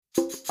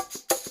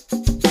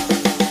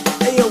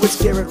Hey yo,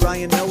 it's Garrett,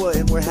 Ryan, Noah,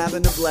 and we're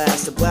having a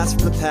blast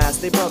from the past.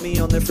 They brought me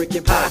on their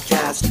freaking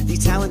podcast.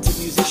 These talented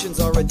musicians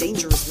are a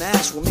dangerous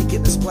match. We're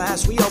making a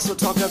splash. We also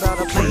talk about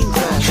a plane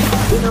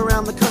crash. Been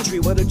around the country,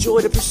 what a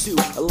joy to pursue.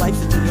 A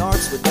life in the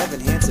arts with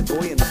Evan Hansen,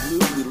 Boy in the Blue.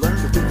 We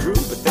learned to be through,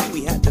 but then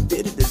we had to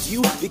bid it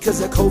adieu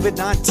because of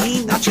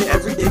COVID-19, not your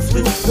everyday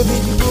flu. But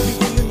maybe we'll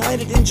be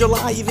reunited in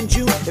July, even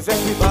June. If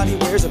everybody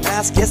wears a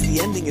mask, yes,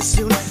 the ending is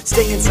soon.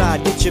 Stay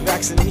inside, get your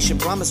vaccination.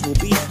 Promise we'll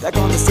be back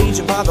on the stage.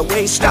 And by the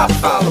way, stop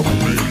following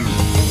me.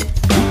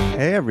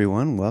 Hey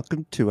everyone,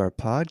 welcome to our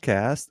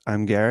podcast.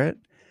 I'm Garrett,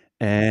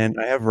 and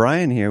I have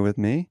Ryan here with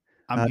me.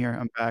 I'm here.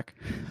 I'm back.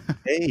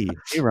 Hey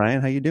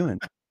Ryan, how you doing?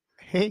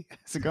 Hey,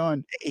 how's it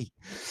going? Hey,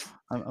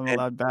 I'm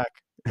allowed back.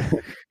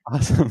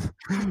 Awesome.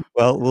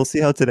 Well, we'll see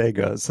how today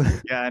goes.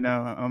 Yeah, I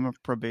know. I'm on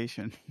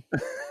probation.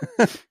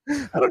 I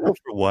don't know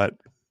for what.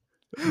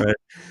 Right.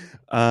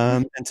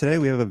 And today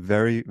we have a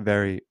very,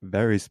 very,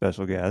 very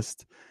special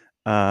guest.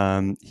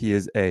 He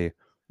is a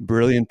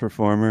brilliant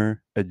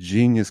performer, a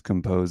genius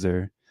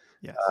composer,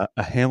 Yes.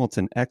 A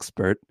Hamilton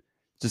expert,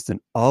 just an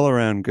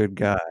all-around good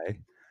guy.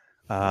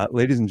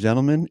 Ladies and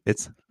gentlemen,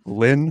 it's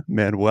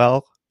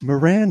Lin-Manuel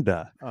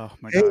Miranda. Oh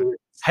my Hey. God.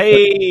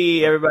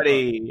 Hey,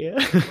 everybody.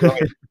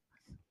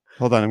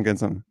 Hold on, I'm getting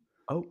something.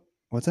 Oh,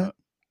 What's that?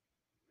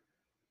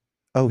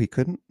 Oh, he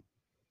couldn't?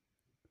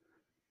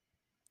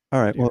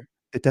 All right. Well,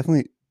 it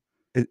definitely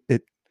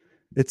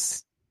it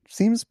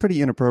seems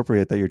pretty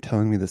inappropriate that you're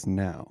telling me this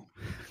now.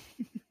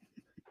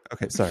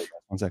 Okay, sorry.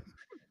 1 sec.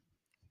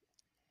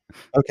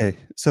 Okay,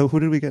 so who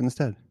did we get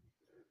instead?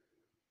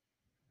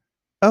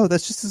 Oh,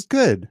 that's just as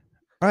good.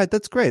 All right,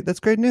 that's great. That's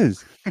great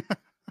news.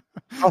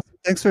 Awesome.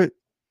 Thanks for.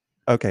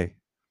 Okay,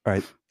 all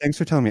right. Thanks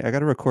for telling me. I got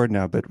to record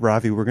now, but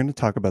Ravi, we're going to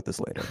talk about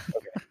this later.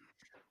 Okay.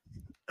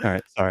 All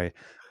right. Sorry,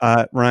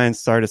 Ryan.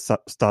 Sorry to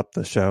stop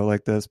the show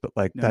like this, but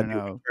like No, that no.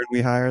 new intern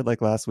we hired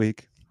like last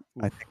week.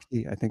 Oof.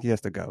 I think he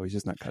has to go. He's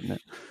just not cutting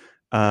it.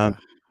 All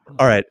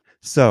right.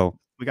 So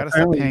We got to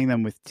start paying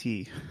them with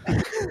tea.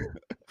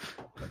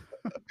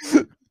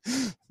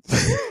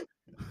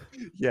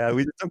 yeah,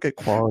 we just don't get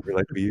quality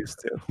like we used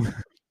to.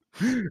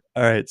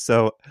 All right.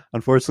 So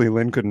unfortunately,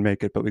 Lynn couldn't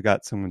make it, but we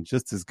got someone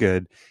just as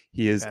good.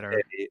 He is Better.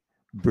 a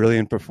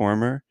brilliant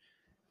performer,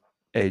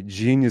 a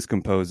genius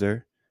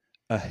composer,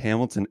 a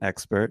Hamilton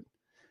expert,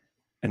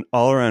 an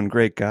all-around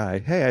great guy.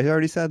 Hey, I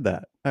already said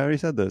that. I already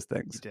said those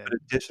things. You did. But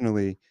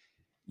additionally,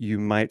 you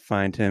might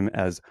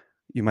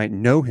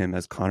know him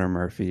as Connor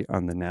Murphy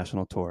on the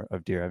national tour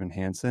of Dear Evan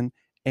Hansen,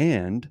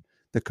 and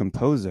the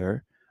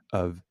composer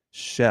of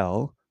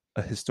Shell,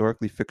 a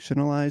historically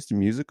fictionalized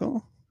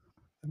musical.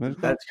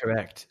 that's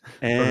correct.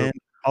 And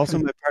also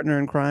my partner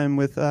in crime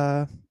with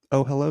Oh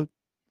Hello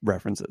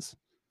references.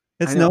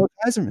 It's I know. Noah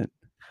Kaiserman.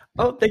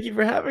 Oh, thank you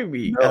for having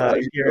me. No, how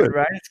you Garrett, doing?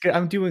 Ryan, it's good.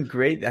 I'm doing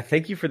great.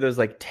 Thank you for those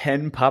like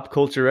 10 pop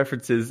culture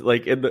references.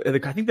 Like I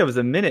think that was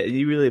a minute.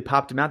 You really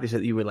popped them out. They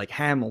said you were like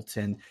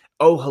Hamilton.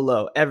 Oh,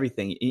 hello,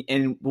 everything.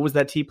 And what was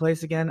that tea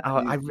place again?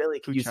 Oh, I really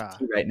could use some Kucha.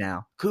 tea right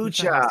now.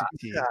 Kucha Kucha. has to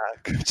be tea. Yeah,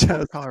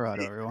 Kucha.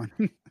 Colorado, everyone.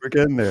 We're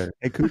getting there.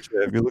 Hey,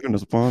 Kucha, if you're looking to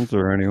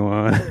sponsor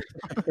anyone.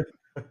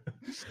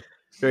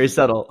 Very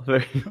subtle.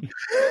 Very.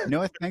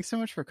 Noah, thanks so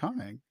much for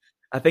coming.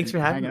 Thanks for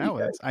having hanging me. out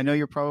with us. I know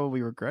you're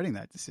probably regretting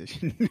that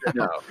decision.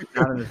 No,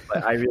 not in this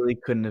way. I really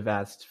couldn't have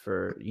asked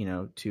for,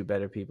 two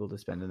better people to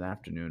spend an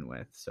afternoon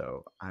with.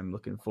 So I'm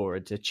looking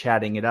forward to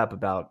chatting it up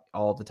about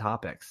all the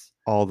topics.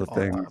 All the All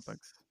things.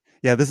 topics.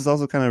 Yeah, this is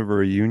also kind of a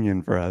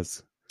reunion for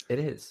us. It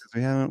is.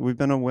 We've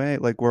been away.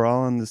 Like we're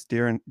all on this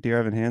Dear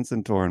Evan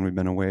Hansen tour, and we've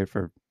been away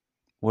for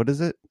what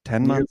is it?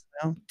 10 months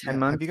now? 10 Yeah,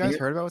 months. Have you guys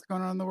heard about what's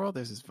going on in the world?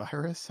 There's this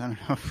virus. I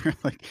don't know if you're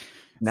like.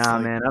 Nah,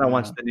 man, I don't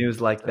watch the news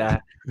like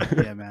that.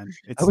 Yeah, man.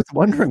 I was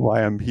wondering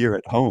why I'm here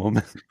at home.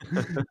 I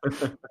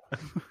feel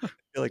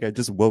like I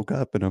just woke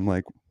up and I'm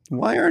like,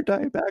 why aren't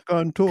I back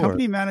on tour?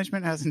 Company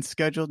management hasn't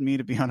scheduled me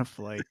to be on a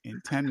flight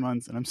in 10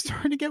 months, and I'm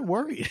starting to get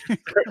worried.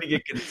 Starting to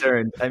get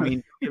concerned. I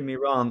mean, don't get me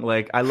wrong.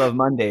 Like, I love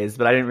Mondays,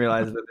 but I didn't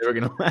realize that they were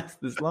going to last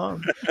this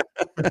long.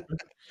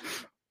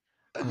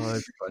 Oh,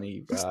 it's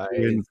funny, guys.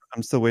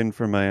 I'm still waiting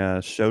for my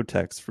show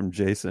text from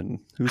Jason.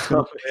 Who's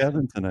going to play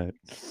Evan tonight?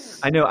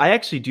 I know. I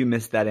actually do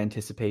miss that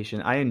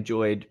anticipation. I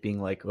enjoyed being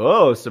like,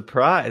 oh,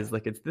 surprise.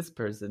 Like, it's this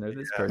person or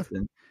this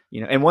person.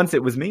 And once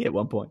it was me at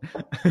one point.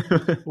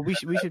 Well, we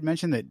should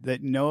mention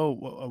that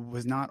Noah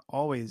was not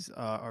always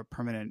our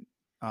permanent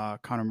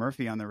Connor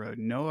Murphy on the road.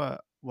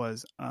 Noah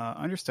was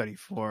understudy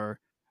for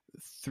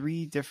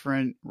 3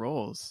 different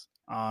roles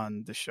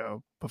on the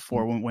show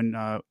before when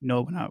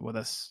Noah went out with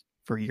us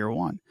for year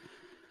 1.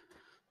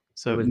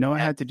 So Noah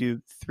had to do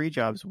 3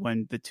 jobs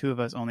when the 2 of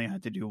us only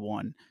had to do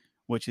 1,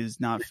 which is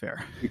not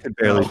fair. We could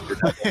barely do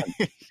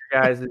that.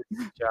 Guys,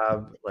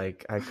 job,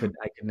 like I could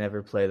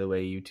never play the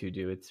way you two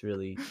do. It's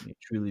really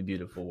truly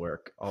beautiful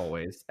work,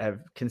 always,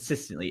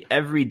 consistently,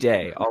 every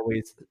day.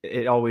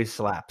 It always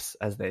slaps,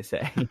 as they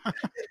say.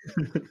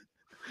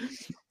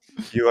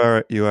 You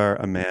are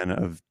a man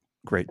of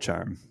great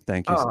charm.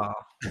 Thank you.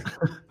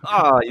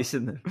 Oh, you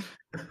shouldn't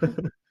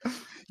have.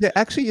 Yeah,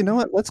 actually, you know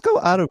what? Let's go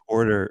out of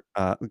order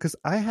because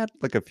I had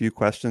like a few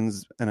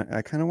questions, and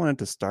I kind of wanted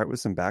to start with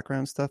some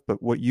background stuff.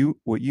 But what you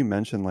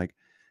mentioned, like,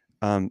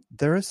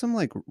 there are some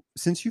like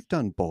since you've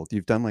done both,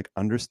 you've done like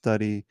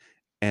understudy,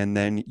 and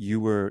then you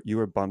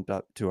were bumped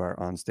up to our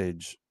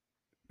onstage,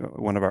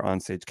 one of our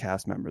onstage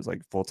cast members,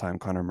 like full time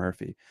Connor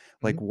Murphy.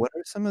 Like, Mhm. what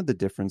are some of the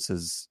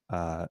differences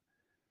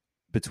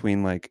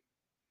between like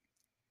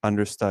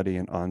understudy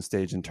and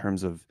onstage in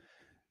terms of,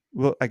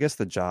 well, I guess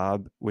the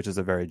job, which is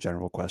a very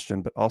general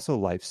question, but also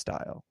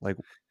lifestyle. Like,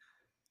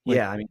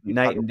 Yeah, I mean, can you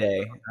talk night a and little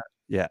bit day. about that?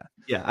 Yeah.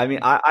 Yeah, I mean,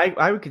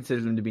 I would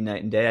consider them to be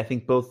night and day. I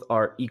think both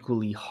are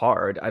equally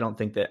hard. I don't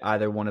think that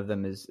either one of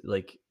them is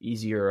like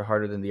easier or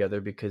harder than the other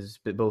because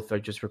both are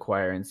just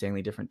require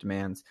insanely different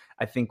demands.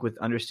 I think with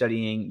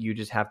understudying, you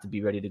just have to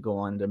be ready to go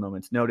on at a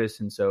moment's notice,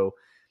 and so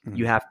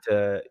you Mhm. have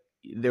to.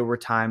 There were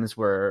times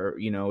where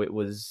it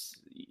was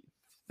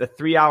the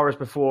 3 hours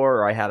before,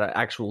 or I had an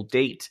actual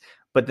date,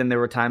 but then there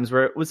were times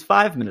where it was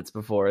 5 minutes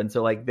before, and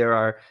so like there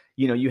are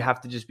you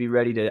have to just be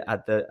ready to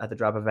at the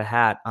drop of a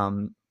hat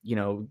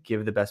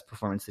give the best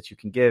performance that you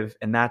can give,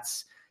 and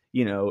that's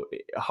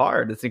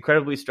hard. It's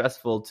incredibly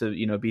stressful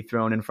to be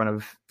thrown in front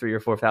of 3 or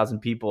 4,000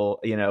 people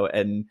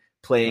and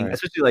playing, Right.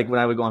 especially like when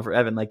I would go on for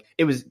Evan. Like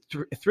it was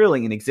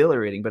thrilling and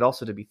exhilarating, but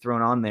also to be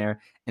thrown on there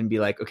and be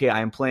like, okay,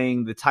 I am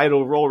playing the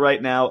title role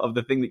right now of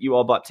the thing that you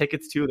all bought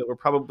tickets to that were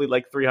probably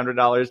like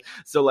 $300.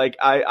 So like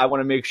I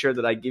want to make sure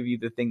that I give you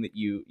the thing that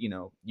you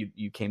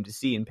came to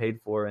see and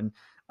paid for, and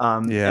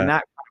Yeah. that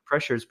kind of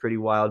pressure is pretty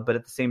wild. But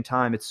at the same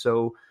time, it's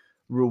so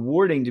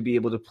rewarding to be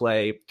able to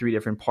play three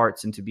different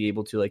parts and to be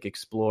able to like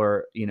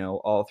explore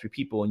all three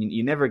people, and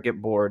you never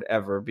get bored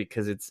ever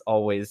because it's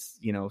always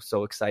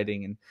so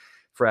exciting and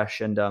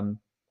fresh, and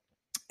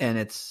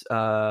it's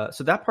so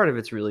that part of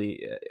it's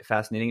really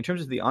fascinating. In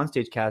terms of the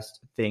onstage cast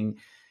thing,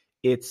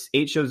 it's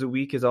 8 shows a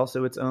week is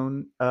also its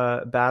own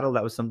battle.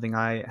 That was something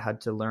I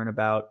had to learn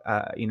about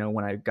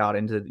when I got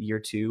into year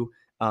 2,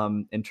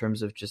 in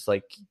terms of just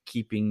like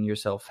keeping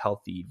yourself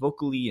healthy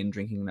vocally and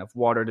drinking enough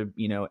water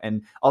to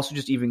and also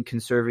just even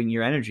conserving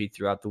your energy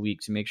throughout the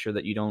week to make sure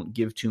that you don't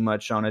give too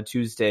much on a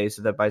Tuesday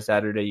so that by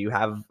Saturday you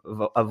have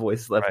a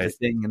voice left to Right.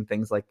 sing and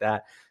things like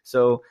that.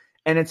 So,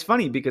 and it's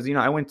funny because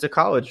I went to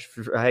college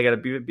I got a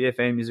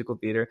BFA in musical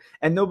theater,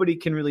 and nobody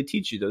can really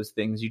teach you those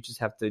things. You just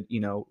have to,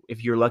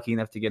 if you're lucky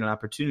enough to get an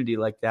opportunity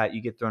like that,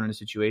 you get thrown in a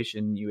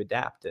situation, you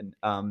adapt. And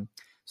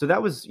so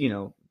that was,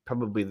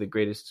 probably the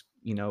greatest,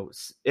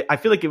 I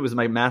feel like it was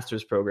my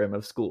master's program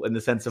of school in the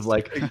sense of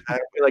like, I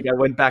feel like I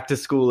went back to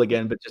school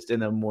again, but just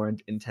in a more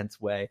intense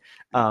way.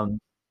 Yeah.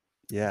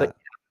 But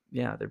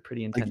yeah, they're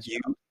pretty Like intense.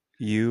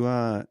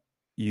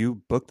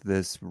 you booked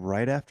this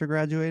right after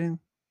graduating?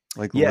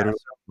 Like Yeah, literally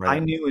so right I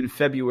after. knew in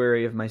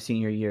February of my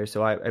senior year,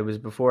 so it was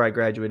before I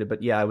graduated.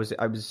 But yeah, I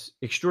was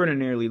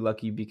extraordinarily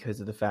lucky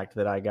because of the fact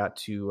that I got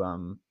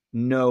to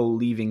know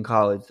leaving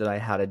college that I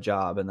had a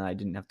job and that I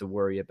didn't have to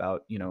worry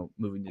about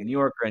moving to New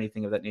York or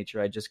anything of that nature.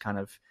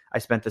 I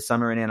spent the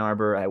summer in Ann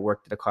Arbor. I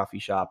worked at a coffee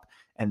shop,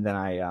 and then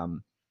I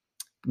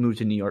moved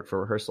to New York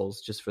for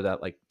rehearsals just for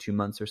that like 2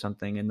 months or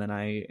something, and then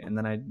I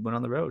went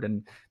on the road.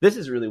 And this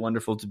is really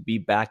wonderful to be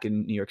back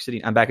in New York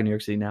City. I'm back in New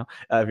York City now,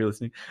 if you're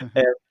listening.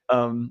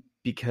 And,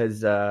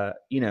 because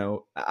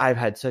I've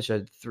had such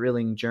a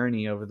thrilling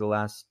journey over the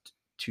last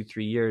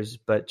 2-3 years,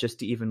 but just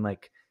to even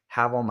like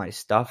have all my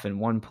stuff in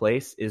one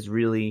place is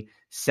really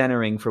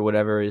centering for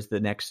whatever is the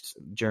next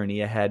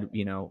journey ahead.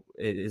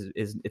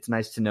 It's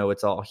nice to know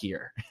it's all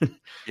here.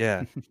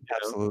 Yeah, know?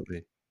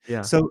 absolutely.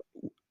 Yeah. So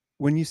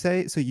when you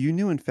say, so you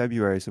knew in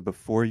February, so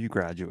before you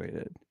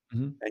graduated,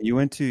 Mhm. and you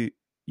went to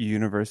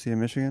University of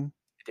Michigan?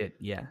 I did.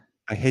 Yeah.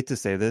 I hate to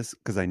say this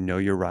because I know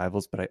you're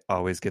rivals, but I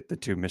always get the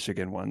two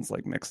Michigan ones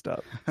like mixed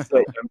up.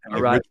 So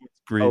I'm like, which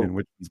one's green and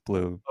which one's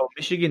blue?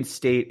 Michigan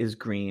State is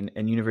green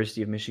and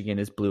University of Michigan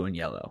is blue and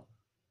yellow.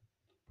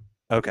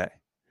 Okay.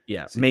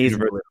 Yeah, So maize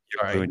University blue. of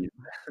Sorry, blue and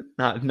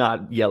yellow.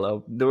 not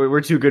yellow.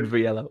 We're too good for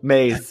yellow.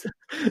 Maize.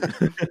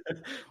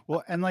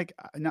 Well, and like,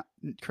 not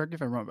correct me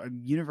if I'm wrong, but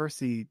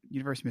University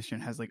of Michigan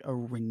has like a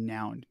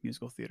renowned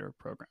musical theater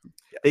program.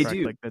 They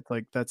Correct?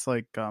 do. That's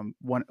like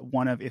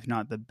one of, if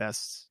not the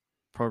best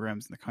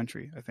programs in the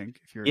country, I think,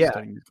 if you're Yeah.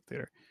 studying musical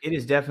theater. It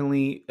is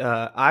definitely.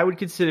 I would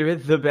consider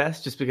it the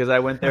best, just because I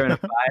went there in a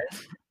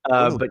bias.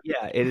 But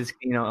yeah, it is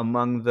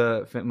among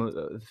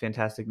the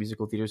fantastic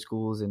musical theater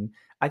schools, and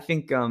I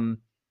think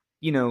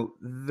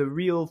the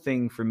real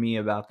thing for me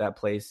about that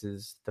place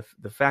is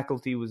the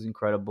faculty was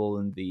incredible,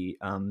 and the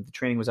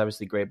training was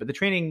obviously great. But the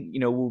training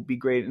will be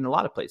great in a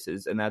lot of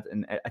places, and I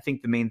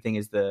think the main thing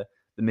is the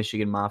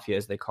Michigan Mafia,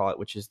 as they call it,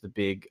 which is the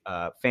big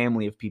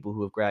family of people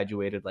who have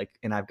graduated,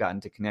 and I've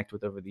gotten to connect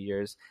with over the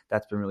years.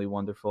 That's been really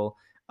wonderful.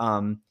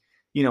 And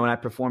I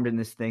performed in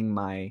this thing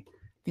I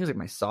think it was like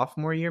my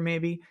sophomore year,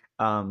 maybe,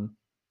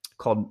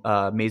 called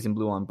Maize and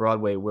Blue on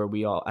Broadway, where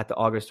we all, at the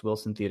August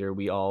Wilson Theater,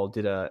 we all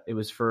did it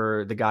was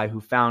for the guy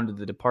who founded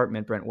the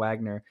department, Brent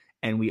Wagner.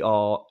 And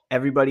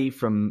everybody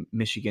from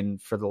Michigan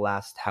for the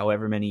last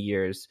however many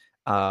years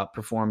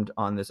performed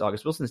on this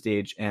August Wilson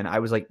stage, and I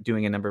was like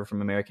doing a number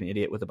from American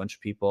Idiot with a bunch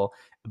of people,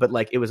 but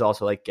like it was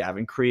also like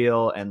Gavin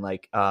Creel and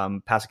like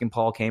Pasek and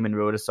Paul came and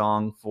wrote a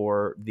song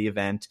for the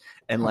event,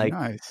 and like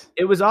nice.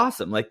 it was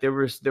awesome. Like there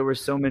were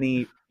so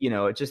many,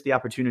 just the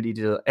opportunity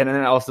to, and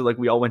then also like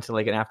we all went to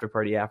like an after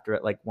party after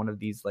at like one of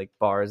these like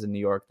bars in New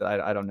York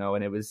that I don't know,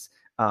 and it was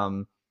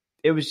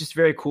just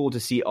very cool to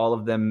see all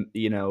of them.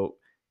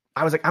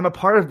 I was like, I'm a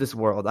part of this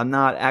world. I'm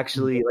not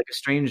actually like a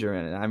stranger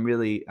in it.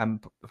 I'm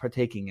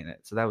partaking in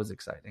it. So that was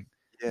exciting.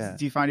 Yeah.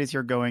 Do you find as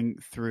you're going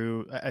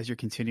through, as you're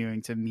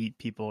continuing to meet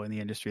people in the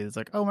industry, it's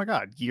like, oh my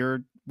God,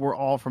 we're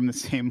all from the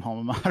same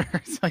alma mater.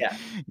 It's like,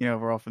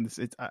 we're all from this.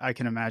 I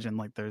can imagine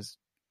like there's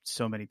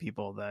so many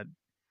people that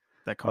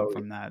come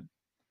from that.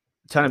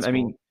 Ton of,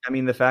 cool. I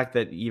mean, the fact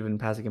that even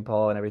Pasek and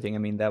Paul and everything, I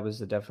mean, that was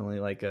definitely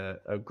like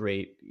a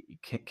great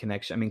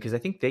connection. I mean, because I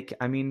think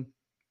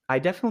I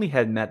definitely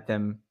had met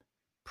them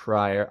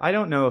prior. I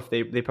don't know if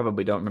they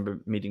probably don't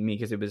remember meeting me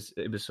because it was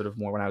sort of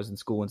more when I was in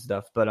school and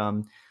stuff. But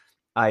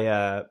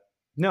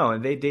no,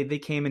 they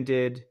came and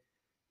did,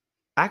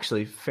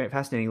 actually,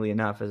 fascinatingly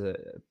enough,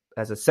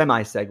 as a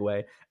semi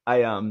segue,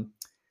 when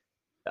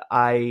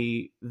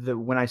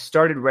I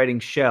started writing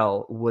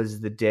Shell was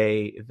the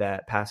day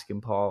that Pasek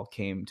and Paul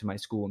came to my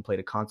school and played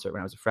a concert when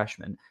I was a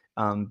freshman,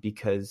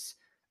 because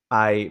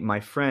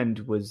my friend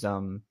was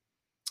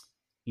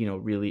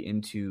really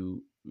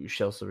into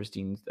Shel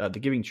Silverstein's The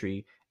Giving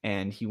Tree,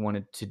 and he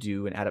wanted to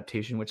do an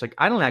adaptation, which like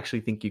I don't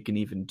actually think you can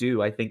even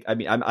do. I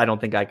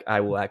don't think I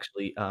will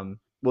actually. Well,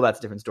 that's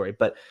a different story.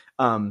 But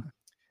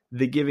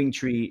The Giving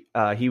Tree,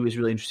 he was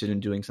really interested in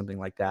doing something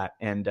like that,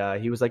 and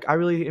he was like, "I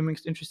really am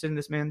interested in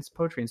this man's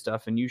poetry and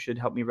stuff, and you should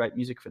help me write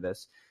music for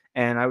this."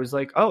 And I was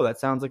like, "Oh, that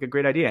sounds like a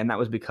great idea." And that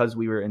was because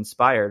we were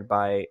inspired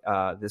by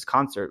this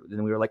concert,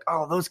 and we were like,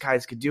 "Oh, those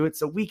guys could do it,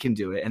 so we can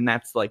do it." And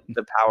that's like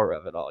the power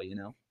of it all,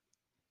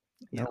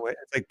 No way.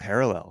 It's like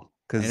parallel,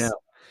 because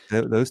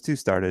those two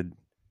started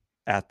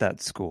at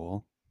that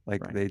school,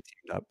 like they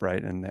teamed up,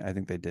 right? And I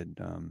think they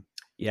did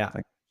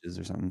like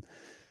or something,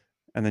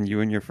 and then you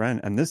and your friend,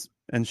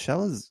 and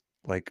Shell is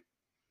like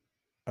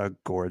a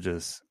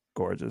gorgeous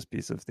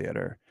piece of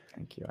theater.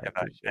 Thank you. I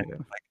appreciate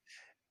it.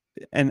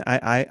 And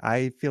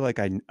I feel like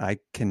I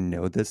can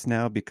know this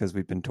now because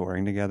we've been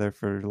touring together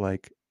for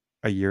like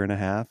a year and a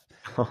half.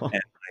 And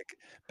like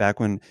back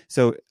when,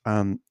 so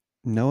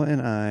Noah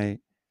and I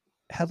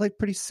had like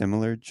pretty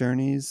similar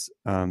journeys,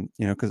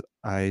 because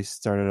I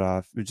started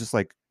off just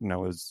like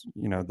Noah's,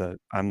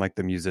 I'm like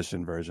the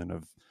musician version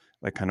of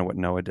like kind of what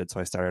Noah did. So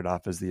I started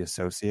off as the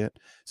associate.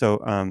 So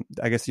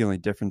I guess the only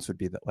difference would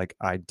be that like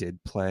I did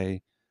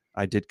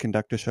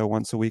conduct a show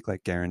once a week,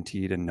 like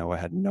guaranteed, and Noah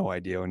had no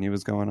idea when he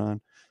was going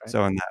on. Right.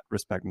 So in that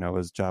respect,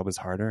 Noah's job was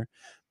harder.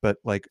 But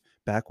like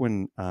back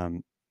when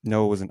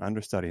Noah was an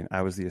understudy and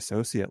I was the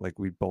associate, like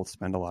we'd both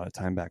spend a lot of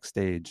time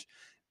backstage,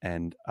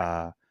 and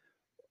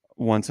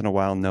once in a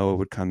while Noah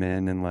would come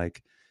in and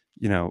like,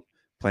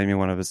 play me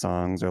one of his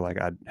songs, or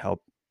like I'd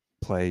help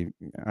play.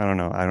 I don't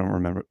know. I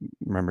don't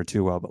remember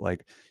too well, but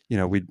like,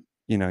 we'd,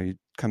 you'd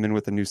come in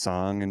with a new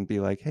song and be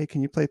like, "Hey,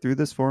 can you play through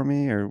this for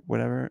me?" or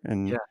whatever.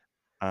 And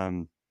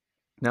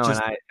no, and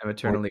I am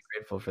eternally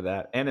grateful for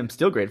that, and I'm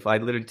still grateful. I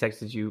literally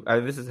texted you.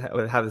 This is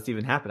how this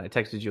even happened. I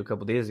texted you a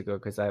couple days ago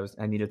because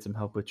I needed some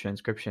help with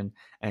transcription,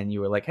 and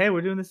you were like, "Hey, we're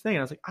doing this thing," and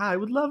I was like, "I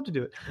would love to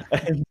do it."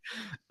 And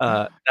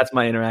that's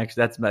my interaction.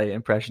 That's my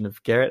impression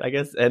of Garrett, I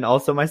guess, and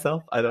also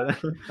myself. I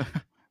don't know.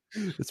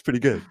 It's pretty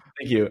good.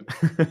 Thank you.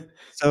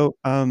 So,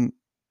 I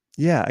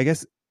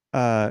guess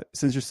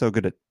since you're so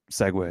good at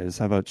segues,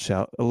 how about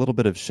Shell? A little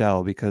bit of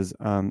Shell, because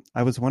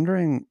I was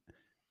wondering.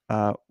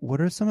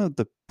 What are some of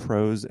the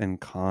pros and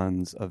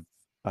cons of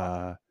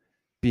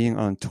being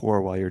on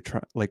tour while you're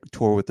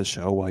tour with the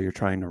show while you're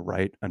trying to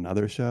write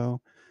another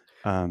show?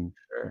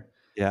 Sure.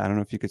 Yeah, I don't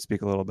know if you could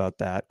speak a little about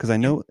that, because I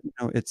know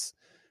it's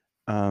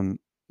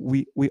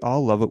we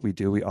all love what we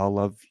do. We all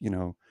love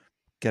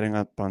getting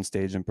up on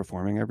stage and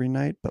performing every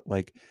night, but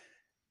like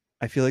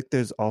I feel like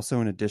there's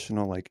also an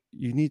additional, like,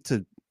 you need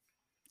to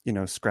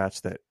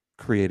scratch that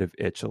creative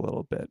itch a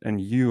little bit, and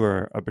you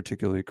are a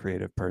particularly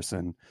creative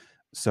person,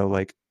 so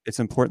like it's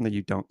important that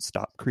you don't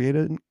stop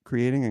creating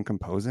and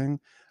composing.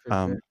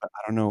 Sure. But I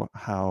don't know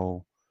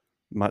how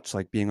much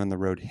like being on the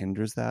road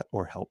hinders that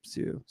or helps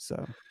you.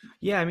 So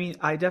yeah, I mean,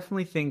 I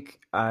definitely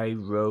think I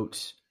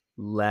wrote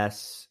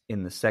less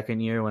in the second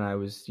year when I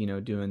was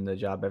doing the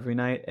job every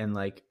night, and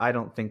like I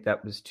don't think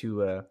that was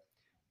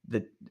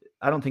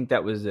I don't think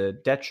that was a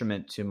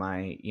detriment to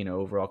my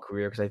overall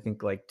career, because I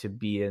think like to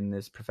be in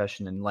this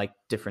profession and like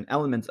different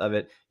elements of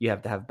it, you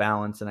have to have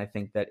balance. And I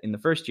think that in the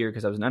first year,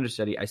 because I was an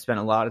understudy, I spent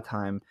a lot of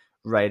time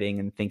writing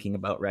and thinking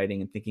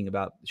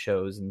about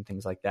shows and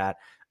things like that.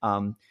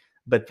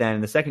 But then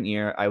in the second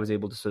year, I was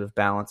able to sort of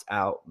balance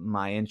out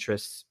my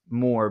interests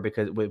more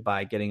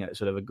by getting a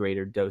sort of a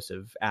greater dose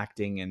of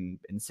acting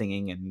and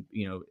singing and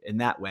in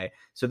that way.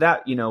 So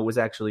that was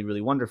actually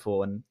really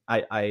wonderful. And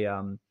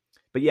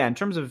but yeah, in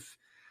terms of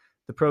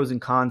the pros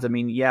and cons, I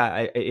mean,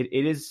 yeah,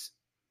 it is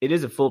it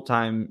is a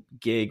full-time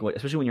gig,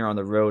 especially when you're on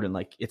the road, and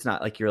like it's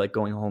not like you're like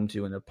going home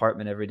to an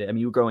apartment every day. I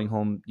mean, you're going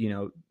home,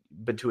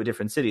 but to a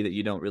different city that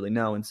you don't really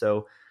know. And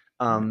so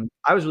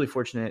I was really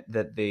fortunate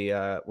that they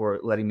were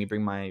letting me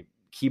bring my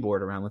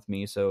keyboard around with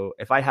me. So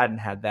if I hadn't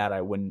had that,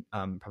 I wouldn't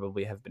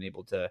probably have been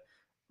able to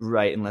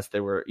write, unless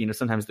there were,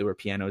 sometimes there were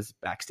pianos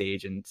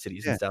backstage and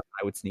cities and stuff.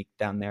 I would sneak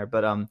down there.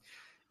 But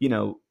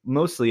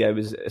mostly I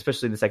was,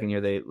 especially in the second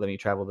year, they let me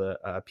travel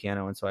the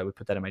piano. And so I would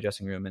put that in my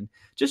dressing room and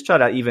just try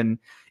to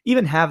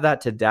even have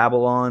that to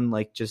dabble on,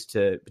 like just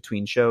to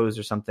between shows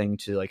or something,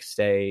 to like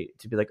to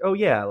be like, oh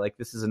yeah, like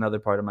this is another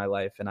part of my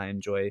life and I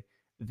enjoy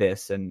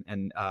this,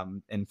 and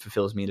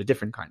fulfills me in a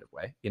different kind of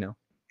way,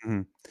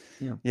 Mhm.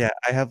 Yeah. Yeah,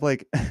 I have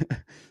like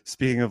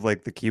speaking of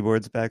like the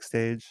keyboards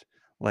backstage,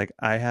 like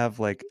I have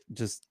like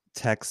just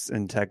texts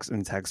and texts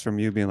and texts from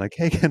you being like,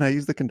 "Hey, can I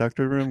use the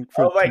conductor room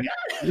for Oh my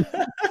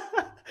god.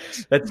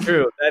 That's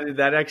true.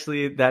 That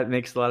actually, that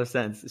makes a lot of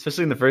sense,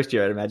 especially in the first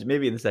year, I'd imagine.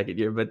 Maybe in the second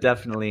year, but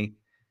definitely.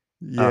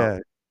 Yeah.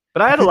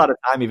 But I had a lot of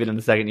time even in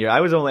the second year.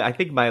 I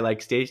think my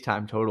like stage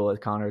time total as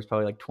Connor is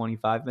probably like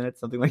 25 minutes,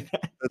 something like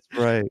that. That's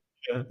right.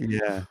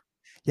 Yeah.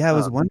 Yeah, I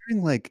was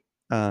wondering like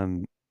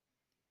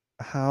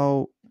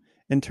how,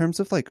 in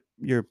terms of like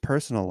your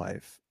personal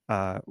life,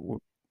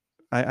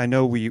 I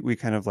know we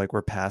kind of like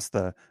we're past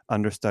the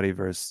understudy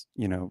versus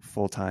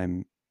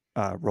full-time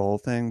role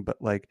thing, but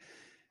like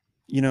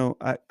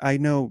I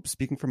know,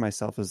 speaking for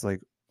myself, as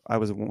like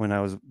when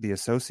I was the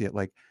associate,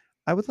 like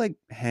I would like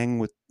hang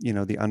with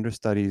the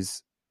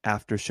understudies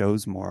after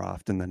shows more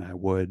often than I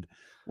would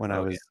when I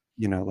was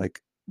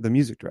like the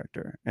music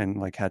director and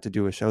like had to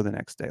do a show the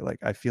next day. Like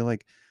I feel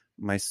like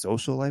my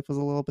social life was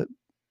a little bit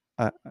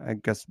I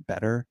guess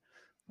better.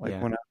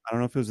 Like when I don't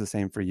know if it was the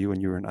same for you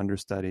when you were an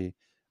understudy,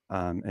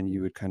 and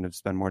you would kind of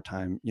spend more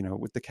time,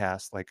 with the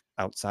cast, like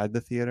outside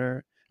the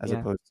theater, as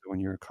opposed to when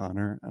you were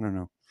Connor. I don't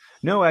know.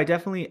 No, I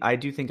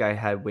do think I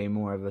had way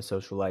more of a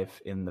social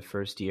life in the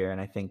first year.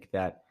 And I think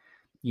that,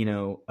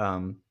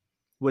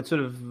 what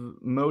sort of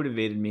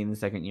motivated me in the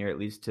second year, at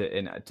least to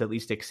at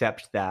least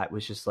accept that,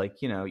 was just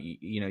like,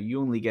 you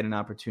only get an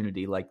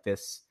opportunity like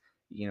this,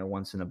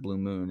 once in a blue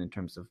moon in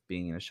terms of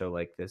being in a show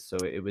like this. So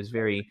it was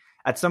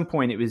at some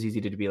point it was easy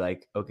to be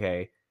like,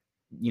 okay,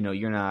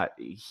 you're not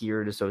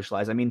here to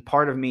socialize. I mean,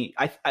 part of me,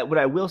 what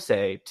I will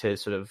say to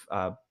sort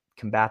of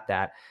combat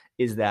that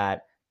is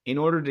that in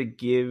order to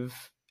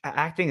give,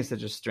 acting is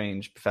such a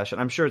strange profession.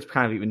 I'm sure it's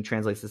kind of even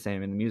translates the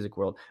same in the music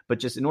world, but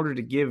just in order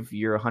to give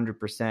your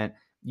 100%,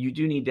 you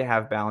do need to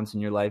have balance in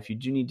your life. You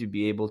do need to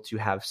be able to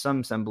have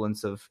some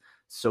semblance of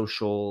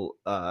social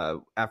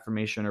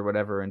affirmation or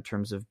whatever, in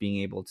terms of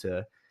being able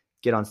to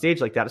get on stage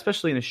like that,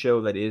 especially in a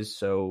show that is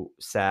so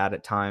sad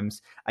at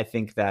times. I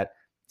think that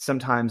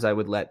sometimes I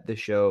would let the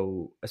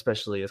show,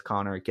 especially as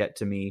Connor, get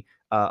to me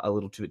a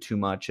little too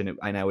much, and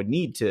I would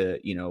need to,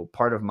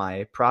 part of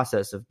my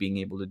process of being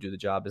able to do the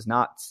job is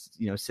not,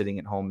 sitting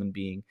at home and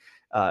being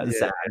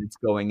sad. It's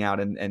going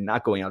out and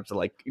not going out to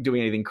like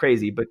doing anything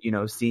crazy, but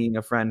seeing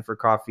a friend for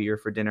coffee or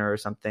for dinner or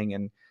something,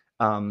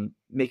 and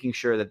making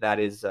sure that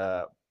is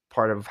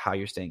part of how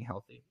you're staying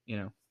healthy.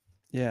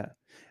 Yeah,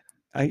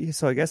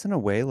 so I guess in a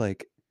way,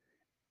 like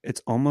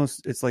it's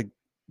like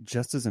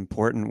just as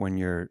important when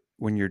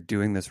you're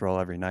doing this role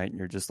every night and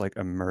you're just like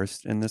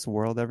immersed in this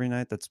world every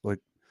night. That's like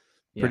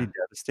pretty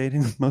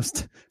devastating at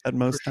most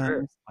times.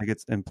 Sure. Like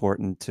it's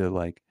important to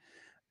like,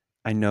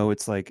 I know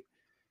it's like,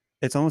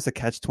 it's almost a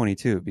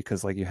catch-22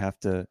 because like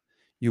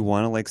you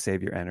want to like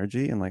save your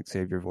energy and like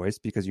save your voice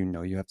because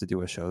you have to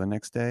do a show the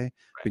next day, right.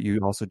 But you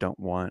also don't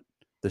want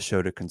the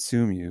show to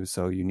consume you.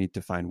 So you need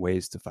to find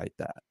ways to fight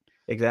that.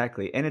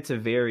 Exactly. And it's a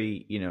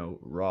very,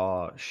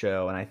 raw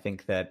show. And I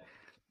think that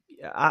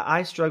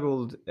I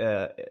struggled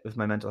with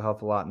my mental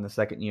health a lot in the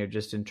second year,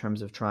 just in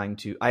terms of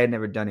I had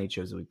never done 8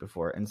 shows a week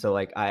before. And so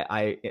like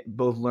I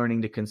both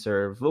learning to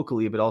conserve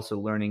vocally, but also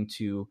learning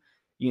to,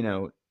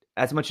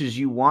 as much as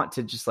you want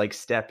to just like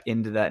step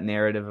into that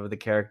narrative of the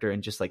character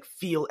and just like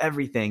feel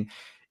everything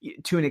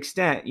to an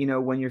extent,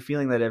 when you're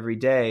feeling that every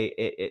day,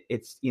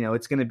 it's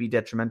going to be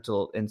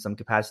detrimental in some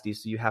capacity.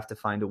 So you have to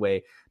find a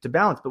way to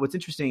balance. But what's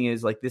interesting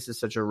is like, this is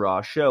such a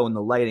raw show and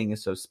the lighting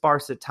is so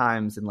sparse at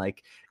times. And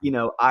like,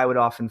 I would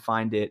often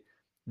find it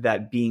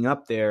that being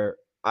up there,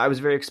 I was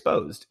very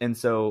exposed. And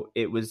so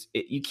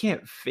you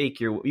can't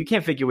fake your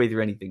way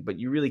through anything, but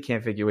you really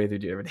can't fake your way through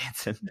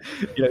Everdancing.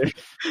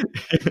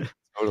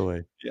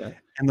 Totally. Yeah.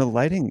 And the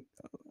lighting,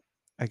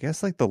 I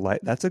guess like the light,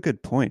 that's a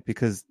good point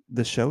because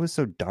the show is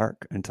so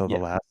dark until the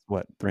last,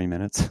 3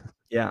 minutes?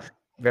 Yeah,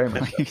 very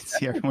much. You can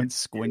see everyone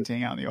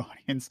squinting out in the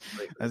audience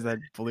as that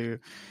blue.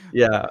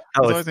 Yeah. It's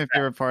always my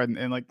favorite part.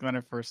 And like when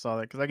I first saw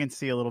that, because I can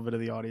see a little bit of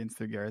the audience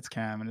through Garrett's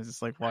cam, and it's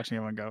just like watching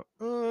everyone go,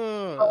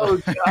 oh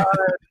God.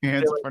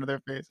 Hands in front of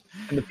their face.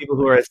 And the people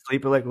who are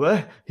asleep are like,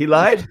 what? He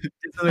lied?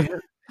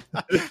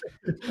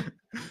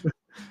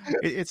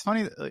 It's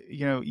funny,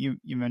 you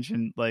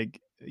mentioned like,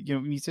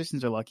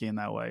 musicians are lucky in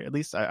that way. At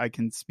least I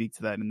can speak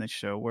to that in this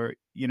show where,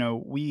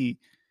 we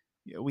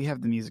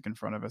have the music in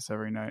front of us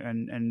every night,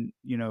 and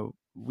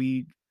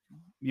we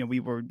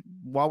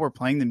while we're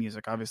playing the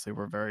music, obviously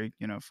we're very,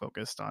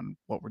 focused on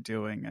what we're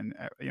doing, and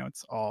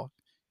it's all,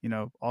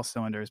 all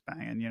cylinders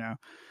banging,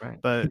 Right.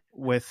 but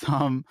with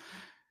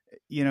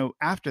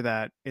after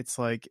that, it's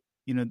like,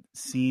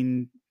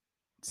 scene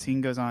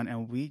goes on,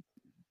 and we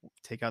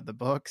take out the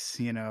books,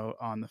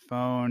 on the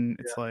phone.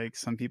 It's like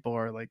some people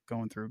are like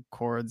going through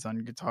chords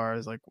on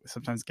guitars. Like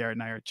sometimes Garrett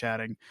and I are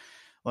chatting.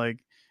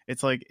 Like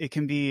it's like it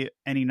can be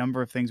any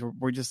number of things.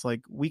 We're just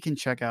like, we can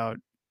check out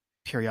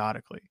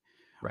periodically.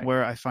 Right.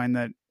 Where I find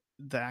that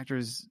the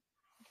actors,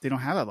 they don't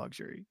have that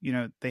luxury.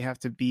 They have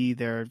to be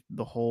there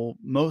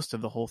most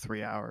of the whole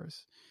 3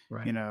 hours.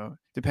 Right.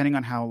 Depending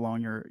on how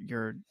long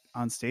you're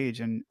on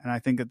stage, and I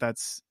think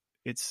it's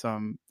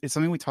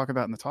something we talk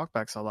about in the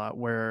talkbacks a lot,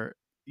 where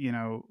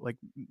like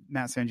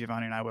Matt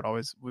Sangiovanni and I would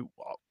always,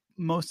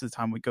 most of the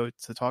time we go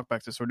to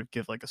talkback to sort of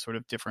give like a sort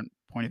of different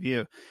point of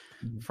view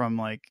from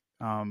like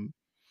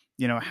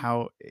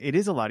how it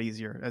is a lot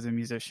easier as a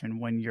musician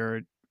when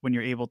you're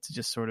able to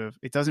just sort of,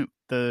 it doesn't,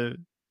 the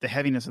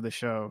heaviness of the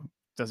show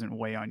doesn't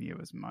weigh on you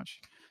as much.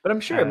 But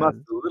I'm sure it must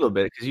a little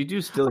bit, because you do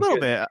still a little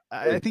bit.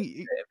 I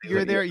think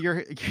you're there.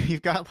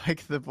 You've got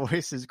like the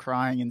voices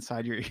crying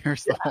inside your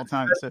ears the whole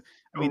time. So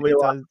I mean,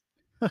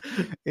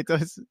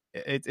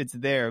 it's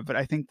there. But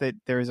I think that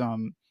there's I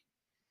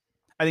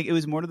think it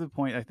was more to the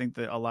point. I think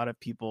that a lot of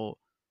people,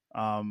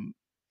 I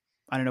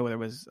don't know whether it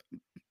was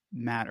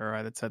Matt or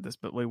I that said this,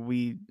 but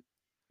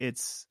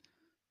it's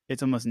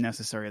almost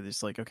necessary.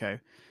 It's like, okay,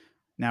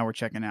 now we're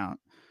checking out,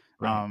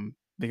 right.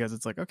 Because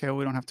it's like, okay, well,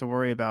 we don't have to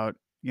worry about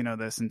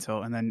this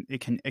until, and then it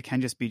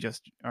can just be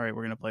just, all right,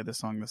 we're gonna play this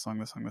song,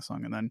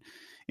 and then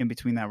in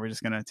between that we're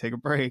just gonna take a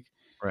break.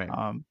 Right.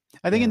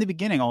 I think in the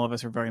beginning all of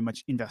us are very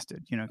much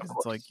invested, because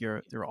it's like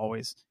you're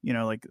always,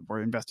 like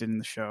we're invested in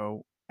the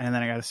show, and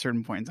then I got a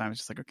certain point in time, it's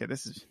just like, okay,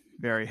 this is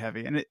very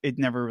heavy, and it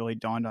never really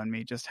dawned on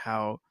me just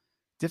how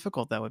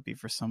difficult that would be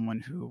for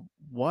someone who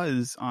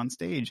was on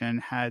stage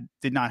and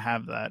did not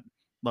have that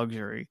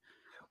luxury.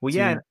 Well,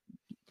 yeah.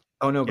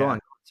 Oh no, go on.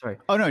 Sorry.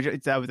 Oh no,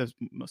 that was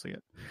mostly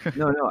it.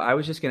 No, I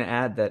was just going to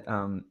add that,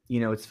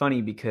 it's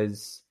funny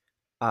because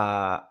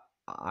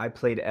I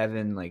played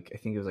Evan, like, I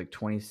think it was like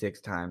 26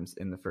 times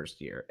in the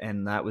first year.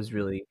 And that was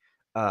really,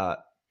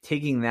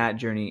 taking that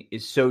journey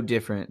is so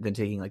different than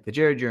taking like the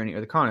Jared journey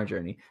or the Connor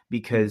journey,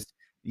 because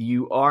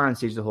you are on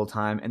stage the whole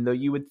time. And though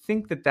you would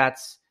think that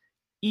that's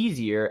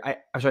easier, I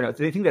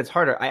think that's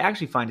harder. I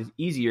actually find it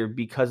easier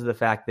because of the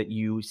fact that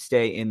you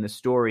stay in the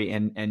story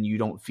and you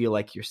don't feel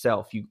like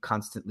yourself. You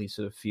constantly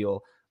sort of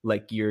feel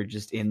like you're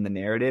just in the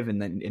narrative,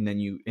 and then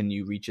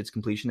you reach its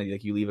completion.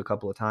 Like you leave a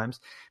couple of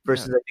times.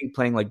 Versus, I think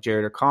playing like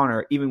Jared or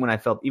Connor, I even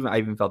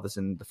felt this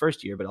in the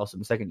first year, but also in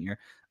the second year.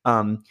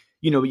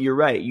 You're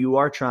right. You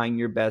are trying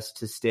your best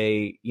to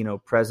stay,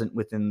 present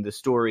within the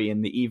story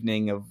and the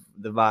evening of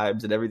the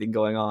vibes and everything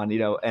going on.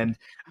 And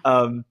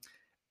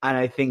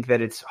I think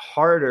that it's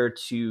harder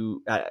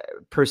to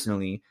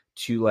personally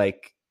to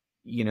like,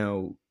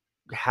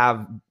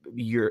 have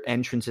your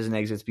entrances and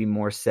exits be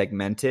more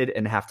segmented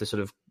and have to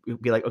sort of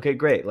be like, okay,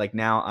 great. Like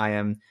now I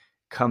am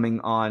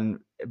coming on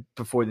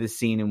before this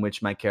scene in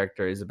which my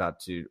character is about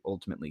to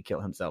ultimately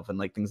kill himself and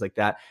like things like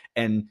that.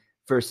 And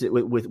first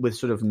with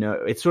sort of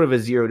it's sort of a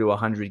 0 to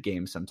 100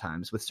 game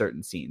sometimes with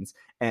certain scenes.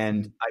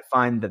 And I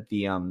find that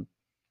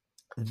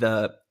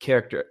the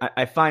character,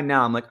 I find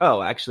now I'm like,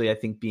 oh, actually, I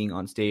think being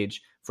on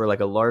stage for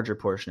like a larger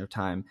portion of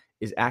time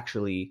is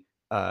actually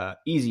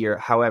easier.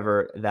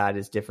 However, that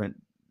is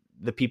different.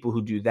 The people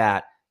who do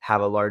that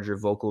have a larger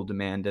vocal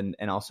demand and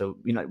also,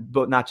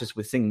 but not just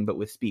with singing, but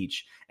with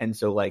speech. And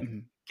so like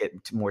get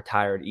more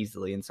tired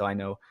easily. And so I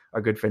know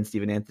our good friend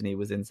Stephen Anthony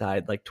was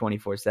inside like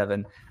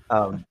 24/7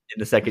 in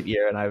the second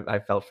year. And I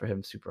felt for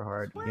him super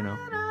hard, When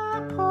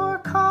I pour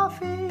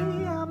coffee,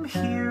 I'm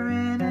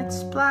hearing it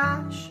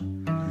splash.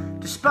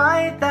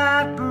 Despite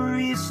that,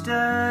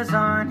 baristas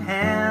aren't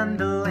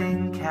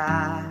handling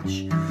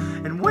cash.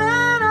 And when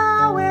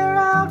I wear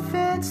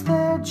outfits,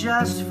 they're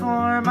just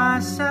for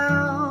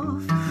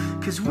myself.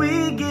 'Cause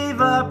we gave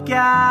up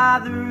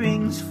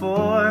gatherings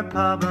for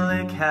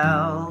public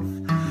health.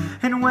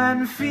 And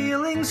when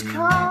feelings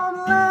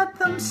come, let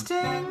them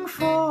sting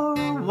for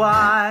a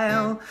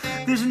while.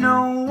 There's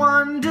no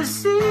one to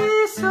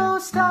see, so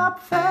stop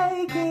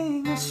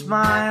faking a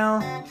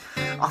smile.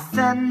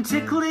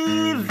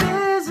 Authentically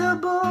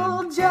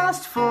visible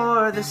just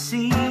for the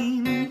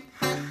scene.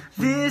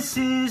 This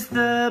is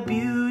the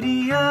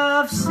beauty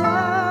of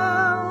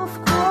self-quarantine.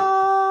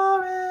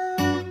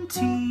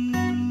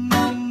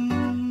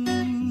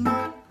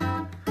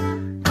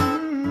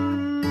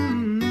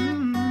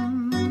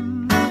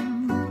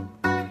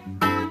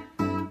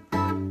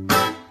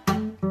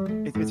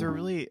 It's a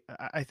really,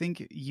 I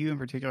think you in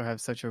particular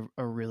have such a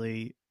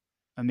really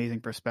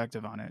amazing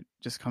perspective on it,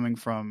 just coming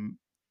from,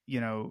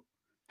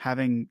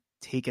 having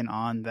taken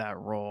on that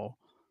role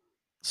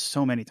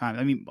so many times.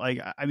 I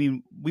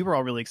mean, we were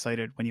all really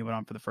excited when you went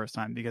on for the first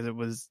time because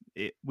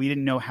we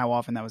didn't know how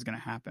often that was going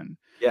to happen.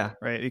 Yeah.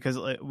 Right. Because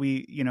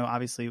we,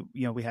 obviously,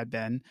 we had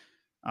Ben,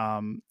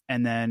 And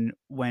then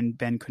when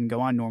Ben couldn't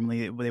go on,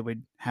 normally they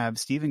would have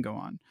Steven go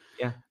on.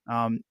 Yeah.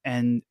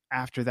 And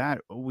after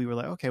that, we were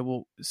like, okay,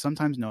 well,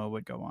 sometimes Noah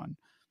would go on,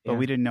 but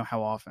we didn't know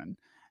how often.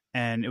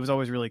 And it was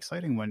always really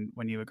exciting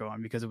when you would go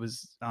on, because it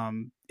was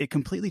it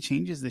completely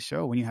changes the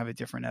show when you have a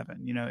different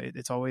Evan. You know,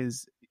 it's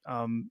always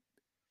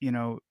you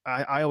know,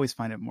 I always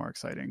find it more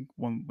exciting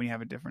when you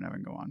have a different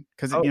Evan go on,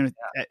 because you know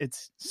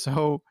it's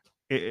so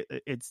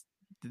it's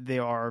they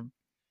are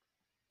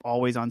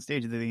always on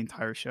stage the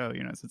entire show.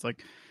 You know, so it's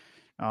like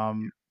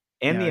and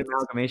the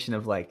amalgamation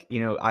of like,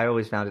 you know, I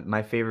always found it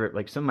my favorite,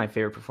 like some of my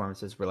favorite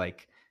performances were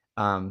like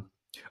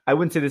I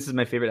wouldn't say this is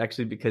my favorite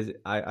actually, because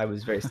I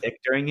was very sick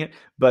during it,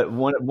 but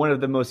one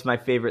of the most my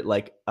favorite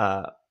like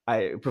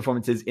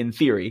performances in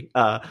theory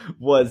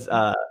was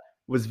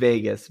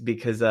Vegas,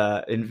 because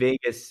in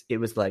Vegas it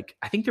was like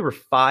I think there were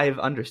 5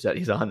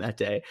 understudies on that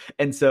day,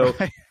 and so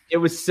it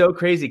was so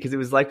crazy because it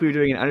was like we were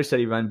doing an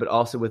understudy run, but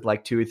also with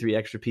like 2 or 3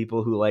 extra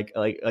people who like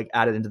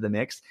added into the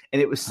mix,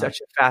 and it was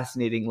such a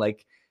fascinating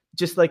like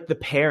just like the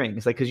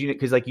pairings, like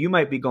because like you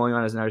might be going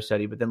on as an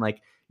understudy, but then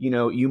like, you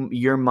know,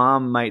 your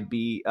mom might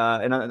be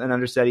an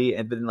understudy,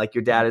 and then like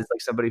your dad is like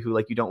somebody who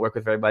like you don't work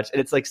with very much,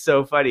 and it's like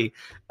so funny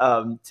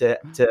to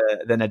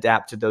then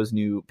adapt to those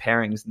new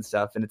pairings and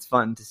stuff, and it's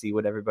fun to see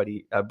what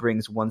everybody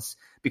brings once,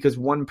 because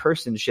one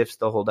person shifts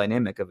the whole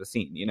dynamic of a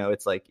scene. You know,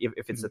 it's like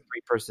if it's a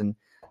 3-person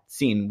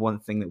scene, one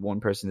thing that one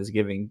person is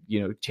giving, you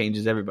know,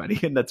 changes everybody,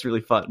 and that's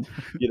really fun.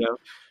 You know.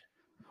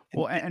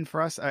 Well, and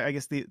for us, I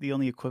guess the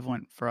only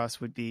equivalent for us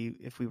would be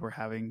if we were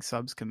having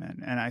subs come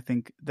in. And I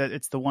think that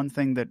it's the one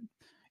thing that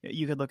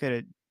you could look at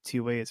it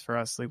 2 ways for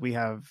us. Like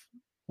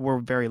we're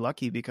very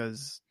lucky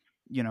because,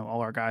 you know, all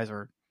our guys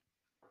are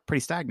pretty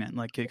stagnant,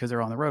 like because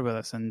they're on the road with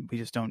us, and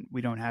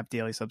we don't have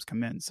daily subs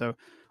come in. So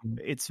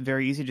it's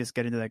very easy to just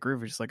get into that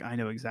groove. It's just like, I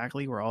know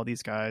exactly where all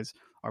these guys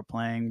are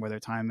playing, where their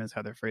time is,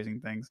 how they're phrasing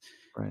things,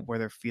 right, where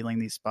they're feeling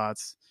these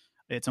spots.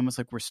 It's almost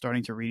like we're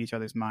starting to read each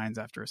other's minds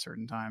after a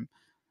certain time.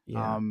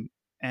 Yeah.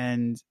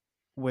 And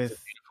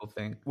with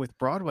thing. with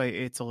Broadway,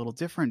 it's a little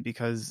different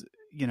because,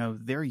 you know,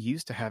 they're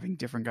used to having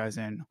different guys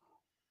in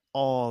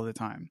all the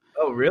time.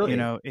 Oh, really? You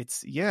know,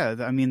 it's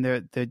I mean,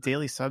 the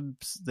daily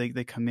subs,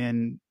 they come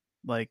in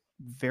like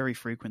very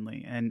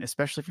frequently, and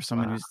especially for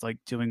someone who's like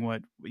doing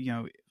what, you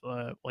know,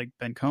 like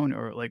Ben Cohn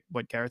or like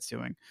what Garrett's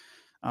doing,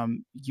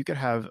 you could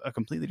have a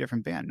completely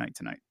different band night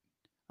to night.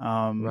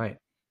 Right.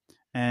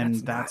 And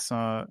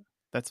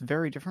that's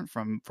very different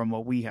from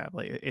what we have.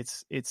 Like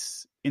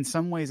it's in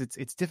some ways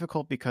it's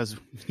difficult because,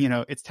 you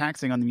know, it's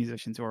taxing on the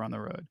musicians who are on the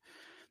road,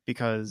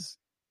 because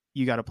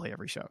you got to play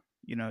every show.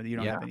 You know, you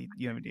don't have any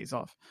days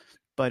off.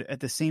 But at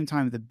the same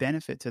time, the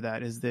benefit to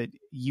that is that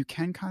you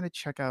can kind of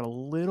check out a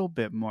little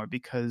bit more,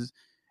 because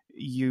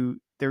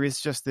there is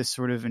just this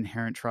sort of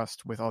inherent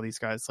trust with all these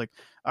guys. Like,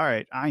 all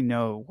right, I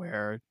know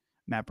where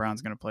Matt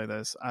Brown's going to play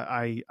this.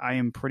 I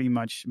am pretty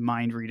much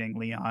mind reading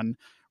Leon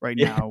right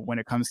now when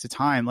it comes to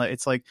time. Like,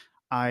 it's like,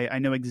 I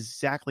know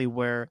exactly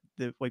where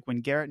like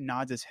when Garrett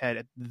nods his head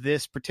at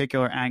this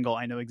particular angle,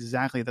 I know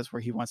exactly that's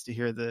where he wants to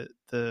hear the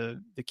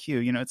cue.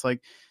 You know, it's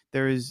like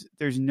there's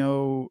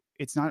no,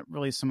 it's not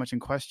really so much in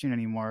question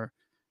anymore,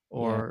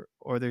 or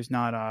there's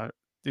not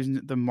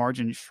the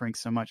margin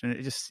shrinks so much, and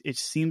it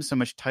seems so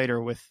much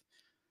tighter with,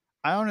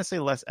 I don't want to say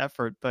less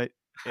effort, but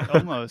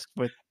almost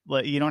with,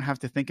 like, you don't have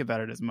to think about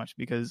it as much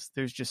because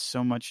there's just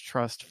so much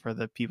trust for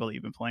the people that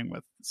you've been playing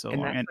with so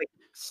long. That's like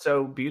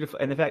so beautiful.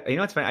 And in fact, you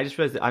know what's funny? I just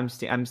realized that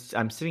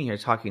I'm sitting here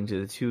talking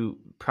to the 2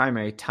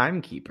 primary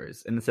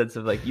timekeepers, in the sense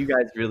of like, you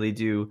guys really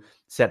do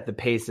set the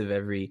pace of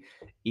every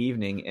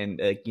evening, and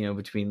you know,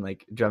 between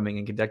like drumming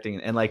and conducting,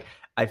 and like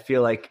I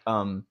feel like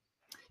you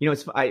know,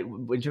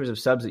 in terms of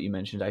subs that you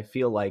mentioned, I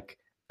feel like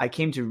I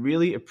came to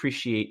really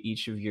appreciate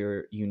each of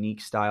your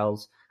unique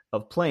styles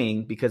of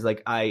playing, because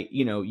like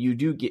you know, you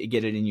do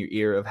get it in your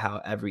ear of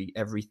how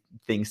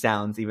everything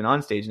sounds, even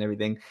on stage and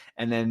everything,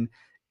 and then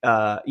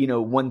you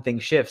know, one thing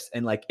shifts,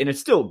 and it's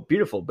still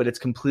beautiful, but it's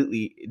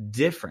completely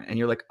different, and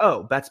you're like,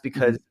 oh, that's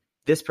because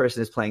this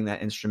person is playing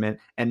that instrument,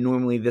 and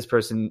normally this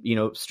person, you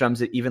know,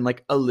 strums it even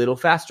like a little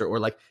faster, or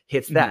like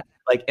hits that,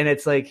 like, and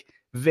it's like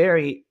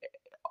very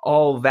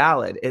all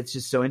valid. It's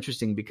just so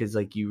interesting because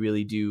like you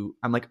really do,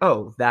 I'm like,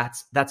 oh,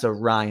 that's a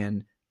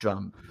Ryan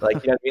drum,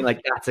 like, you know what I mean,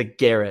 like that's a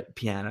Garrett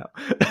piano.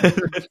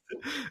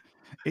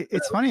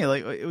 It's funny,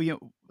 like, you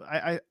know,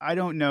 I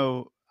don't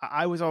know,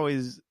 I was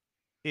always,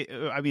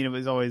 I mean, it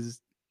was always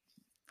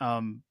I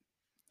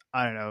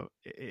don't know,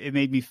 it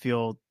made me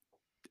feel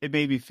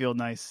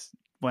nice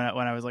when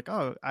I was like,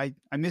 oh, I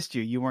missed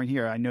you, you weren't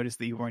here, I noticed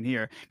that you weren't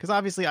here, because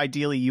obviously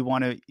ideally you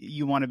want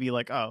to be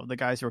like, oh, the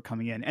guys who are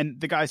coming in,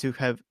 and the guys who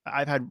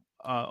I've had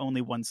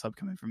only one sub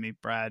come in for me,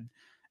 Brad,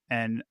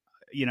 and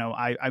you know,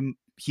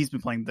 he's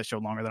been playing the show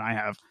longer than I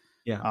have,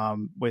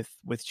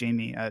 with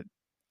Jamie at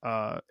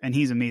and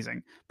he's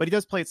amazing, but he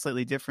does play it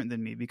slightly different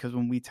than me, because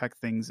when we tech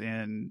things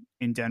in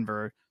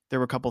Denver, there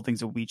were a couple of things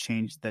that we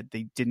changed that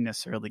they didn't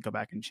necessarily go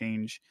back and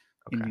change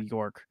in New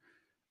York.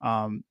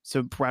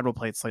 So Brad will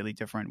play it slightly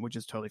different, which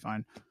is totally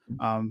fine.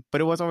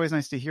 But it was always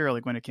nice to hear,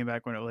 like when it came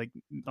back, when it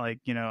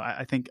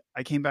I think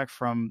I came back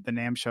from the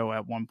NAMM show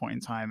at one point in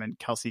time, and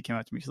Kelsey came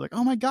up to me. She's like,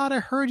 "Oh my God, I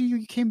heard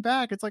you came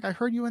back." It's like, I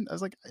heard you, and I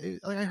was like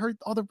I heard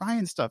all the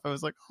Ryan stuff. I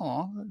was like,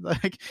 "Oh,"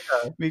 like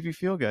made me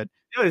feel good.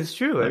 No, it's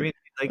true. I mean,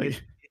 like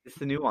like- it's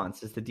the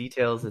nuance, it's the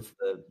details, it's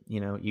the,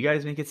 you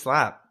guys make it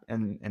slap,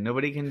 and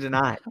nobody can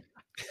deny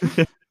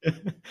it.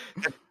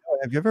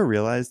 Have you ever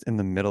realized in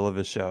the middle of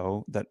a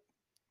show that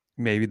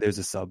maybe there's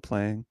a sub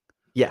playing?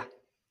 Yeah.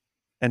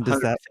 And does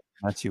 100%. that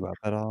mess you up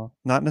at all?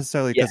 Not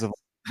necessarily because of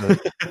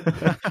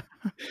the,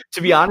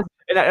 To be honest,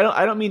 and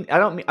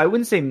I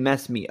wouldn't say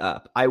mess me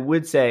up. I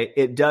would say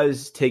it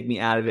does take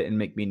me out of it and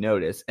make me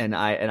notice. And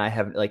I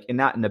have like, and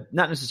not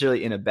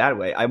necessarily in a bad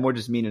way. I more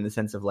just mean in the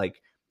sense of like,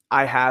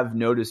 I have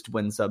noticed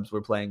when subs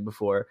were playing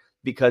before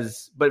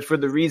but for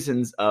the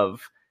reasons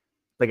of,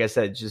 like I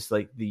said, just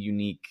like the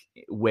unique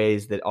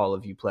ways that all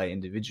of you play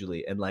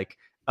individually. And like,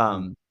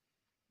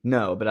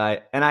 no, but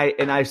I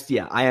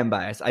am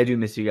biased. I do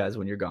miss you guys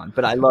when you're gone,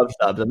 but I love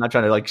subs. I'm not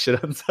trying to like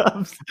shit on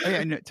subs. Oh,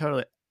 yeah, no,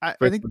 totally. I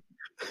think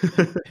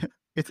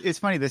it's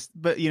funny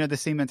but the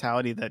same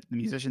mentality that the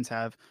musicians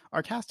have,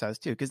 our cast has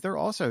too, because they're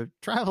also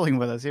traveling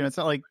with us. It's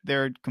not like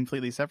they're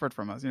completely separate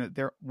from us.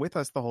 They're with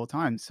us the whole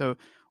time. So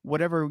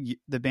whatever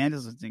the band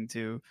is listening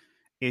to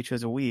 8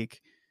 shows a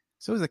week,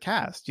 so is the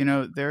cast.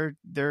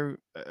 They're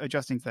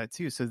adjusting to that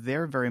too. So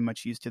they're very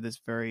much used to this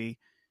very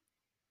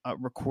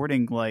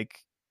recording like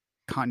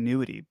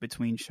continuity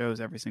between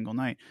shows every single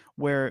night,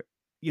 where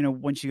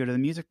once you go to the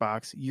music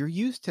box, you're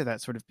used to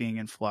that sort of being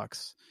in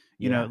flux.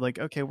 Like,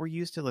 okay, we're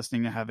used to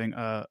listening to having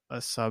a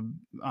sub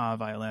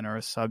violin or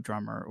a sub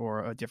drummer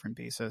or a different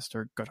bassist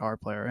or guitar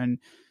player, and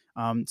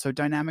so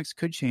dynamics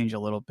could change a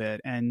little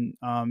bit, and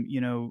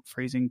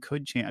phrasing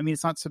could change. I mean,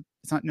 it's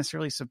not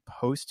necessarily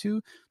supposed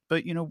to,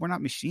 but we're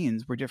not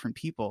machines, we're different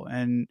people,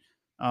 and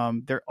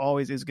there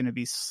always is going to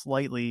be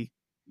slightly,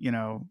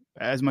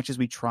 as much as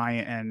we try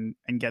and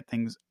get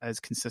things as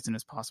consistent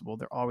as possible,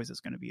 there always is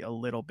going to be a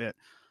little bit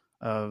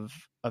of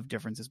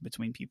differences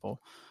between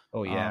people.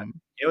 Oh yeah.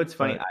 It's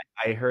funny.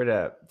 I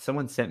heard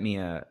someone sent me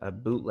a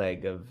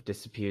bootleg of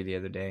Disappear the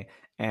other day,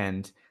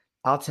 and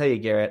I'll tell you,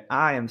 Garrett,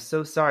 I am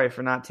so sorry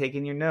for not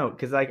taking your note,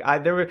 because like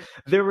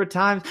there were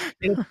times,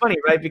 and it's funny,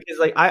 right? Because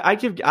like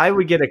I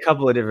would get a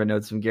couple of different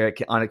notes from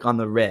Garrett on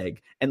the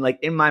reg, and like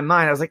in my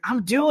mind I was like,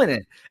 I'm doing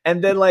it,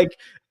 and then like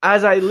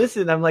as I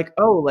listened, I'm like,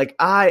 oh, like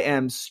I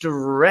am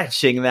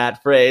stretching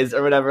that phrase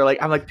or whatever.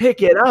 Like I'm like,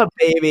 pick it up,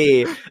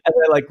 baby. And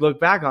I like look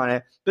back on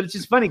it. But it's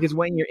just funny because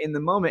when you're in the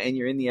moment and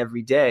you're in the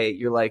everyday,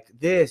 you're like,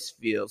 this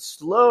feels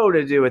slow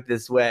to do it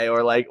this way,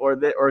 or like, or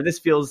this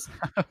feels,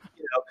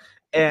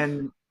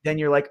 and then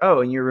you're like, oh,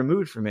 and you're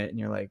removed from it, and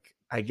you're like,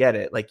 I get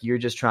it. Like you're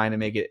just trying to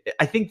make it.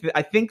 I think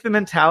the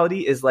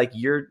mentality is like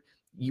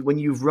when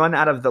you've run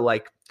out of the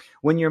like,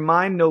 when your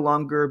mind no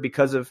longer,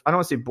 because of, I don't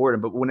want to say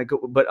boredom,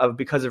 but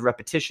because of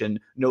repetition,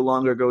 no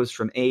longer goes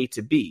from A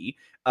to B,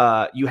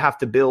 you have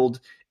to build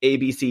A,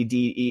 B, C,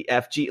 D, E,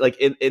 F, G, like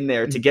in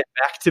there to get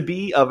back to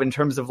B, in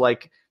terms of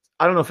like,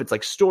 I don't know if it's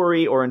like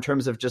story or in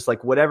terms of just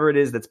like whatever it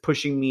is that's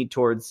pushing me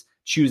towards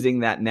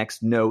choosing that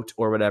next note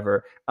or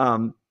whatever,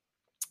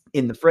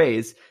 in the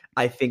phrase.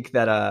 I think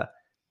that,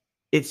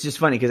 it's just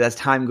funny because as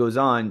time goes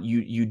on,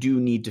 you do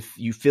need to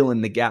you fill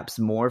in the gaps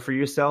more for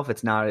yourself.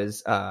 It's not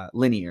as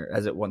linear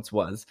as it once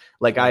was.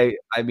 Like I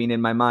mean,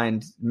 in my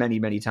mind,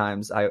 many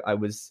times I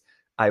was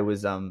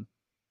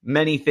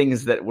many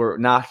things that were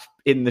not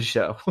in the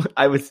show.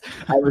 I was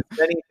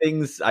many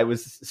things. I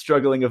was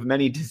struggling of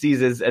many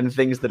diseases and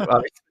things that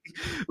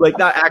obviously, like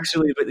not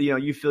actually, but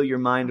you fill your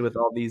mind with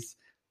all these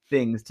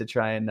things to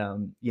try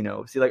and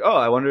see like, oh,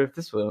 I wonder if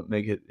this will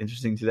make it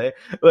interesting today.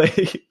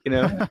 Like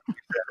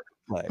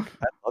like,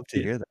 I'd love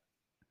to hear that.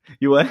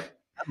 You what?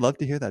 I'd love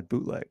to hear that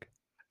bootleg.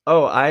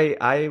 Oh,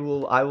 I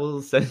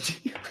will send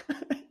you.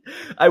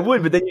 I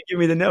would, but then you give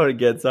me the note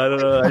again, so I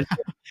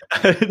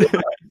don't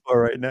know. For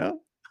right now,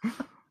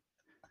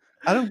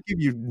 I don't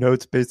give you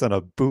notes based on a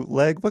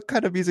bootleg. What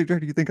kind of music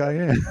director do you think I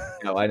am?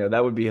 No, I know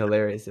that would be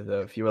hilarious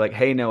if you were like,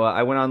 "Hey Noah,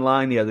 I went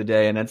online the other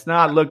day and it's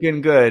not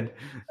looking good."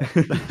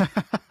 You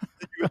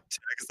got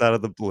text out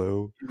of the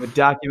blue. A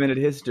documented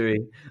history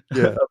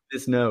of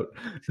this note.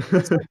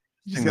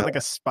 Just get like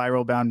a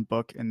spiral bound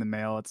book in the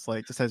mail. It's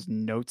like just has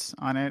notes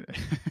on it.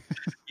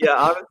 Yeah,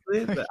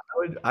 honestly,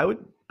 I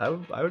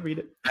would read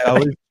it. I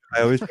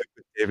always joke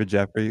with David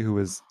Jeffrey, who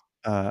was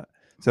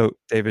so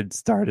David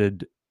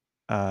started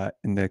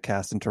in the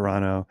cast in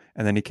Toronto,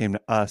 and then he came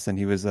to us, and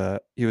he was a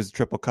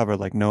triple cover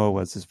like Noah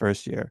was his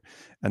first year,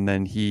 and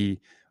then he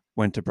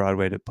went to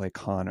Broadway to play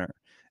Connor.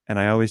 And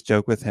I always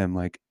joke with him,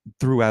 like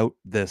throughout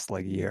this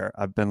like year,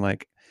 I've been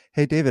like,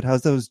 "Hey David, how are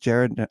those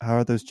Jared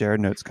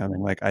notes coming?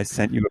 Like I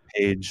sent you a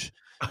page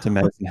to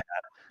Medicine Hat.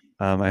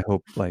 I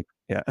hope like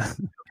yeah,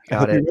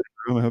 got it.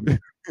 I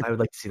would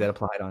like to see that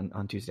applied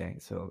on Tuesday.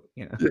 So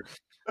that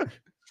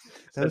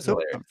was so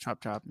chop.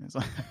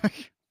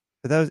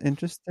 But that was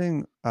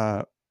interesting.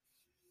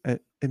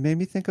 It made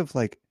me think of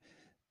like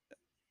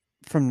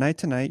from night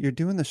to night, you're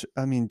doing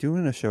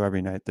doing a show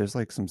every night, there's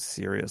like some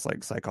serious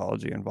like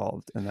psychology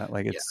involved in that.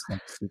 Like it's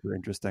like, super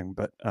interesting,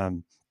 but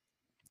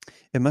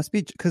it must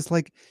be because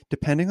like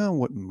depending on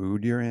what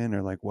mood you're in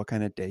or like what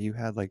kind of day you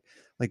had, like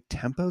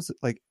tempos,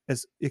 like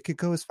as it could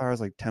go as far as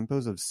like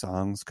tempos of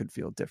songs could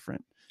feel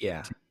different.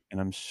 Yeah.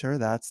 And I'm sure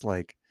that's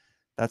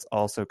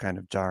also kind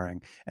of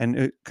jarring. And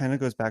it kind of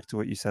goes back to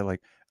what you said,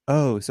 like,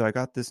 oh, so I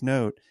got this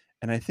note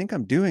and I think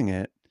I'm doing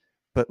it,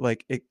 but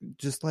like it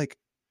just like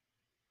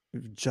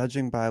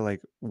judging by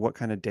like what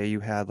kind of day you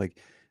had, like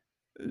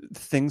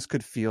things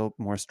could feel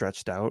more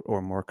stretched out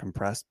or more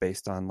compressed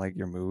based on like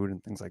your mood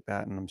and things like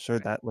that. And I'm sure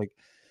that like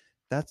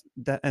that's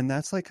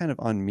like kind of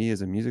on me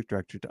as a music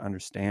director to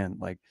understand,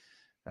 like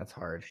that's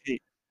hard.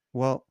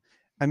 Well,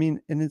 I mean,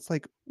 and it's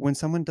like when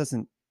someone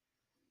doesn't,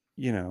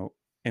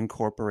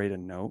 incorporate a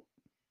note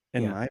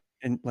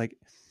and like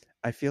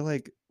I feel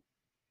like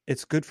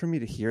it's good for me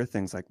to hear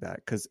things like that,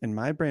 because in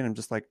my brain I'm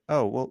just like,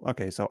 oh well,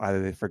 okay, so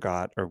either they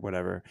forgot or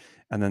whatever,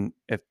 and then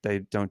if they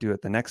don't do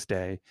it the next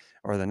day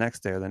or the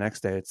next day or the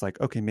next day, it's like,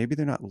 okay, maybe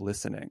they're not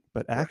listening.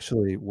 But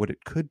actually what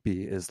it could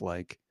be is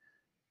like,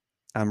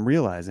 I'm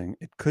realizing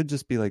it could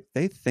just be like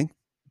they think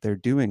they're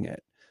doing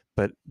it,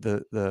 but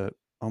the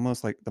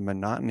almost like the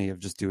monotony of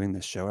just doing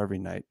this show every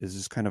night is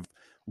just kind of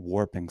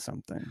warping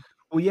something.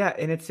 Well, yeah,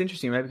 and it's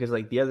interesting, right? Because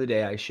like the other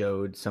day I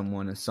showed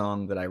someone a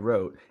song that I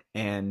wrote,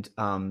 and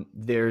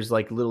there's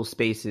like little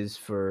spaces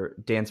for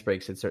dance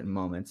breaks at certain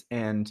moments,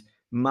 and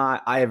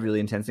I have really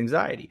intense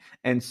anxiety,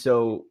 and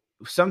so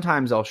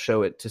sometimes I'll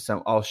show it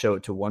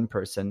to one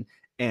person,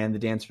 and the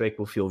dance break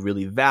will feel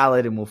really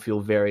valid and will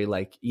feel very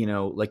like,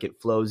 like it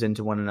flows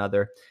into one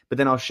another. But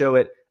then I'll show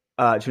it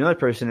to another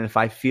person, and if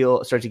I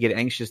start to get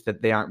anxious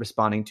that they aren't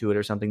responding to it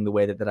or something the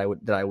way that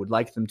I would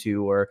like them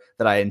to, or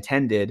that I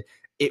intended,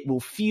 it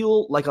will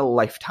feel like a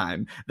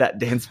lifetime, that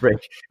dance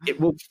break. It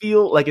will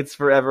feel like it's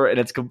forever and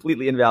it's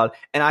completely invalid.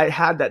 And I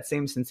had that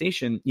same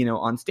sensation,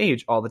 on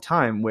stage all the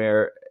time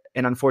where,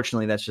 and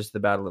unfortunately that's just the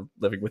battle of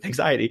living with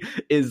anxiety,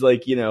 is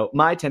like,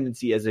 my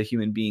tendency as a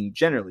human being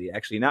generally,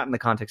 actually not in the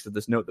context of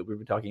this note that we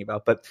were talking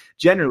about, but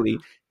generally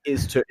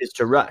is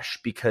to rush,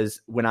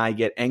 because when I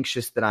get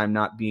anxious that I'm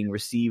not being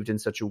received in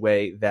such a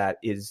way that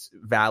is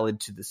valid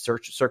to the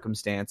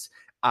circumstance,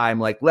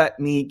 I'm like, let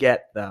me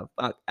get the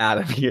fuck out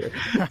of here.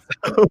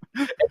 So,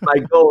 my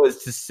goal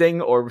is to sing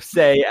or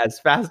say as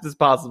fast as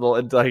possible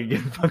until I can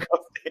get the fuck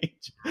off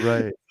stage.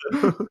 Right.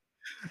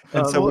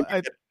 And so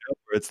where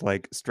it's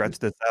like, stretch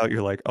this out,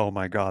 you're like, oh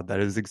my God,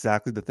 that is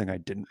exactly the thing I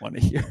didn't want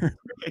to hear.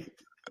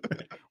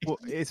 Well,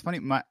 it's funny.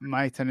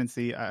 My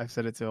tendency, I've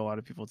said it to a lot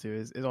of people too,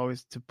 is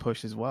always to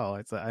push as well.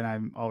 It's and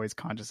I'm always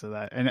conscious of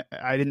that. And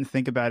I didn't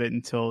think about it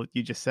until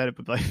you just said it,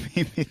 but like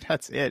maybe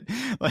that's it.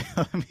 Like,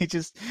 let me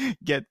just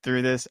get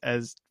through this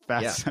as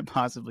fast as I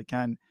possibly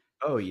can.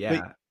 Oh yeah.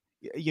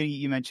 But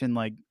you mentioned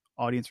like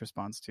audience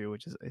response too,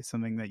 which is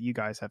something that you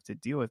guys have to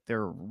deal with.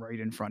 They're right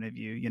in front of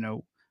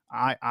you.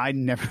 I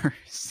never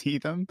see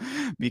them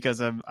because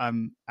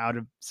I'm out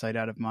of sight,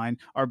 out of mind.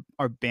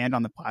 Our band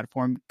on the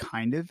platform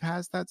kind of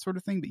has that sort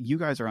of thing, but you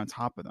guys are on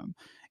top of them.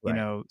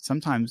 Right.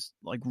 Sometimes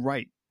like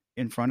right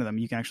in front of them,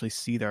 you can actually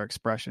see their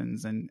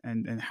expressions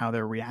and how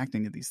they're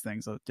reacting to these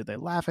things. So, did they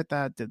laugh at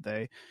that? Did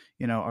they,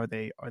 are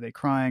they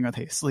crying? Are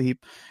they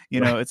asleep?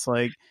 Right. It's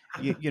like,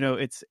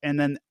 it's, and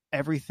then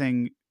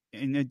everything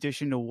in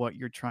addition to what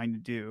you're trying to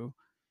do,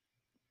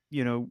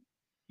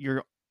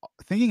 you're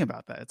thinking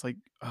about that. It's like,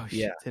 oh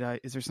shit,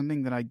 is there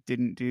something that I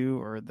didn't do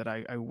or that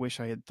I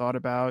wish I had thought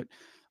about?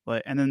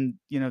 Like, and then,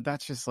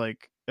 that's just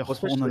like a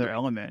whole nother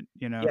element,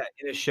 Yeah,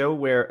 in a show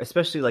where,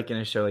 especially like in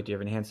a show like Dear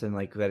Evan Hansen,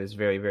 like that is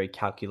very, very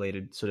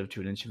calculated sort of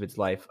to an inch of its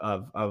life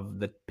of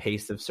the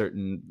pace of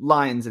certain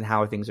lines and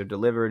how things are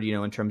delivered,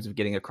 in terms of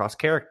getting across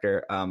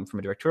character from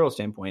a directorial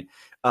standpoint.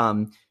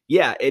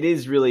 Yeah, it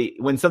is really,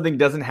 when something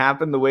doesn't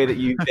happen the way that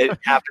it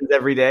happens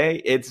every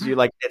day, you're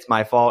like, it's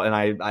my fault and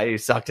I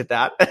sucked at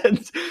that.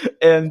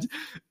 and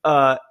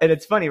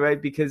it's funny,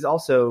 right? Because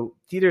also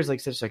theater is like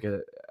such like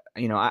a,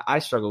 I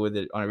struggle with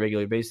it on a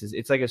regular basis.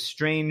 It's like a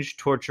strange,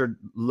 tortured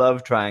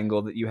love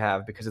triangle that you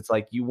have, because it's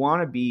like you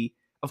want to be,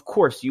 of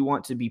course, you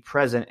want to be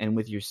present and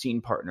with your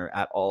scene partner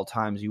at all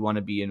times. You want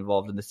to be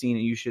involved in the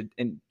scene,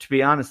 and to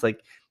be honest,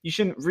 like you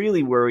shouldn't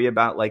really worry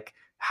about like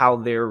how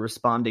they're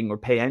responding or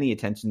pay any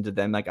attention to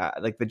them. Like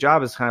the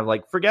job is kind of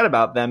like forget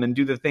about them and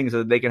do the thing so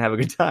that they can have a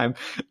good time,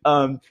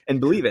 and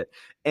believe it.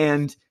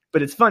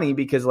 But it's funny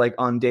because like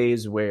on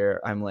days where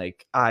I'm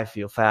like, I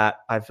feel fat,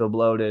 I feel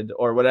bloated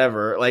or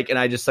whatever, like, and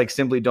I just like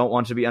simply don't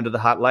want to be under the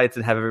hot lights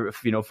and have,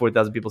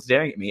 4,000 people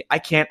staring at me. I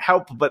can't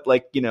help but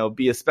like,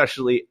 be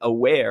especially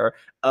aware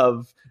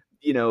of,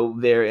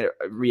 their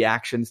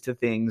reactions to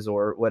things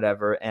or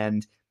whatever.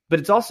 But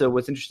it's also,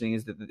 what's interesting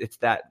is that it's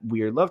that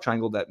weird love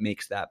triangle that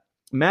makes that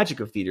magic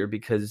of theater,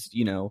 because,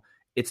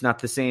 it's not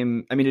the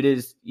same. I mean,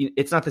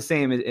 it's not the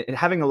same.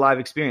 Having a live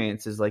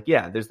experience is like,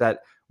 yeah, there's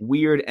that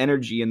weird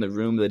energy in the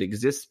room that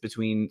exists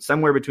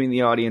somewhere between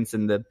the audience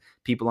and the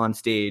people on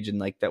stage. And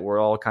like that we're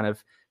all kind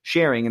of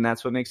sharing, and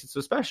that's what makes it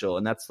so special.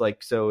 And that's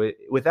like, so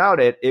without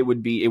it, it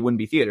wouldn't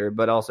be theater,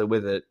 but also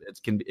with it,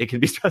 it can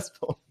be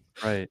stressful.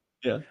 Right.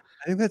 Yeah.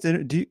 I think that's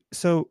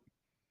so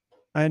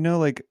I know,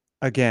 like,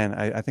 again,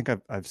 I think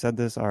I've said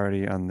this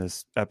already on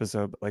this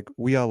episode, but like,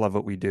 we all love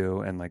what we do,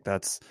 and like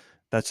that's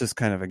just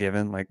kind of a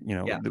given. Like, you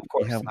know, Yeah, we of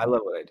course. have I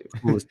love what I do. the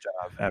coolest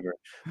job ever.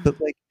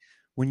 But like,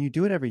 when you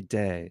do it every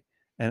day,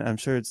 and I'm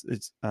sure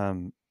it's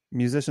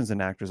musicians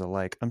and actors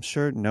alike, I'm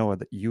sure, Noah,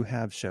 that you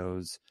have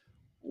shows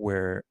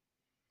where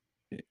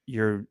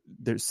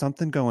there's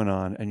something going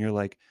on and you're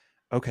like,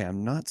 okay,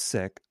 I'm not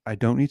sick, I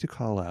don't need to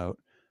call out,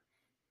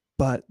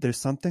 but there's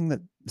something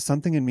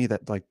in me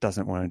that like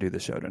doesn't want to do the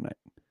show tonight.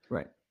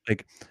 Right.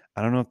 Like,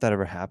 I don't know if that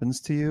ever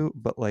happens to you,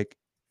 but like,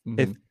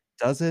 if it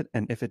does it,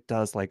 and if it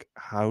does, like,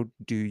 how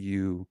do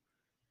you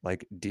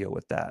like deal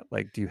with that?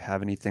 Like, do you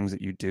have any things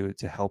that you do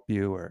to help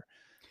you, or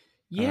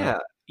yeah,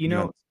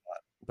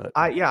 but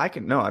I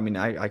can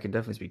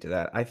definitely speak to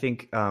that. I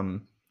think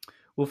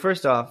well,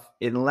 first off,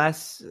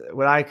 unless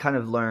what I kind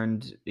of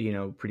learned,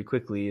 pretty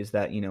quickly is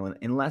that,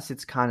 unless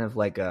it's kind of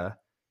like a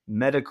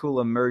medical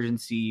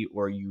emergency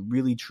or you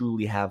really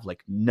truly have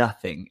like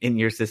nothing in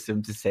your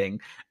system to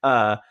sing,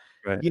 right.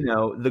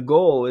 The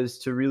goal is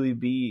to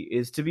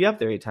be up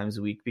there 8 times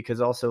a week,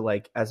 because also,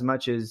 like, as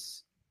much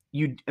as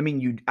you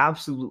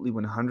absolutely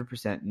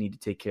 100% need to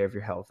take care of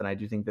your health. And I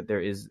do think that there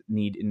is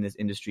need in this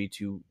industry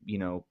to,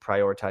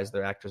 prioritize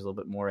their actors a little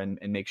bit more and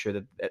make sure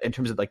that in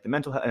terms of like the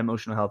mental and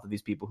emotional health of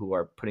these people who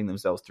are putting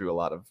themselves through a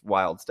lot of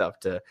wild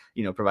stuff to,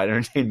 provide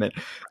entertainment.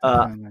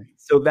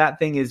 So that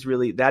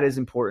is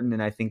important.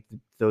 And I think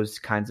those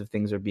kinds of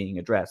things are being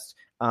addressed.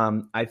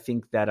 I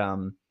think that,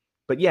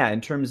 but yeah,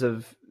 in terms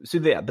of,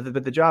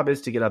 but the job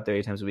is to get up there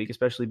 8 times a week,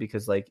 especially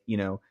because, like,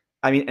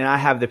 and I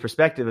have the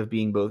perspective of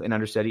being both an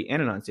understudy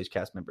and an onstage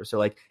cast member. So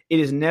like, it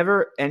is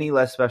never any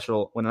less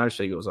special when an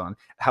understudy goes on.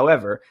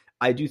 However,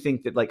 I do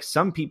think that like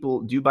some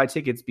people do buy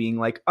tickets being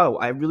like, oh,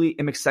 I really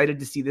am excited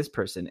to see this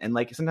person. And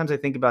like, sometimes I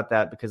think about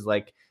that because,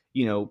 like,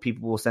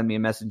 people will send me a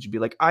message and be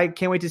like, I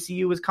can't wait to see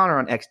you as Connor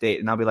on X date.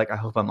 And I'll be like, I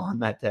hope I'm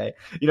on that day.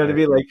 To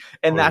be like,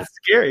 and that's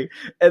scary.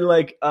 And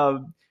like,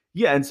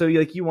 yeah. And so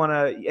like, you want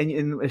to,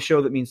 and a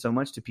show that means so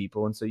much to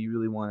people. And so you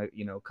really want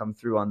to, come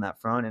through on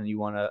that front, and you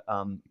want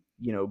to,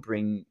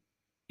 bring,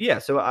 yeah.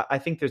 So I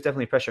think there's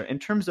definitely pressure in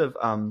terms of,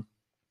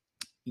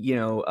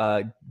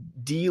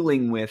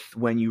 dealing with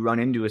when you run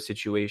into a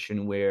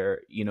situation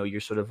where,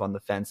 you're sort of on the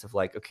fence of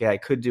like, okay, I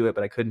could do it,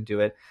 but I couldn't do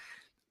it.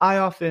 I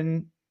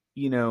often,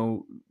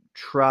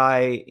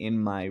 try in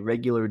my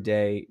regular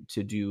day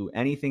to do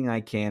anything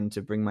I can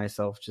to bring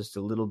myself just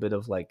a little bit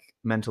of like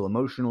mental,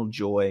 emotional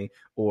joy,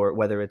 or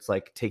whether it's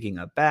like taking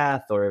a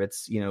bath, or if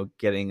it's,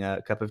 getting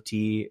a cup of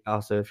tea.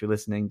 Also, if you're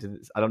listening to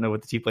this, I don't know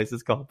what the tea place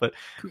is called, but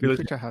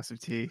Kucha House of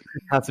Tea.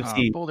 House of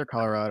Tea. Boulder,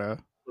 Colorado.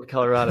 Go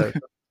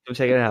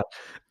check it out.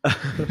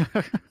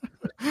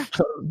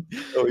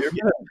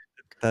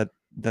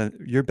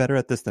 You're better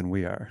at this than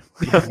we are.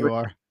 Yeah, you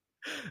are.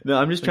 No,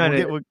 I'm just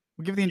trying we'll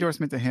give the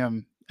endorsement to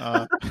him.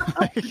 Not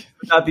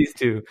these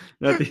two.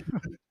 It's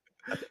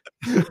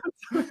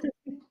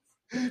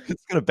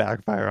gonna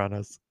backfire on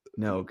us.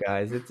 No,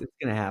 guys, it's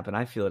gonna happen.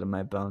 I feel it in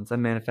my bones.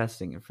 I'm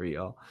manifesting it for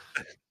y'all.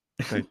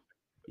 Right.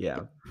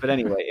 Yeah, but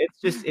anyway, it's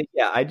just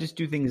I just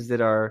do things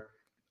that are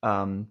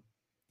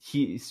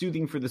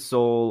soothing for the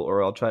soul,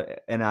 or I'll try,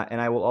 and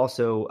I will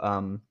also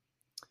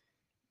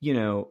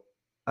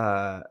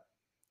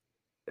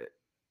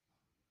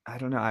I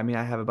don't know. I mean,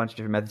 I have a bunch of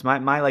different methods.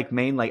 My like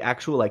main like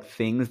actual like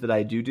things that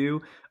I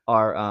do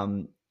are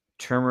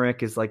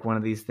turmeric is like one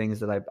of these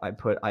things that I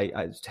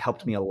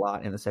helped me a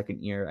lot in the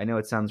second year. I know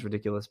it sounds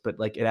ridiculous, but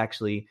like it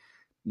actually,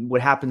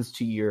 what happens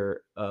to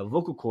your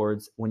vocal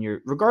cords when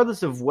you're,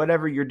 regardless of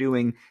whatever you're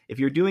doing, if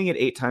you're doing it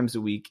 8 times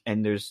a week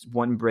and there's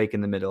one break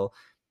in the middle,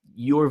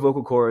 your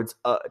vocal cords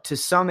to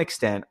some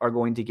extent are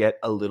going to get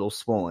a little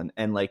swollen,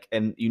 and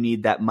you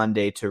need that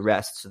Monday to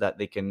rest so that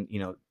they can,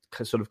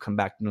 sort of come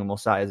back to normal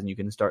size, and you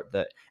can start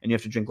that, and you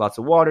have to drink lots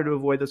of water to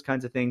avoid those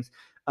kinds of things.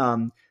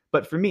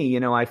 But for me,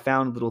 I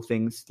found little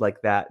things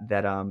like that,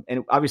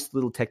 and obviously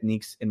little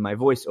techniques in my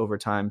voice over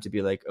time to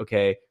be like,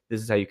 okay, this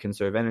is how you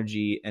conserve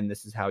energy, and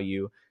this is how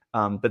you,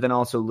 but then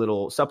also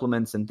little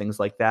supplements and things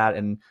like that,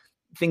 and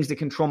things to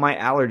control my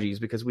allergies,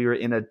 because we were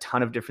in a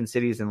ton of different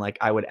cities, and like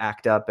I would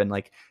act up, and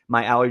like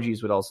my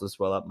allergies would also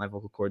swell up my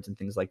vocal cords and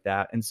things like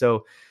that. And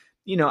so,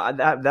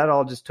 that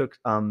all just took,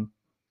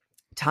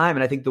 time.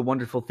 And I think the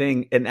wonderful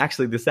thing, and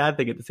actually the sad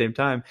thing at the same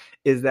time,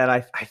 is that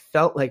I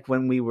felt like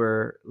when we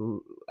were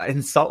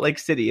in Salt Lake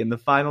City, in the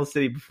final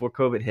city before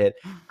COVID hit,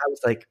 I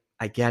was like,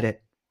 I get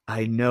it.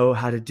 I know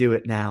how to do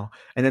it now.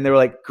 And then they were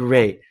like,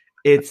 great,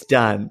 it's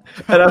done.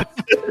 And I was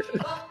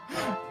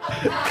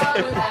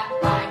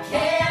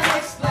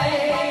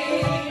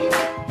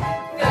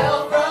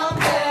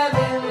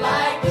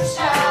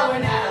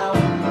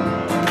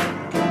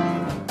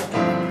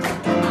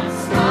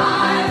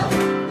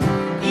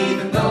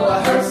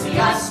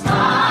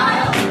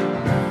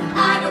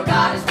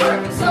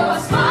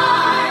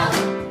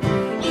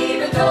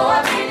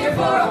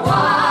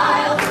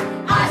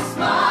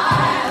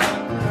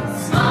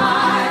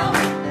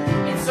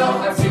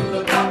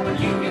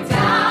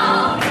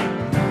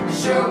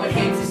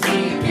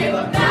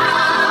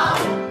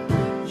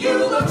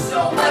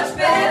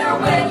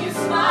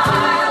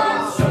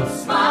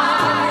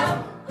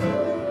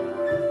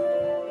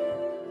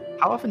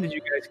often did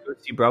you guys go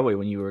see Broadway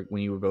when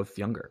you were both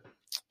younger?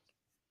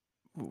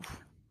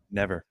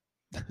 Never.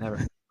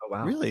 Never. Oh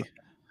wow. Really?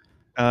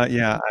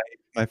 Yeah,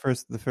 the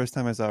first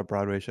time I saw a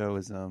Broadway show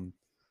was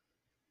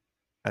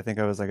I think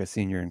I was like a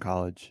senior in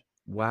college.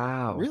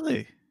 Wow.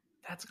 Really?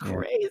 That's Yeah.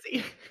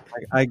 crazy.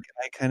 I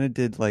kind of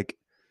did like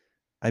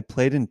I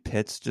played in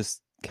pits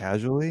just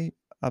casually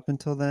up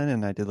until then,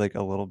 and I did like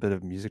a little bit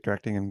of music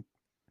directing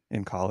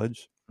in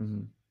college,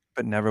 Mhm.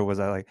 but never was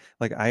I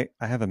like I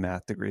have a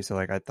math degree, so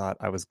like I thought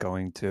I was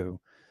going to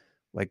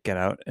like get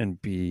out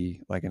and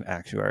be like an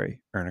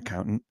actuary or an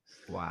accountant.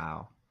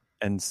 Wow.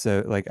 And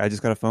so like I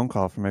just got a phone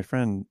call from my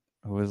friend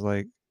who was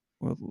like,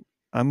 "Well,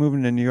 I'm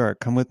moving to New York.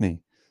 Come with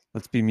me.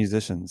 Let's be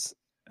musicians."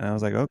 And I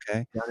was like,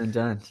 "Okay." Done and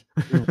done.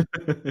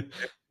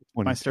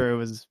 My story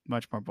was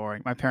much more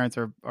boring. My parents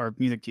are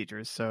music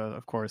teachers, so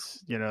of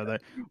course, that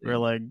we're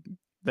like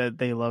that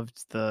they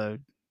loved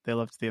the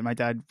my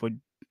dad would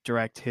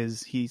direct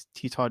he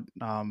taught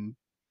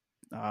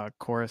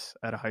chorus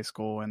at a high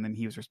school, and then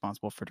he was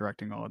responsible for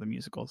directing all of the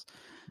musicals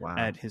Wow.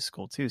 at his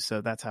school too.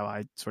 So that's how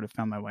I sort of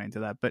found my way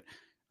into that. But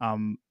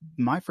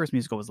my first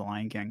musical was The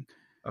Lion King.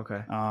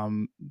 Okay.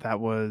 That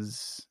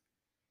was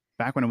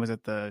back when it was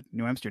at the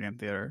New Amsterdam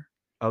Theater.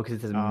 Oh,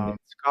 because it's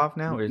Minskoff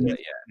now, or is it?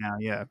 Now,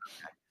 yeah.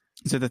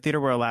 So the theater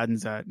where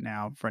Aladdin's at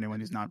now, for anyone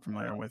who's not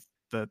familiar with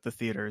the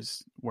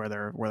theaters where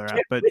they're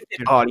at, but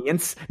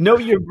audience, know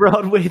your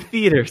Broadway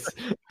theaters.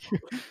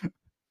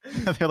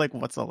 They're like,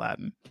 "What's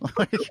Aladdin?"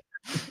 Like, This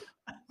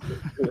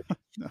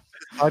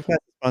podcast is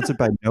sponsored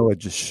by Noah,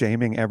 just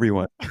shaming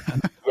everyone.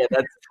 Yeah,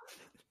 that's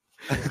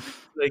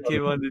like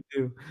came on to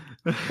do.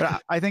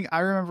 But I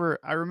remember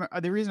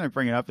the reason I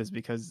bring it up is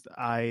because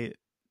the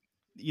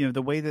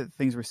way that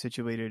things were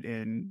situated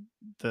in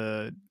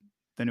the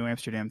New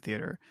Amsterdam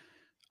Theater,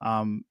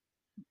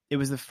 it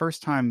was the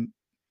first time.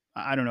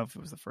 I don't know if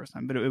it was the first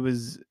time, but it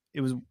was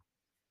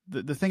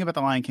the thing about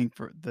the Lion King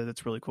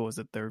that's really cool is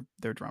that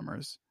they're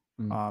drummers.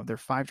 There are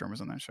 5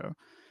 drummers on that show,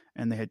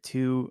 and they had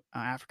 2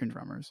 African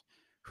drummers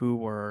who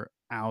were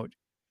out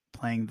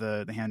playing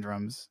the hand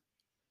drums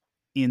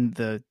in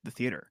the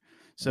theater.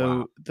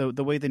 So wow.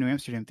 the way the New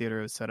Amsterdam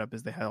Theater is set up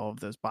is they had all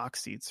of those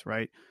box seats,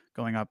 right,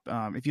 going up.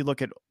 If you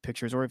look at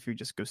pictures, or if you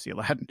just go see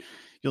Aladdin,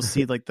 you'll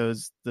see like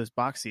those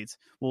box seats.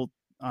 Well,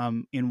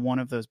 in one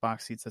of those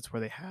box seats, that's where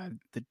they had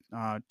the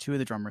 2 of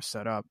the drummers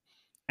set up,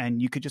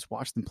 and you could just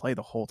watch them play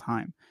the whole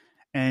time.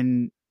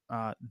 And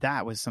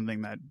that was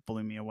something that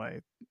blew me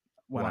away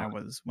when I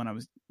was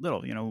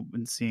little,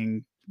 and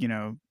seeing,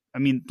 I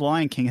mean, The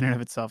Lion King in and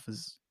of itself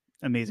is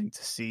amazing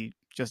to see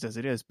just as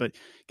it is, but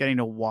getting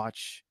to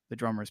watch the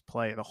drummers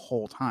play the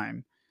whole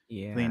time,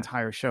 the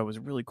entire show was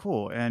really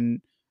cool.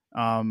 And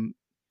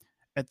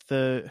at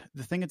the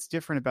thing that's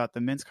different about the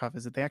Minskoff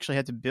is that they actually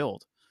had to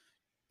build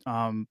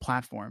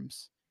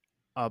platforms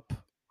up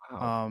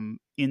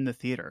in the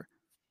theater.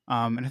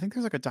 And I think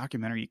there's like a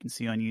documentary you can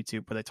see on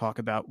YouTube where they talk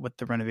about what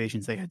the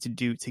renovations they had to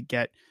do to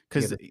get,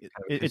 because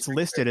it's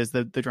listed as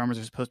the drummers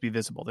are supposed to be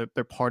visible.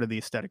 They're part of the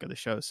aesthetic of the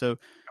show. So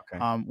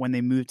when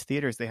they moved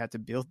theaters, they had to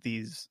build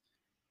these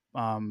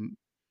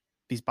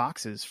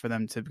boxes for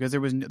them to, because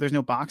there's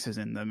no boxes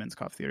in the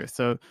Minskoff Theater.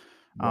 So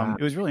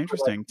it was really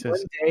interesting to. One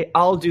day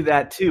I'll do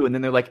that too, and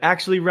then they're like,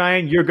 "Actually,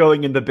 Ryan, you're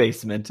going in the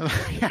basement."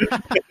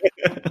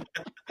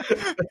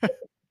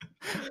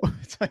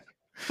 It's like,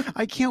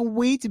 I can't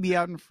wait to be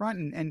out in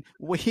front and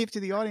wave to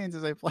the audience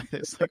as I play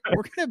this. Like,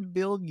 we're gonna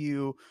build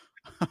you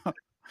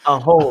a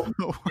home.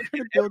 We're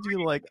gonna build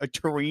you like a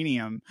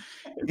terrarium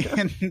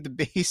in the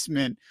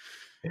basement,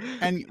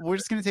 and we're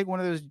just gonna take one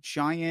of those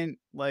giant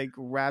like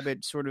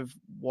rabbit sort of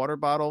water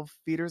bottle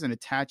feeders and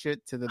attach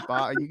it to the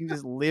box. You can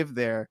just live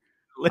there.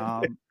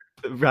 The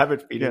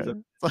rabbit feeders. Yeah.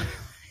 That's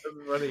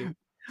funny.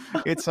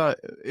 It's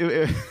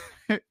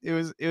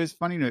it was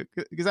funny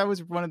because that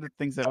was one of the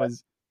things that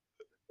was.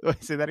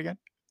 Say that again.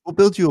 We'll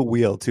build you a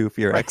wheel too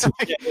for your ex.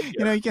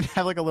 You can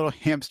have like a little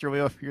hamster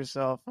wheel for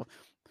yourself.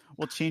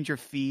 We'll change your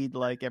feed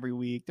like every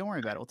week. Don't worry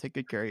about it. We'll take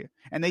good care of you.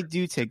 And they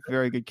do take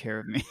very good care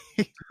of me.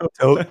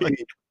 Totally.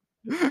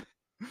 He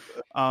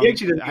actually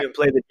doesn't even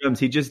play the drums.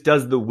 He just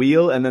does the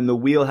wheel, and then the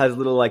wheel has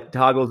little like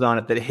toggles on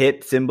it that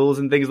hit cymbals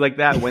and things like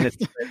that when it's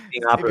being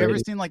operated. Have you ever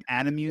seen like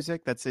Anna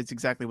Music? It's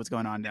exactly what's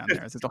going on down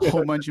there. It's a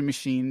whole bunch of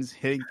machines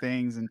hitting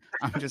things, and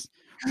I'm just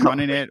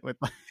running it with.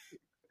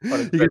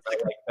 It's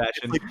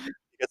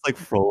like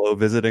Frollo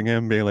visiting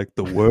him, being like,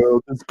 "The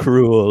world is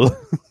cruel."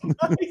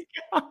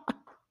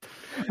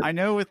 I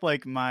know with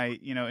like my,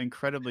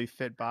 incredibly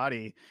fit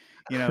body,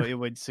 it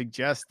would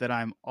suggest that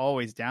I'm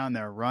always down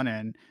there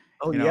running,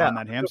 on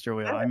that hamster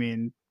wheel. I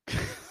mean,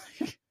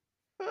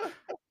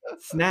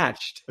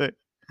 snatched.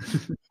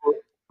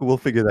 We'll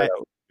figure that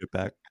out. Get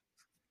back.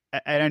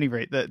 At any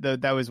rate,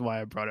 that was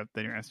why I brought up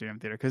the New Amsterdam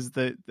Theater, because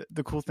the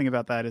cool thing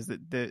about that is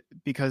that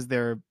because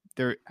they're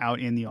out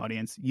in the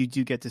audience, you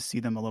do get to see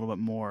them a little bit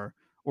more,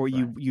 or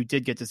you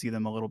did get to see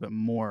them a little bit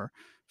more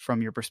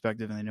from your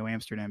perspective in the New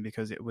Amsterdam,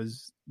 because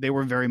they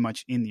were very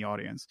much in the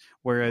audience,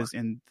 whereas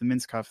in the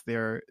Minskoff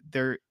they're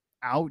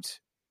out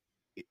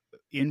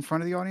in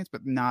front of the audience,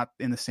 but not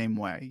in the same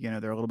way. You know,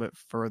 they're a little bit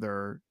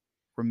further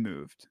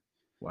removed.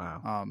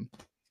 Wow.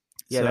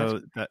 Yeah,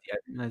 so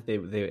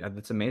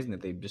that's amazing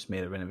that they just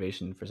made a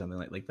renovation for something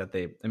like that.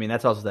 I mean,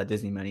 that's also that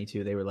Disney money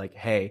too. They were like,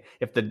 hey,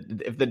 if the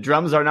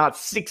drums are not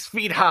 6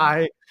 feet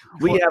high,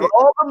 we have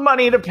all the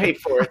money to pay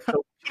for it.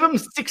 So keep them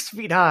 6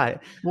 feet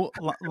high. Well,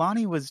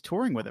 Lonnie was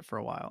touring with it for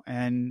a while,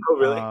 and oh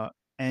really?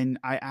 And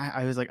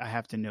I was like, I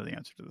have to know the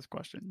answer to this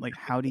question. Like,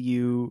 how do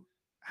you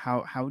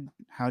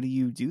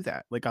do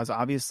that? Like, as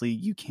obviously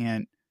you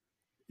can't.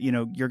 You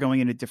know, you're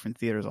going into different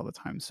theaters all the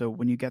time. So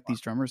when you get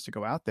these drummers to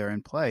go out there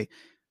and play,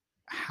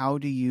 how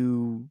do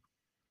you,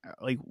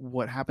 like,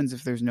 what happens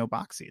if there's no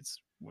box seats?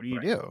 What do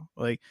you do?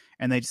 Like,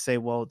 and they just say,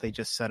 well, they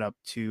just set up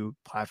 2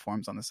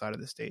 platforms on the side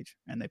of the stage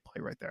and they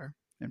play right there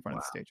in front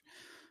of the stage.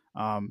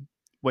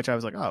 Which I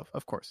was like, oh,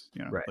 of course,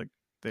 you know, like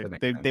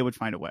they would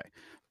find a way.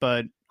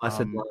 But I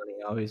said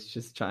Lonnie, always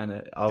just trying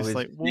to always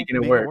like,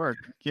 making it work.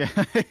 Yeah.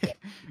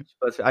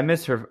 I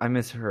miss her.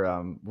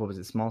 What was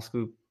it? Small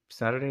Scoop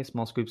Saturday,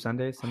 Small Scoop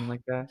Sunday, something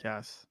like that.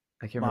 Yes.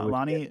 I can't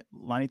remember.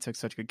 Lonnie took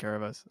such good care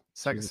of us.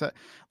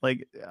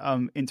 Like,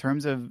 in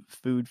terms of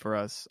food for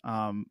us,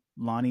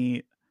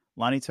 Lonnie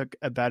took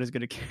about as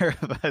good a care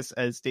of us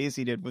as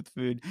Stacy did with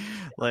food.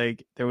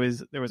 Like, there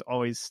was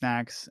always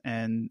snacks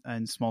and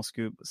Small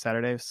Scoop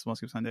Saturday, Small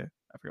Scoop Sunday.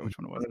 I forget which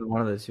one it was.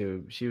 One of the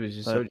 2. She was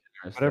just so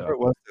generous. Whatever it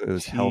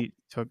was she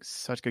took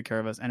such good care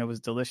of us, and it was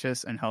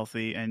delicious and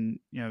healthy. And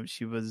you know,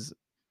 she was,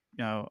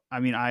 you know, I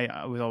mean,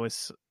 I was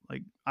always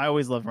like, I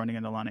always loved running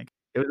into Lonnie.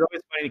 It was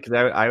always funny because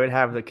I would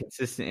have the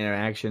consistent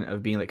interaction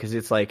of being like, because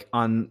it's like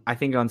I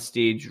think on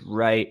stage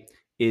right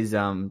is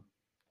the,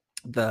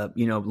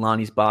 you know,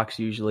 Lonnie's box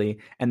usually,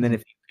 and then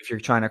if you're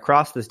trying to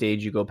cross the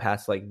stage, you go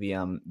past like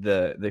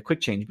the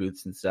quick change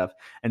booths and stuff.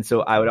 And so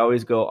I would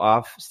always go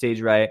off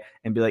stage right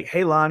and be like,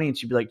 hey Lonnie, and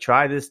she'd be like,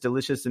 try this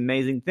delicious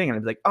amazing thing, and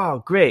I'd be like, oh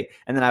great,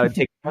 and then I would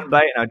take one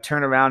bite and I'd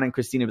turn around and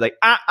Christina would be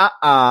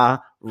like,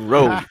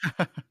 robe,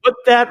 put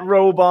that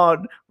robe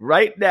on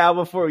right now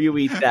before you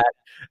eat that.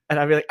 And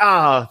I'd be like,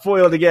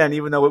 foiled again,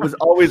 even though it was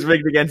always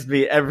rigged against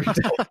me every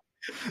time.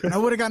 And I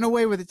would have gotten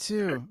away with it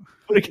too.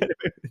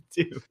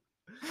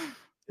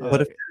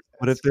 What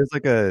if there's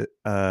like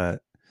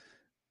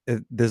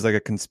there's like a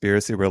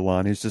conspiracy where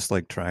Lonnie's just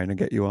like trying to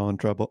get you all in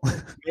trouble?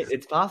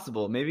 It's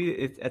possible. Maybe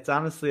it's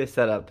honestly a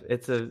setup.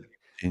 It's a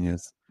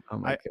genius. Oh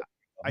my God.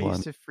 I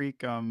used to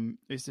freak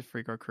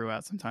our crew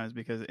out sometimes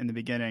because in the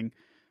beginning,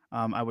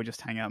 I would just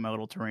hang out in my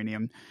little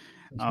terrarium.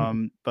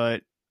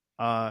 But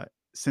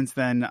since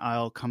then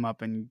I'll come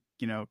up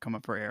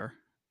for air,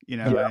 you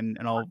know, and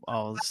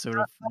I'll sort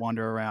of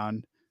wander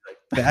around.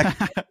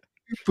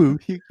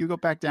 You go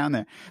back down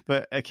there.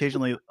 But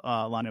occasionally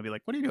Lonnie will be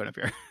like, what are you doing up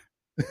here?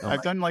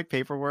 I've done like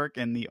paperwork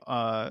in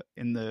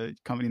the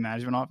company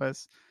management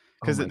office,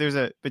 because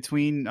there's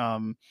between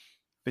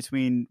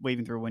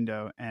Waving Through a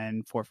Window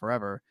and For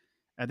Forever,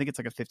 I think it's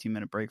like a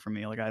 15-minute break for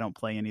me. Like, I don't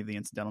play any of the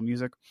incidental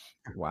music.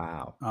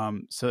 Wow.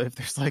 So if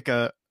there's like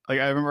I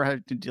remember I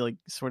had to do, like,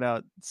 sort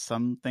out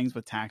some things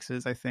with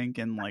taxes, I think,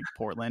 in like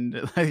Portland,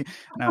 and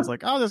I was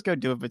like, I'll just go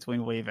do it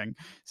between Waving.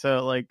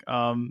 So like,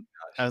 I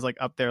was like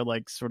up there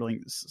like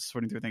sorting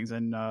through things,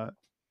 and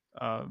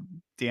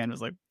Dan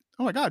was like,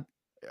 oh my God,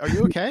 are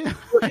you okay?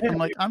 I'm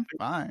like, I'm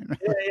fine.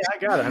 Yeah, I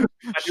got it.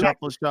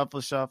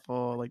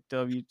 Shuffle, like,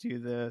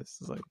 W2 this.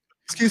 It's like,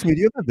 excuse me,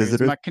 do you have a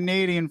visitor? My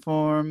Canadian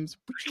forms.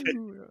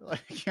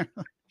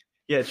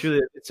 Yeah, truly,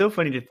 it's so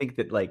funny to think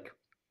that like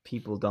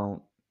people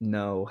don't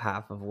know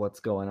half of what's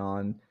going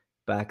on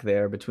back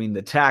there between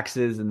the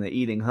taxes and the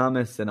eating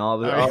hummus and all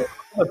the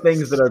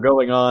things that are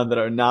going on that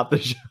are not the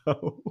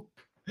show.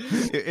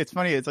 It's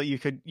funny. It's like you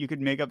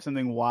could make up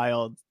something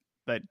wild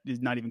that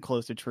is not even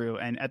close to true,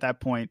 and at that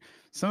point,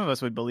 some of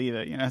us would believe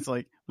it. You know, it's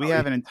like we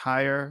have an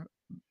entire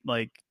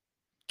like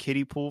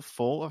kiddie pool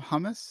full of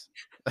hummus,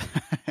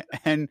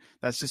 and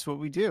that's just what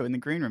we do in the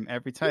green room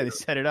every time they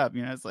set it up.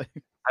 You know, it's like,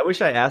 I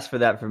wish I asked for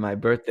that for my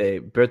birthday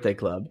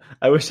club.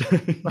 I wish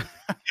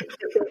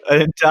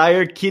an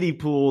entire kiddie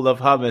pool of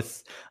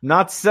hummus. I'm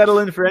not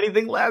settling for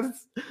anything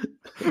less.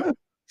 You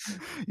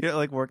know,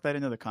 like, work that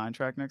into the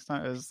contract next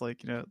time. It's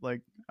like, you know,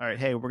 like, all right,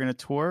 hey, we're gonna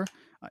tour.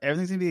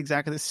 Everything's gonna be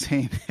exactly the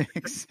same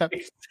except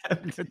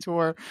to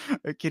tour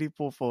a kiddie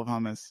pool full of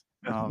hummus.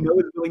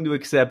 Noah's willing to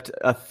accept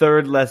a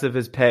third less of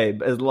his pay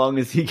as long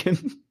as he can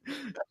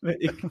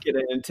get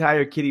an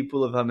entire kiddie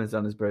pool of hummus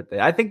on his birthday.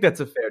 I think that's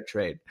a fair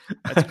trade.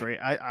 That's great.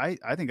 I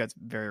think that's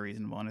very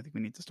reasonable, and I think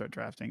we need to start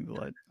drafting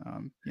the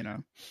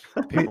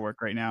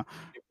paperwork right now.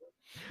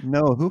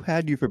 No, who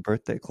had you for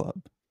birthday club?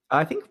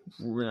 I think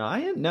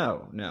Ryan.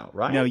 No,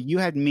 Ryan. No, you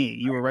had me.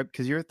 You were right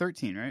because you're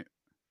 13, right?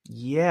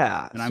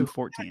 Yeah, and I'm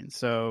 14.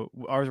 So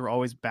ours were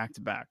always back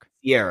to back.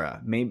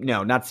 Sierra, maybe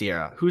no, not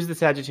Sierra. Who's the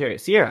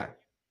Sagittarius? Sierra.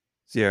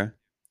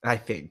 I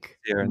think.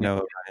 Sierra,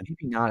 no, maybe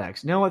not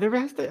actually. No, there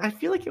has to. I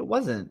feel like it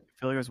wasn't. I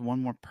feel like there was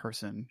one more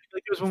person. I feel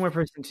like there was one more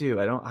person too.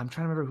 I'm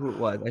trying to remember who it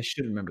was. I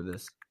should remember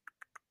this.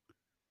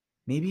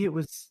 Maybe it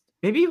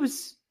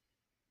was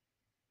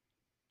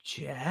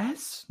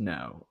Jess.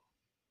 No,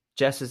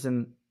 Jess is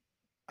in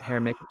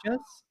Hair Makeup Jess.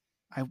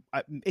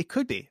 It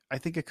could be. I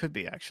think it could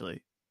be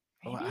actually.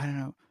 Oh, I don't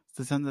know.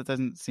 That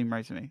doesn't seem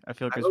right to me. I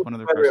feel like I there's hope one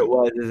other whoever person. it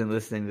was isn't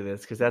listening to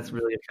this because that's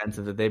really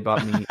offensive that they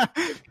bought me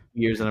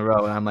years in a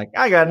row, and I'm like,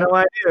 I got no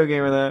idea who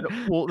gave me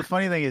that. Well, the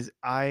funny thing is,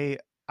 I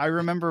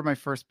remember my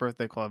first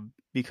birthday club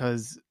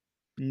because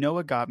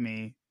Noah got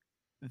me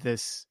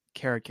this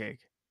carrot cake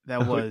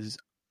that was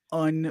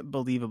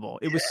unbelievable.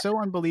 It was so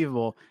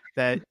unbelievable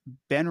that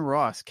Ben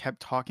Ross kept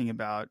talking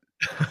about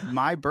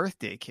my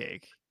birthday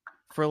cake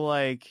for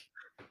like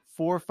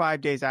 4 or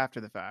 5 days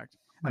after the fact.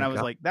 And I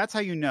was like, that's how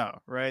you know,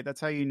 right? That's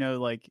how you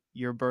know, like,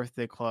 your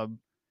birthday club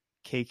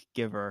cake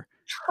giver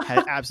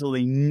had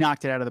absolutely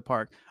knocked it out of the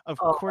park. Of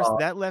course,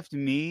 that left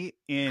me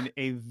in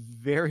a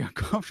very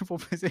uncomfortable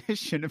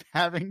position of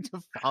having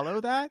to follow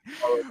that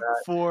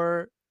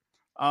for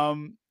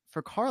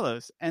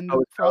Carlos. And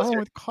the problem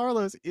with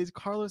Carlos is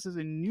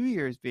a New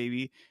Year's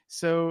baby.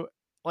 So,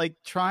 like,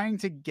 trying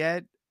to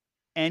get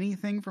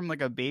anything from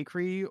like a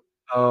bakery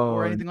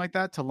or anything like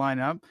that to line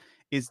up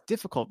is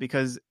difficult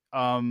because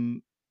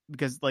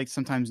like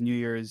sometimes New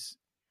Year's,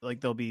 like,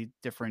 they'll be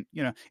different,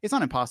 it's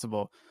not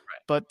impossible,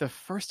 right? But the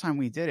first time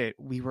we did it,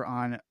 we were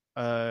on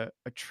a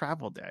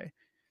travel day.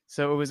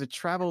 So it was a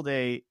travel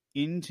day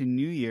into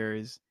New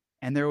Year's,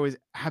 and there was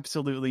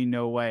absolutely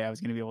no way I was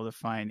going to be able to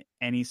find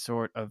any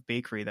sort of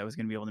bakery that was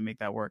going to be able to make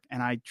that work.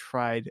 And I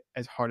tried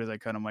as hard as I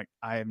could. I'm like,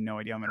 I have no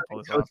idea I'm going to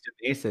pull this off.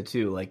 Mesa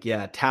too, like,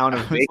 town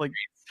of bakeries.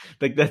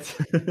 Like that's.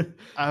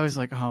 I was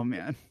like, oh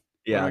man.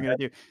 Yeah, what am I gonna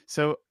do?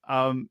 So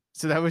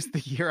that was the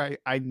year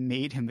I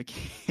made him the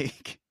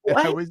cake.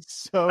 I was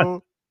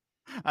so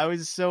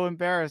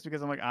embarrassed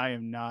because I'm like, I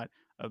am not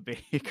a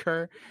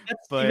baker.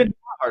 That's even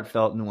more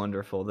heartfelt and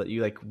wonderful that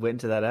you like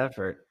went to that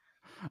effort.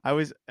 I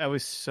was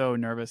so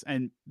nervous,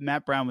 and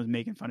Matt Brown was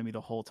making fun of me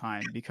the whole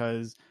time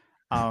because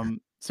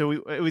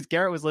it was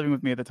Garrett was living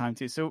with me at the time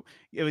too. So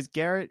it was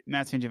Garrett,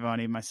 Matt San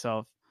Giovanni,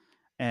 myself,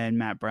 and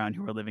Matt Brown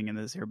who were living in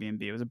this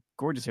Airbnb. It was a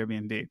gorgeous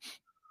Airbnb.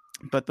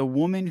 But the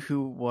woman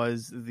who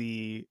was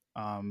the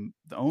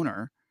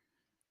owner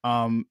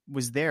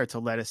was there to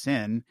let us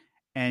in,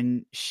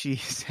 and she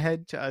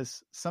said to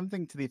us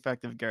something to the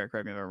effect of, Garrett,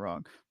 correct me if I'm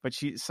wrong, but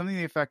something to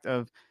the effect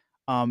of,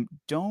 please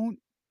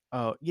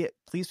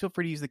feel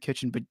free to use the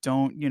kitchen, but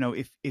don't,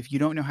 if you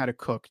don't know how to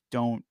cook,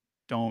 don't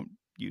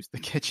use the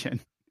kitchen.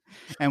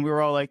 And we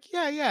were all like,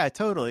 yeah,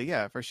 totally,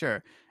 yeah, for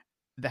sure.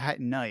 That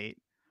night,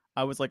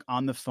 I was like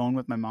on the phone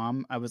with my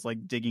mom. I was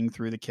like digging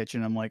through the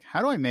kitchen. I'm like,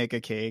 how do I make a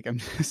cake? I'm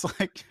just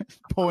like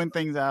pulling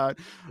things out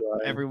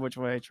every which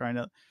way, trying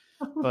to.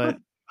 But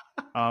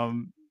I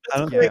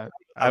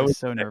was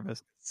so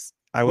nervous.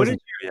 I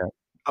wasn't here yet.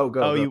 Oh,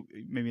 go. Oh, you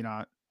maybe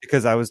not,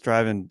 because I was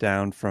driving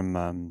down from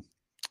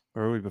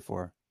where were we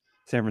before?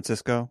 San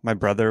Francisco. My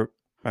brother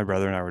and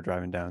I were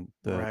driving down.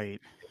 Right.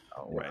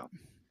 Oh, wow.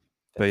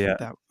 But yeah,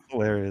 that's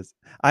hilarious.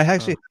 I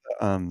actually.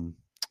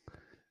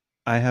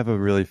 I have a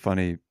really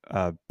funny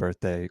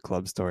birthday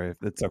club story, if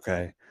it's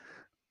okay.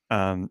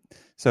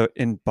 So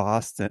in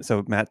Boston,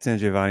 so Matt San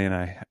Giovanni and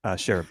I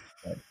share.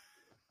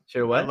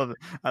 Share what?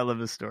 I love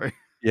this story.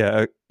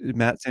 Yeah,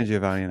 Matt San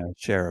Giovanni and I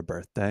share a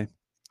birthday.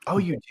 Oh,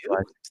 you do?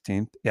 July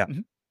 16th. Yeah.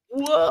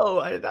 Whoa!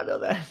 I did not know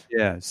that.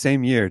 Yeah,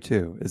 same year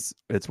too. It's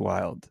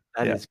wild.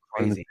 That is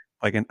crazy.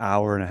 Like an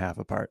hour and a half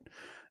apart.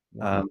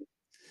 Wow.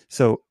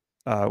 So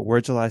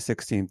we're July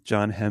 16th.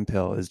 John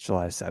Hemphill is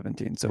July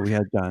 17th. So we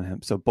had John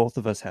Hemphill. So both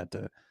of us had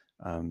to,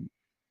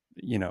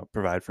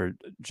 provide for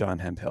John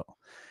Hemphill.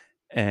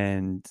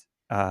 And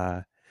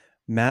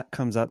Matt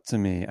comes up to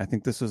me. I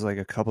think this was like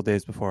a couple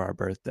days before our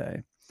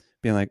birthday,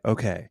 being like,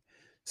 okay,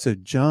 so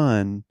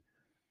John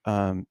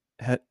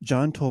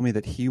told me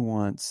that he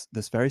wants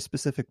this very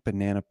specific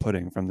banana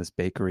pudding from this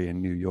bakery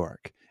in New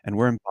York. And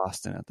we're in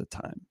Boston at the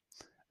time.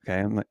 Okay.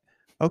 I'm like,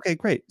 okay,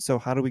 great. So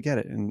how do we get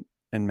it? And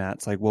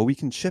Matt's like, well, we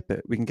can ship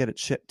it. We can get it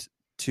shipped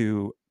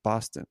to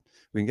Boston.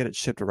 We can get it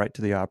shipped right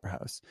to the Opera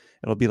House.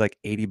 It'll be like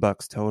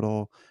 $80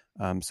 total.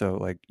 So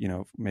like,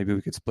 maybe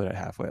we could split it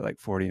halfway, like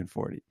 40 and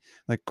 40.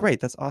 Like,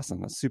 great. That's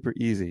awesome. That's super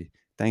easy.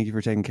 Thank you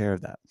for taking care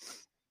of that.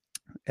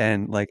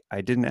 And like,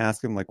 I didn't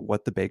ask him like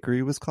what the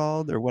bakery was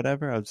called or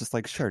whatever. I was just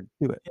like, sure,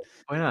 do it.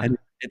 Why not? And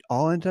it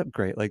all ended up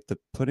great. Like the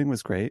pudding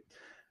was great,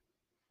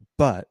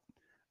 but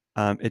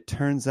it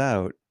turns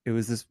out it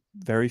was this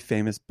very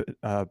famous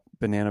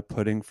banana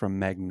pudding from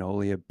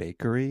Magnolia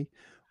Bakery,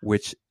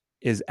 which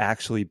is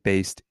actually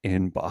based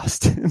in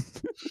Boston.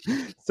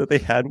 So they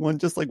had one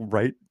just like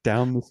right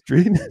down the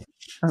street.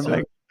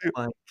 Oh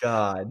my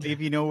God. If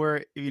you know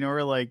where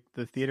like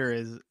the theater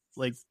is,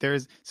 like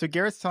so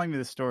Garrett's telling me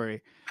the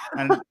story,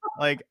 and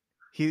like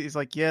he's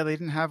like, yeah, they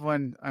didn't have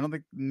one. I don't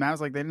think Matt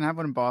was like, they didn't have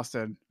one in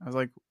Boston. I was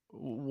like,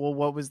 well,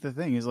 what was the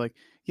thing? He's like,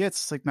 yeah,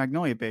 it's like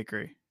Magnolia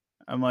Bakery.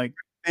 I'm like,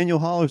 Daniel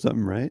Hall or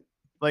something, right?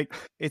 Like,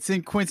 it's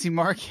in Quincy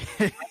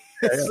Market.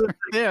 It's right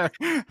there.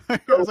 I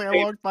was like, I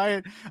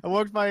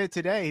walked by it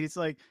today. And it's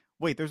like,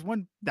 wait, there's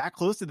one that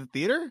close to the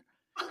theater?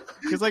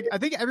 Because like I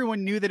think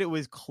everyone knew that it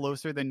was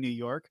closer than New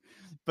York,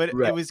 but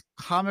it was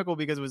comical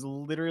because it was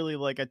literally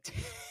like a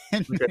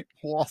 10-minute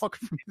walk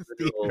from the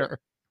theater.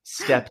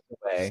 Steps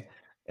away.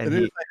 And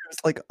it was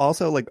like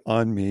also like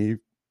on me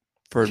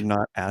for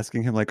not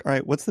asking him, like, all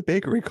right, what's the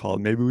bakery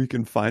called? Maybe we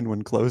can find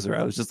one closer.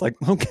 I was just like,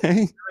 okay.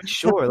 like,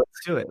 sure,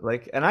 let's do it.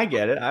 Like, and I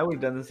get it. I would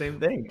have done the same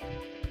thing.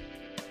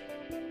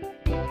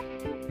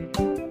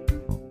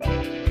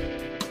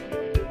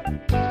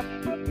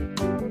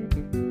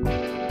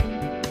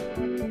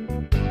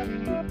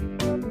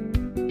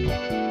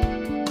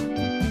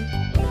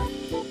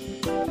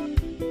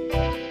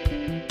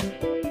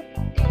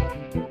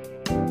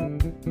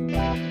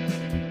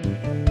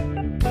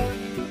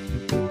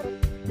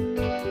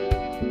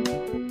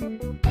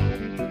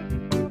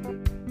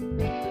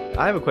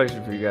 I have a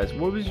question for you guys.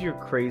 What was your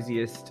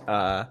craziest?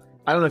 I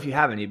don't know if you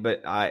have any,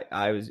 but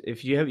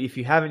if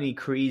you have any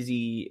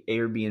crazy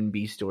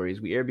Airbnb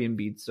stories. We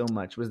Airbnb'd so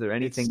much. Was there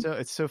anything?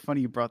 It's so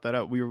funny you brought that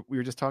up. We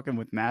were just talking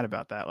with Matt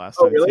about that last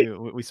Oh, time really?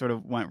 too. We sort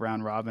of went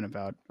round robin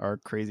about our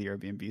crazy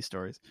Airbnb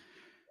stories.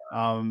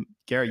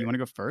 Garrett, you want to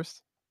go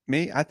first?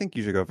 Me? I think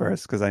you should go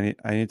first because I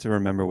need to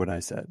remember what I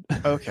said.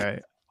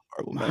 Okay.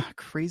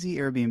 Crazy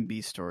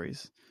Airbnb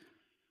stories.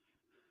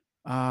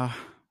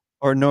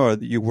 Or no,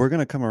 we're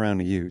gonna come around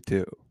to you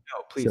too.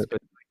 No, please. So- but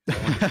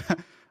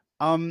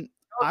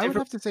I would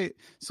have to say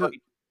so.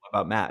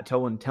 About Matt,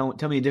 tell me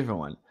a different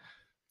one,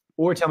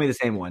 or tell me the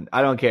same one.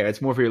 I don't care.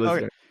 It's more for your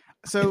listener. Okay.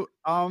 So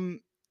I'll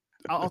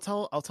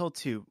tell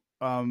two.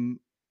 One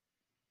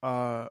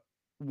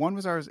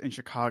was ours in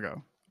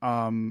Chicago.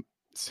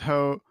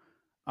 So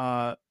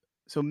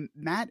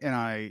Matt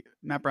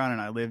Brown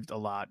and I lived a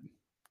lot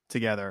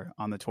together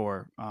on the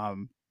tour.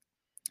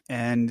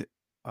 And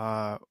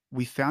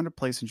we found a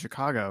place in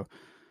Chicago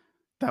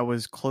that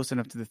was close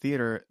enough to the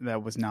theater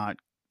that was not,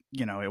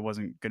 it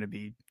wasn't going to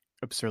be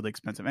absurdly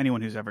expensive.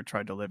 Anyone who's ever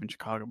tried to live in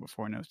Chicago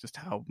before knows just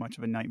how much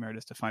of a nightmare it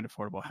is to find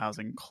affordable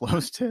housing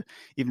close to,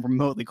 even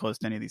remotely close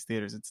to any of these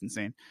theaters. It's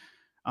insane.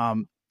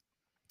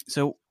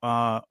 So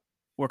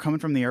we're coming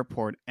from the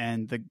airport,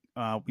 and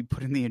we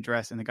put in the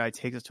address, and the guy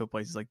takes us to a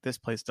place. He's like, "This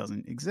place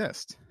doesn't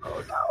exist."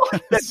 Oh no,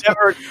 that's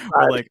never.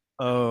 We're like,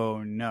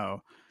 "Oh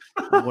no,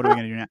 what are we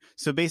gonna do now?"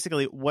 So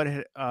basically,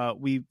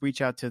 we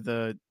reach out to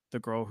the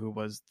girl who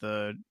was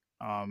the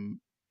owner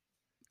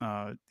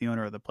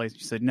of the place.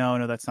 She said,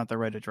 "No, that's not the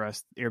right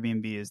address.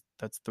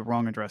 That's the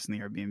wrong address in the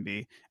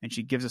Airbnb." And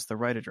she gives us the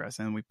right address,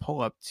 and we pull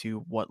up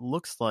to what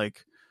looks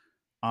like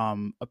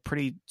a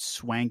pretty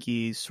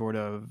swanky sort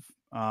of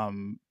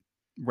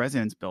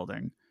residence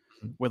building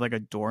with like a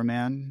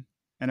doorman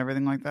and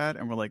everything like that.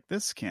 And we're like,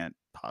 this can't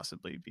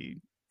possibly be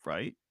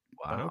right.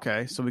 Wow. But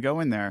okay. So we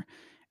go in there,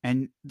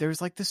 and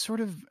there's like this sort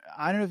of,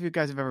 I don't know if you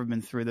guys have ever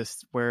been through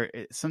this, where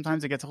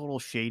sometimes it gets a little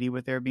shady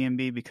with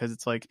Airbnb, because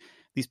it's like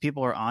these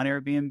people are on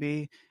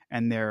Airbnb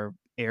and they're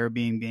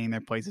Airbnb-ing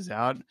their places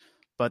out,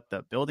 but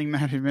the building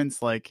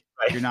management's like,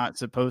 right, you're not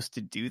supposed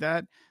to do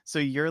that. So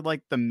you're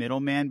like the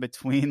middleman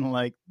between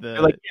like the...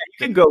 You're like, yeah,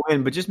 you can go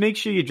in, but just make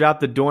sure you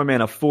drop the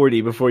doorman a 40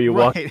 before you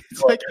walk.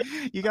 It's like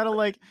you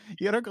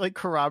gotta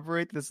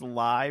corroborate this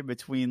lie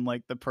between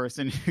like the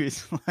person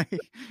who's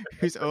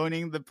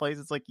owning the place.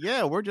 It's like,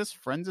 yeah, we're just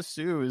friends of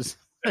Sue's.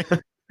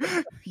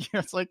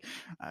 It's like,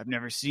 I've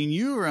never seen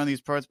you around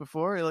these parts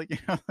before. You're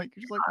just like,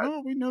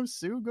 oh, we know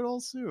Sue, good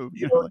old Sue.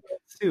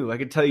 Sue, I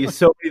can tell you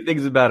so many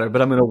things about her,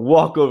 but I'm gonna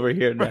walk over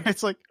here now.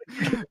 It's like,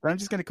 I'm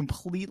just gonna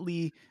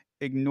completely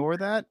ignore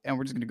that, and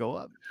we're just gonna go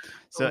up.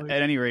 So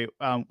at any rate,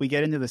 we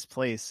get into this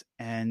place,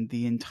 and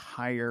the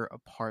entire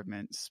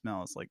apartment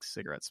smells like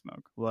cigarette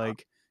smoke.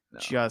 Like,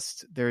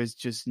 just there's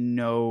just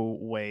no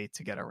way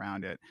to get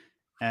around it.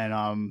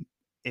 And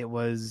it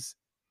was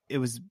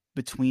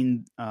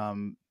between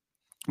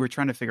we're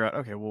trying to figure out,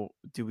 okay, well,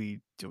 do we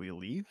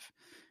leave?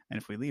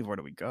 And if we leave, where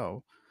do we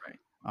go? Right.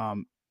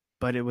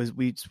 But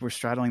we're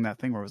straddling that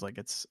thing where it was like,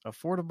 it's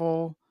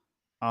affordable,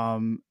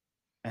 and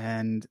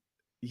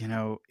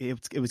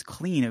it was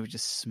clean. It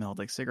just smelled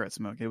like cigarette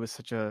smoke. It was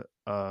such a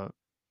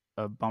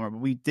bummer. But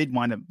we did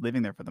wind up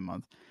living there for the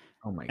month.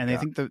 Oh my god! And I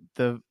think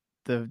the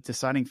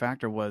deciding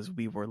factor was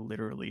we were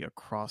literally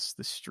across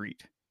the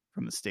street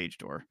from the stage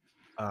door.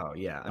 Oh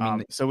yeah, I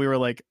mean, so we were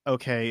like,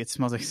 okay, it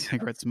smells like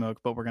cigarette smoke,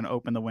 but we're gonna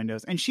open the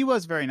windows. And she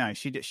was very nice.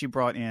 She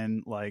brought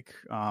in like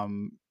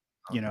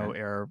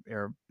air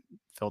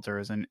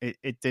filters, and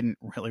it didn't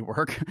really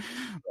work,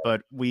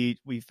 but we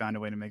found a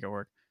way to make it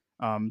work.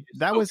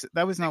 That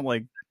was not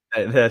like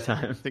at that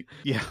time.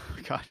 Yeah,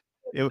 God.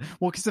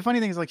 Because the funny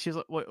thing is, like, she's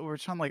like, we're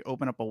trying to like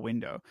open up a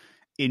window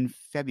in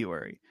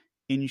February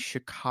in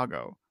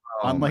Chicago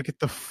on like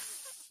the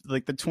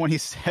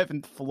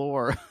 27th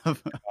floor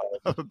of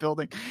a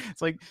building.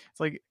 It's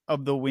like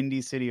of the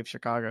windy city of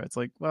Chicago. It's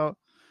like, well,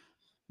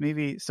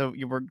 maybe so.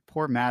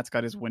 Poor Matt's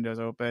got his windows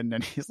open,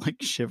 and he's like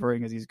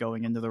shivering as he's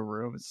going into the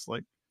room. It's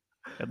like,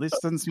 at least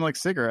it doesn't smell like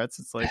cigarettes.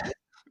 It's like,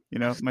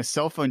 my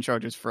cell phone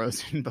charger's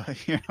frozen, but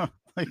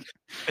like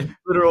it's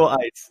literal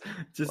ice,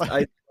 just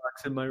ice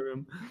blocks in my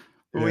room.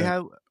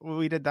 Yeah.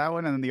 We did that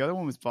one, and then the other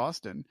one was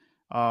Boston.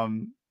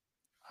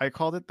 I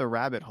called it the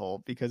rabbit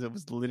hole because it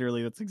was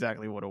literally, that's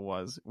exactly what it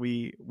was.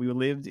 We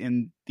lived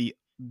in the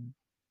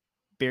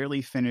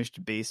barely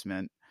finished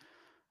basement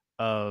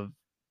of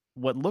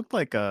what looked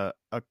like a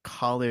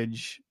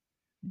college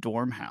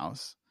dorm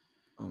house.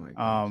 Oh my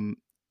god.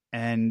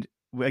 And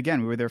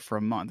again, we were there for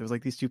a month. It was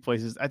like these two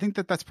places. I think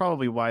that's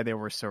probably why they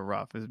were so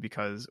rough, is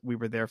because we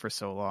were there for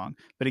so long.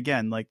 But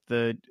again, like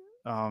the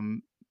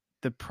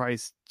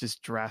price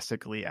just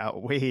drastically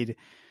outweighed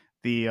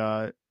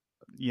the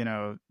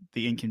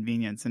the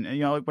inconvenience. And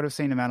like what I was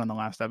saying to Matt on the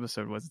last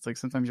episode was, it's like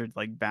sometimes you're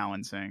like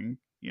balancing,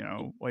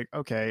 like,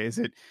 okay, is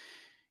it,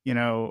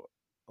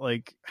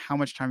 like how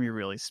much time you're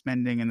really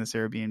spending in this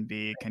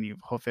Airbnb? Can you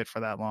hoof it for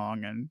that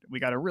long? And we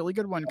got a really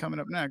good one coming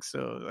up next.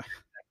 So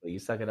You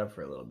suck it up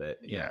for a little bit.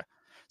 yeah.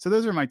 So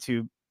those are my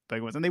two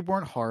big ones, and they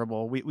weren't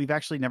horrible. We've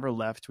actually never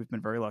left. We've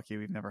been very lucky.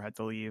 We've never had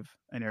to leave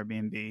an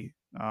Airbnb.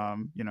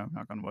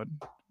 Knock on wood.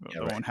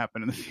 That won't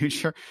happen in the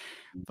future.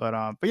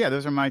 But yeah,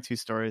 those are my two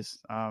stories.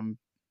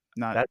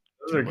 Not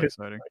those are too good.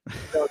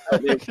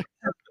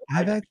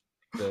 exciting.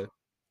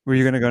 Were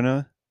you gonna go,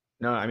 Noah?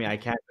 No, I mean I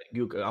can't.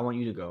 I want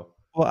you to go.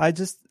 Well, I've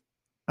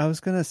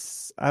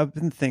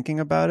been thinking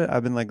about it.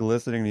 I've been like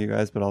listening to you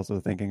guys, but also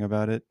thinking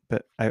about it.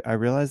 But I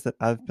realized that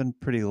I've been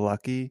pretty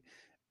lucky,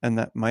 and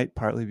that might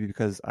partly be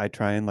because I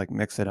try and like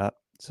mix it up.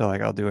 So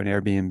like I'll do an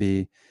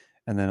Airbnb,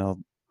 and then I'll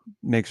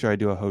make sure I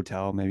do a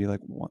hotel maybe like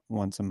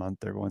once a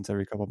month or once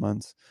every couple of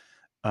months.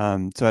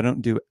 So I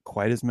don't do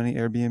quite as many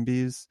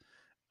Airbnbs.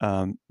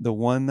 The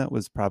one that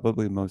was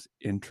probably most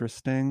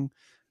interesting,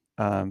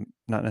 not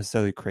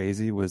necessarily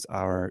crazy, was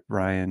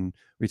Ryan.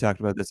 We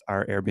talked about this,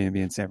 our Airbnb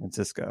in San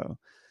Francisco.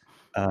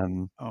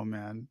 Oh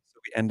man. So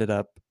we ended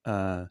up,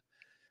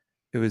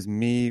 it was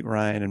me,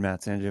 Ryan, and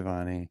Matt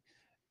Sangiovanni,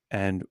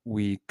 and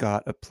we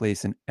got a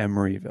place in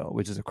Emeryville,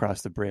 which is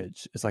across the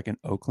bridge. It's like in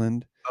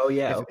Oakland. Oh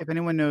yeah. If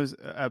anyone knows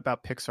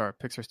about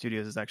Pixar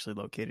Studios is actually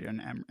located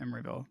in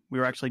Emeryville. We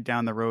were actually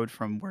down the road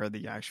from where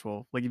the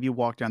actual, like if you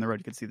walk down the road,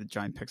 you could see the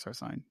giant Pixar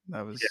sign.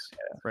 That was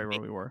right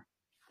where we were.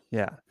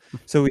 Yeah.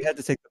 So we had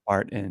to take the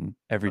BART in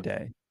every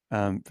day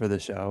for the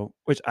show,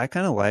 which I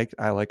kind of liked.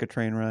 I like a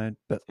train ride,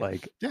 but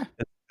like, yeah,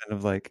 it's kind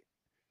of like.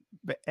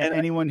 But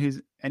anyone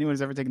who's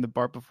ever taken the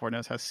BART before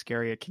knows how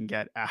scary it can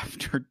get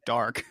after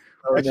dark.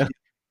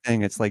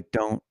 Thing, it's like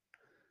don't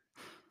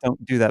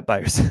do that by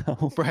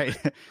yourself. Right.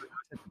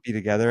 Be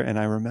together. And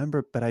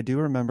I do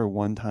remember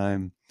one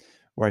time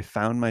where I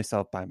found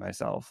myself by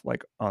myself,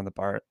 like on the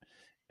BART,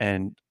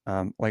 and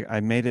like I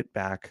made it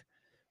back,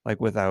 like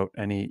without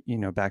any,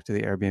 back to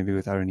the Airbnb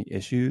without any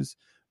issues,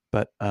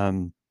 but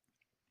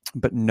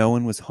no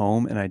one was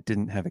home, and I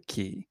didn't have a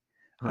key.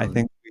 I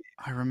think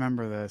I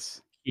remember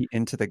this. Key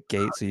into the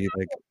gate, so you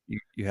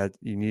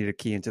needed a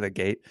key into the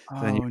gate.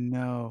 So then you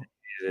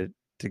needed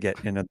to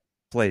get in a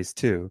place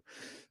too.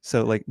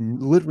 So like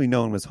literally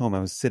no one was home. I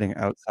was sitting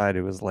outside.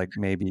 It was like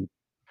maybe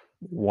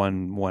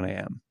 1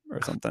 a.m.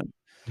 or something.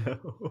 No.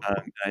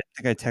 I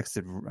think I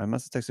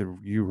must have texted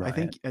you,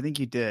 Ryan. I think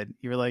you did.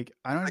 You were like,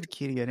 I don't have a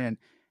key to get in,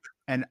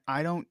 and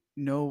I don't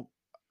know.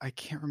 I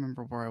can't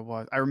remember where I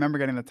was. I remember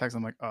getting the text.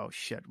 I'm like, oh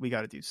shit, we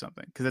got to do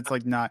something, because it's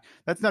like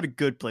that's not a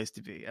good place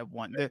to be at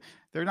one.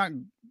 They're not.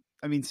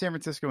 I mean, San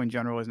Francisco in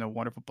general isn't a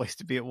wonderful place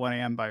to be at 1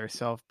 a.m. by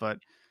yourself, but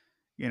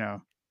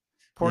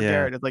poor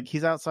Garrett. It's like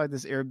he's outside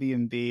this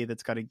Airbnb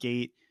that's got a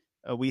gate.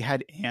 We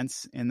had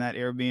ants in that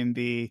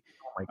Airbnb.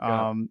 Oh my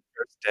god!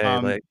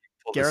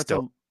 First day,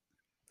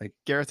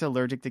 Garrett's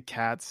allergic to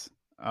cats.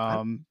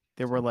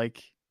 There were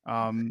like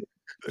there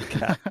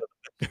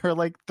were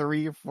like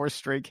 3 or 4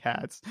 stray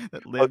cats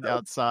that lived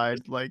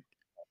outside. Like,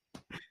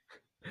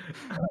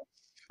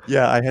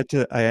 yeah, I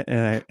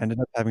ended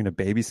up having to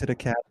babysit a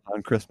cat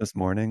on Christmas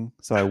morning.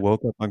 So I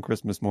woke up on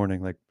Christmas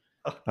morning, like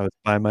I was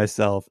by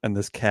myself, and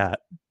this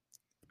cat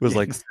was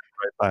like sitting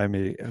right by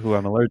me, who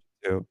I'm allergic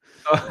to.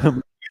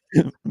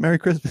 Merry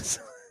Christmas.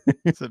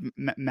 So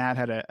Matt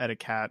had a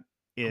cat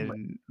he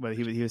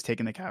was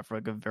taking the cat for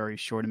like a very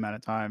short amount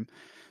of time,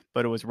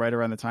 but it was right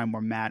around the time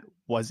where Matt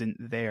wasn't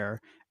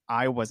there.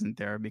 I wasn't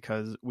there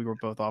because we were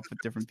both off with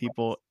different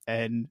people,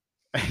 and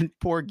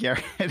poor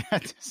Garrett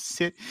had to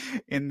sit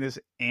in this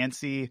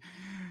antsy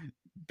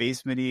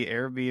basement-y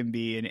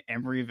Airbnb in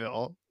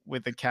Emeryville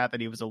with a cat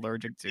that he was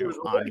allergic to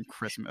on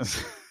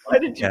Christmas. Why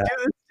did you do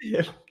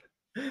this to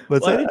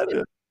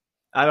him?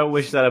 I don't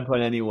wish that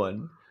upon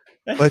anyone.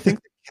 Well, I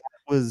think the cat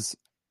was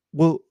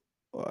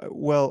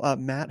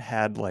Matt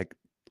had like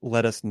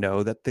let us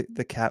know that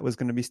the cat was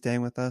going to be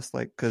staying with us,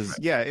 like, because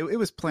it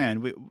was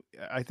planned.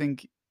 I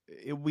think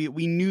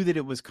we knew that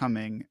it was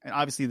coming.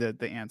 Obviously,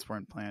 the ants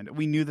weren't planned.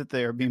 We knew that the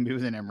Airbnb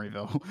was in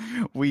Emeryville.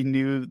 We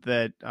knew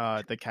that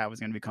the cat was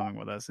going to be coming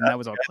with us, and that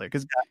was all clear.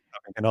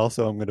 And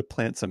also, I'm going to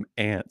plant some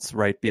ants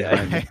right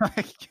behind me.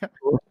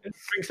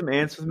 Bring some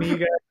ants with me, you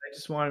guys. I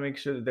just want to make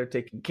sure that they're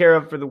taken care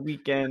of for the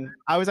weekend.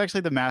 I was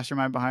actually the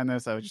mastermind behind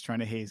this. I was just trying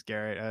to haze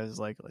Garrett. I was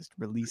like, let's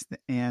release the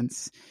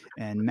ants.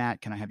 And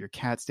Matt, can I have your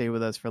cat stay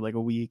with us for like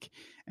a week?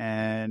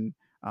 And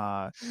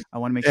I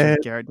want to make sure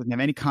that Garrett doesn't have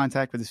any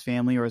contact with his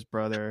family or his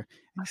brother.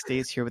 And he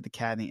stays here with the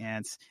cat and the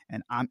ants.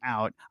 And I'm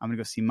out. I'm going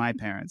to go see my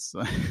parents.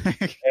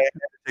 It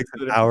takes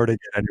an hour to get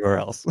anywhere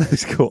else.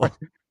 It's cool.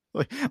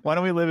 Like, why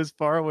don't we live as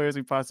far away as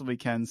we possibly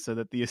can so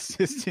that the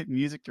assistant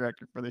music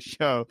director for the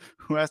show,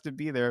 who has to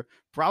be there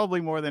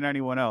probably more than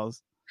anyone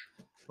else,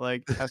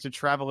 like has to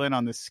travel in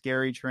on this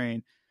scary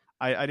train.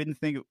 I didn't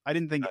think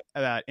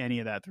about any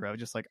of that throughout.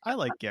 Just like, I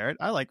like Garrett,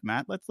 I like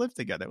Matt. Let's live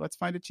together. Let's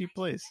find a cheap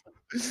place.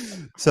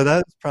 So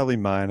that's probably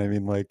mine. I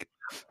mean, like,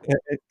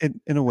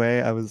 in a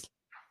way, I was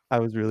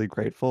really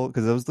grateful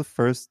because that was the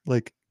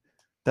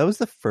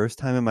first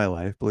time in my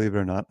life, believe it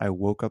or not, I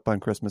woke up on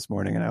Christmas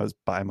morning and I was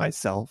by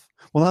myself.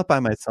 Well, not by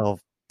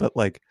myself, but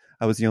like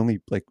I was the only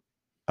like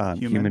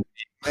human being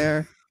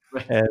there.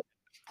 And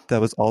that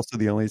was also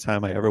the only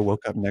time I ever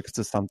woke up next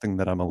to something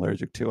that I'm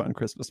allergic to on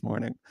Christmas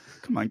morning.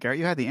 Come on, Garrett,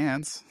 you had the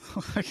ants.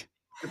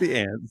 The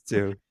ants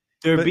too.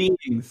 They're But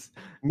beings.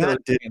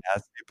 Matt did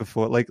ask me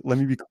before. Like, let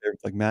me be clear.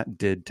 Like, Matt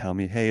did tell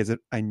me, "Hey,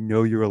 I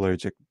know you're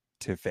allergic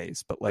to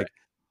face, but like,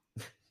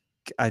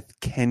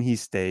 can he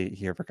stay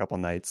here for a couple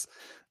nights,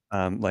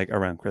 like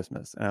around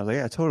Christmas?" And I was like,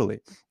 "Yeah, totally."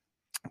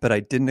 But I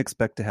didn't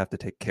expect to have to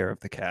take care of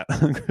the cat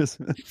on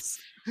Christmas.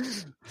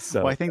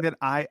 So Well, I think that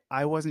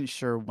I wasn't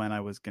sure when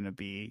I was going to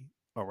be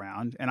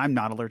around, and I'm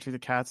not allergic to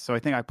cats, so I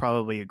think I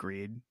probably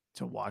agreed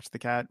to watch the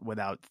cat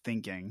without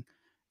thinking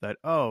that,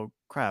 oh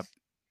crap,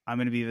 I'm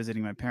going to be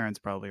visiting my parents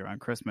probably around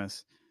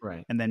Christmas.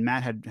 Right. And then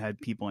Matt had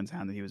people in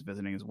town that he was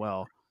visiting as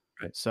well.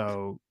 Right.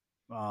 So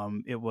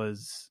it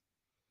was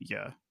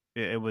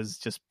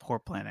just poor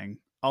planning.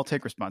 I'll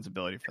take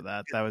responsibility for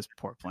that. That was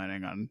poor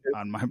planning on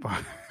my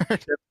part.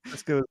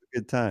 Francisco was a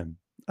good time.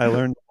 I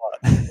learned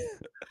a lot.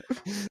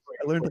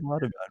 I learned a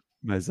lot about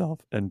myself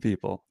and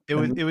people. It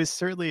was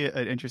certainly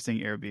an interesting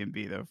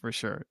Airbnb though, for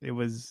sure. It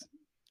was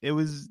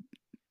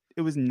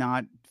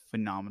not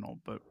phenomenal,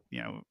 but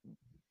you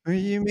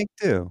He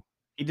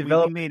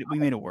developed. We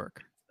made it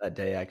work that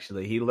day.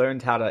 Actually, he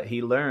learned how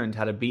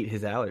to beat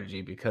his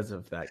allergy because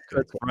of that.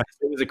 That's right.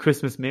 It was a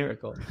Christmas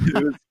miracle.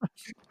 It was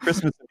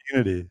Christmas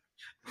immunity.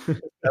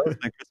 That was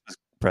my Christmas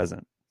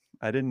present.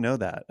 I didn't know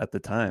that at the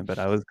time, but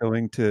I was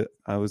going to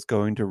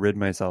rid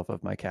myself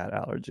of my cat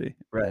allergy.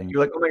 Right. And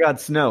You're like, oh my God,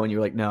 snow. And you're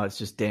like, no, it's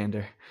just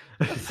dander.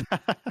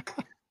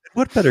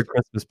 what better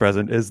Christmas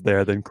present is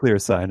there than clear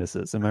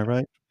sinuses? Am I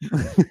right?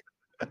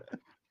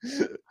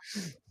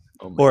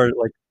 Or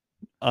like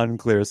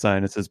unclear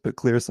sinuses, but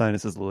clear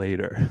sinuses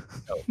later.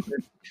 Oh.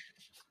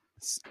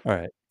 All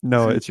right.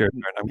 No, it's your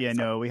turn.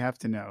 No, we have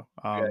to know.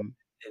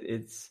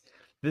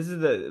 This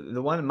is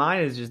the one.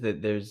 Mine is just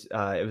that there's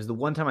it was the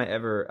one time I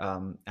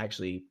ever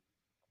actually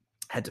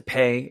had to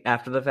pay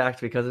after the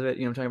fact because of it.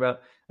 You know what I'm talking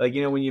about? Like,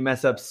 you know, when you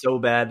mess up so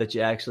bad that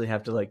you actually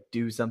have to like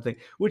do something,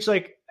 which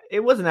like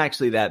it wasn't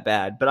actually that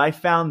bad, but I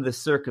found the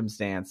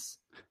circumstance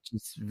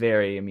just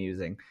very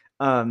amusing.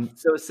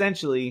 So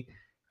essentially,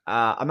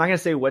 I'm not gonna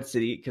say what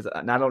city because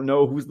I don't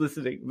know who's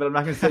listening, but I'm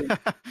not gonna say.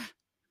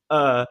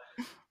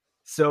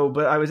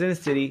 But I was in a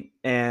city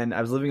and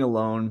I was living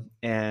alone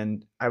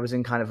and I was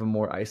in kind of a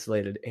more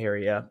isolated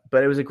area,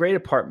 but it was a great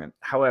apartment.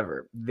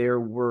 However, there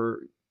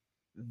were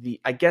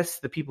I guess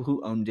the people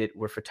who owned it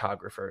were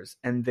photographers,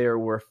 and there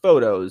were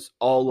photos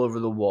all over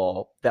the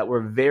wall that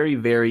were very,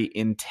 very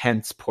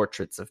intense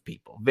portraits of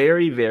people.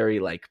 Very, very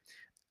like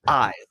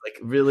eyes, like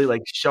really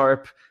like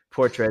sharp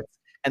portraits,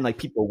 and like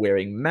people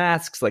wearing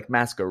masks, like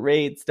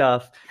masquerade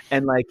stuff.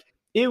 And like,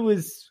 it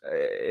was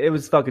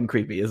fucking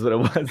creepy is what it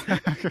was.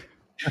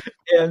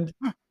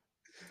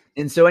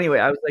 And so anyway,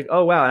 I was like,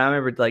 oh wow. And I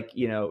remember like,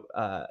 you know,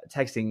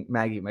 texting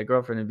Maggie, my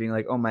girlfriend, and being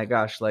like, oh my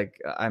gosh,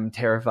 like I'm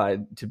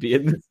terrified to be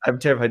in this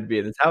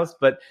house,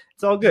 but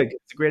it's all good.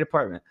 It's a great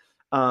apartment.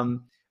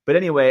 But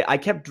anyway, I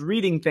kept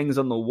reading things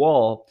on the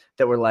wall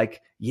that were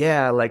like,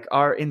 yeah, like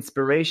our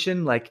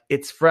inspiration, like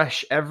it's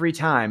fresh every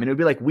time. And it would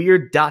be like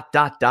weird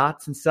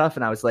dots and stuff.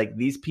 And I was like,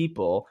 these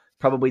people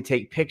probably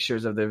take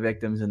pictures of their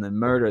victims and then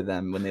murder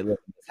them when they live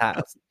in this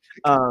house.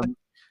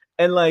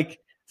 And like,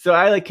 so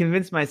I like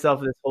convinced myself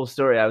of this whole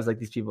story. I was like,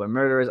 these people are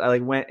murderers. I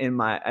went in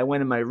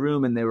my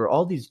room and there were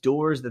all these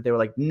doors that they were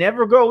like,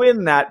 never go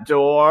in that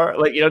door.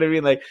 Like, you know what I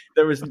mean? Like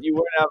you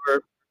weren't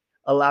ever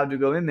allowed to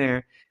go in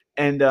there.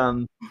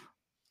 And,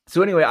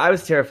 so anyway, I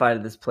was terrified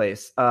of this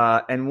place.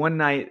 And one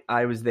night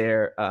I was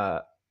there.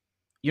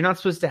 You're not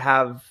supposed to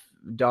have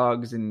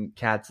dogs and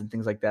cats and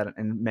things like that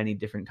in many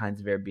different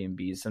kinds of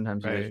Airbnbs.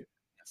 Sometimes you're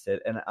against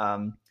it.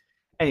 And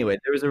anyway,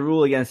 there was a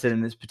rule against it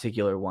in this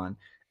particular one.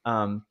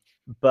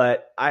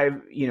 But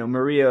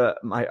Maria,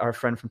 our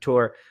friend from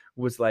tour,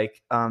 was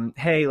like,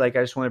 hey, like,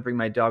 I just want to bring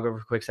my dog over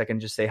for a quick second,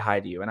 just say hi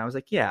to you. And I was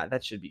like, yeah,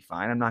 that should be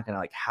fine. I'm not going to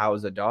like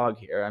house a dog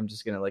here. I'm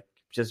just going to like,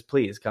 just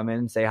please come in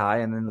and say hi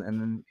and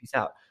then peace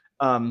out.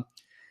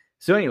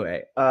 So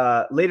anyway,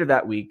 later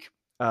that week,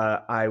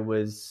 I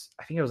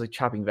think I was like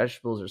chopping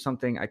vegetables or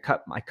something. I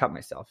cut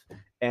myself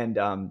and,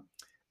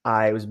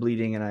 I was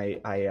bleeding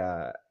and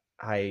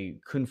I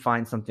couldn't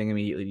find something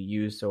immediately to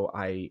use. So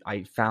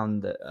I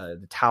found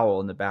the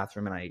towel in the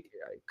bathroom and I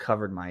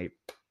covered my,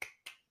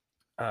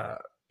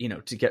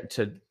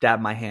 to dab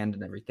my hand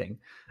and everything.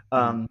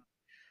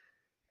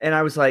 And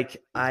I was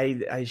like,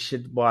 I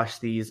should wash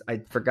these.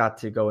 I forgot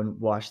to go and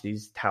wash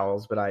these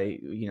towels, but I,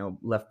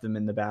 left them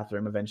in the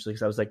bathroom eventually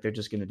because I was like, they're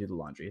just going to do the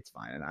laundry. It's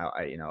fine.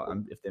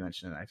 And if they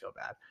mention it, I feel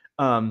bad.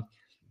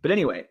 But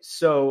anyway,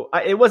 so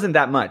it wasn't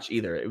that much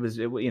either. It was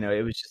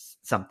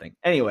just something.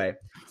 Anyway,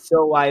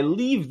 so I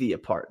leave the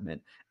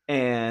apartment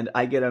and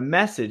I get a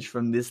message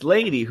from this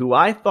lady who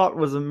I thought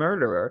was a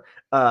murderer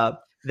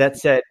that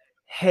said,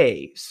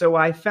 hey, so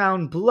I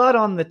found blood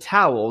on the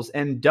towels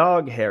and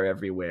dog hair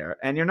everywhere,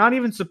 and you're not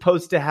even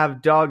supposed to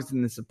have dogs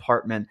in this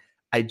apartment.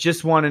 I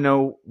just want to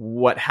know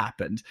what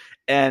happened.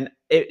 And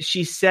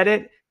she said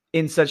it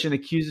in such an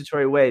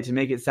accusatory way to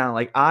make it sound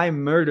like I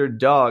murdered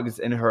dogs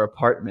in her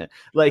apartment.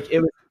 Like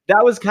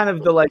that was kind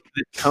of the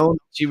tone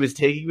she was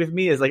taking with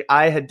me, is like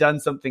I had done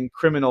something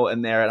criminal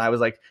in there. And I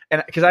was like,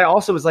 and because I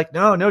also was like,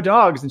 no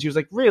dogs. And she was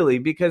like, really?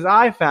 Because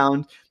I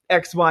found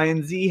X, Y,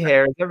 and Z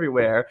hairs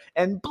everywhere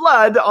and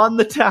blood on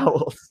the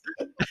towels.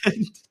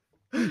 And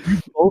you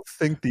both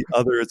think the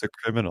other is a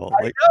criminal.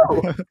 I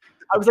know.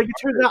 I was like, it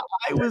turns out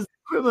I was the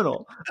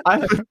criminal.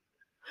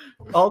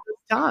 All this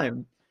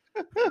time.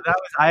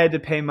 I had to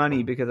pay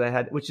money because I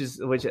had, which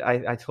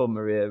I told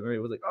Maria. Maria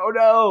was like, "Oh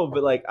no!"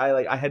 But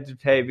I had to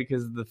pay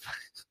because the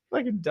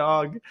fucking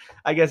dog,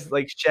 I guess,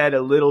 shed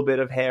a little bit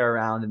of hair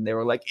around, and they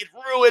were like, "It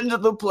ruined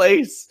the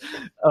place."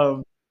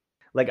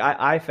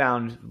 I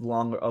found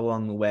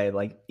along the way,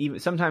 even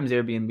sometimes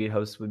Airbnb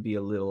hosts would be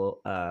a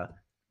little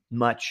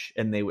much,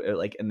 and they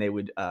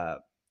would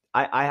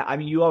I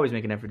mean, you always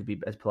make an effort to be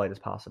as polite as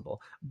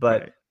possible,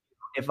 but. Right.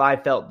 If I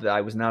felt that I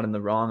was not in the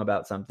wrong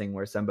about something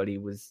where somebody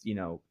was,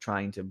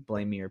 trying to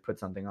blame me or put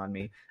something on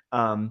me,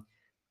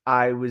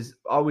 I was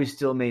always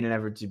still made an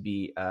effort to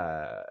be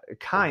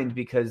kind,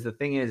 because the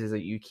thing is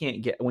that you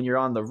can't get, when you're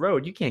on the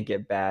road, you can't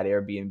get bad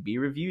Airbnb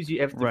reviews. You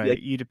have to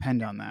you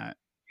depend on that.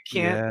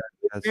 You can't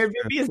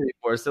Airbnbs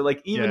anymore. So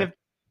even if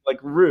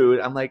rude,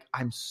 I'm like,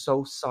 I'm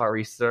so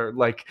sorry, sir.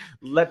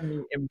 Let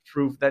me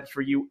improve that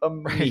for you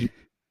immediately.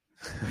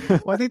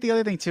 Well, I think the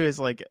other thing too is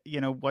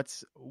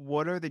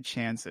what are the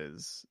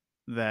chances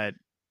that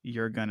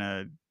you're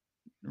gonna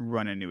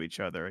run into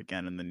each other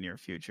again in the near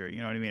future?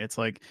 You know what I mean? It's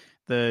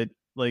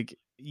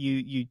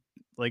you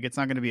it's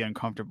not gonna be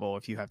uncomfortable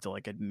if you have to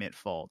admit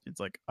fault. It's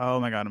like,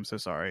 oh my God, I'm so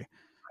sorry.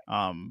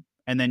 And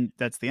then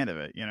that's the end of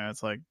it.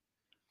 It's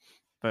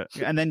but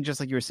and then just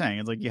like you were saying,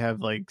 it's you have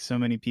so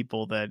many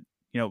people that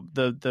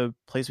the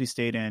place we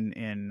stayed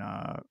in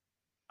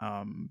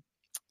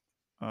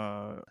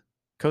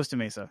Costa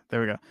Mesa.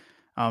 There we go.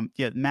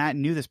 Matt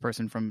knew this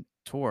person from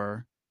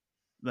tour,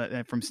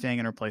 from staying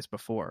in her place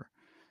before.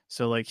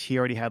 So he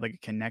already had a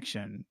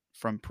connection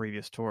from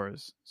previous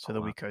tours, so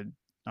that we could,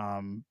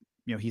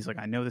 he's like,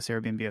 I know this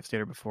Airbnb, I've stayed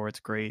here before. It's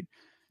great.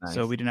 Nice.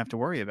 So we didn't have to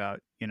worry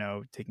about,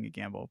 taking a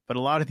gamble. But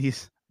a lot of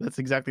these, that's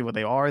exactly what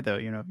they are though.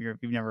 If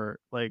you've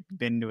never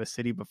been to a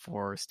city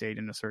before or stayed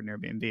in a certain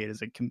Airbnb, it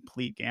is a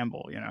complete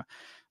gamble,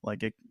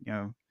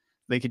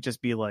 they could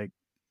just be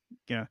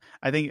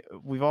I think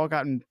we've all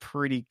gotten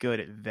pretty good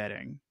at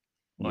vetting,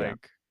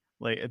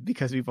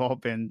 because we've all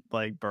been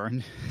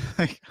burned,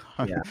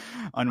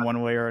 on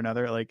one way or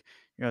another.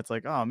 It's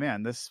like, oh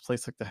man, this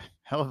place looked a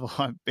hell of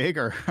a lot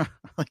bigger.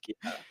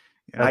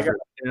 When I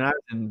was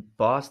in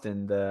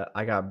Boston,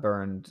 I got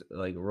burned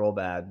real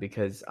bad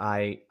because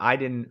I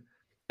didn't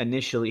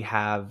initially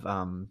have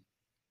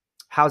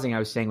housing. I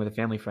was staying with a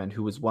family friend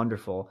who was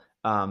wonderful.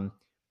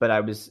 But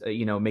I was,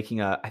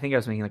 making I think I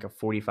was making a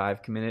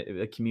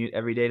 45-minute commute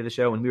every day to the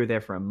show, and we were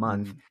there for a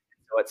month. Mm-hmm.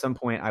 So at some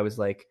point I was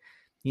like,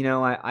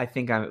 I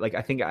think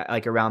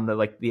around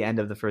the end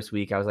of the first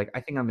week, I was like, I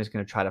think I'm just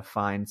going to try to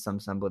find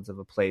some semblance of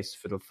a place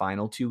for the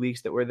final 2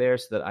 weeks that we're there,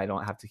 so that I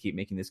don't have to keep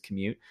making this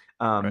commute.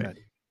 Right.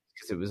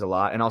 Because it was a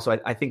lot. And also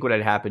I think what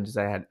had happened is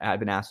I had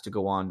been asked to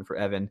go on for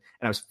Evan, and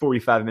I was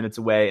 45 minutes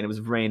away, and it was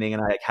raining,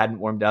 and I hadn't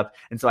warmed up.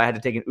 And so I had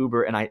to take an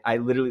Uber, and I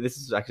literally, this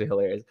is actually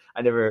hilarious.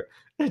 I don't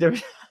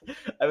think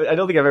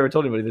I've ever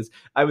told anybody this.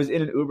 I was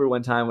in an Uber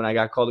one time when I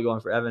got called to go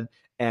on for Evan,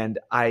 and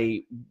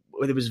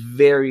it was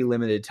very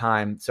limited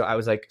time. So I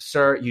was like,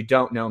 sir, you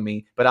don't know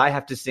me, but I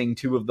have to sing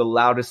 2 of the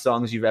loudest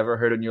songs you've ever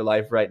heard in your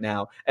life right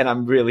now. And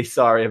I'm really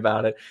sorry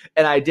about it.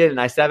 And I did.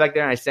 And I sat back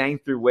there and I sang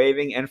through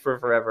Waving and For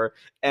Forever.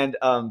 And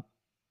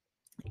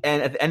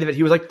at the end of it,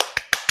 he was like,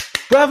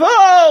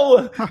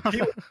 bravo!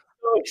 He was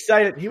so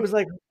excited. He was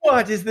like,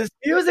 what is this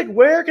music?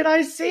 Where can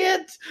I see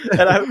it?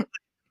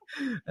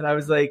 And I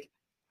was like,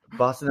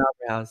 Boston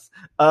Opera House,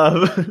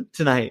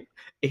 tonight,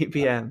 8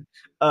 p.m.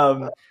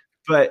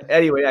 But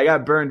anyway, I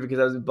got burned because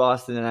I was in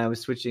Boston and I was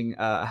switching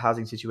a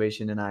housing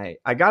situation, and I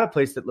got a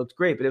place that looked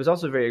great, but it was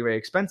also very, very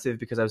expensive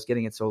because I was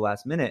getting it so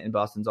last minute, and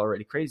Boston's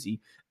already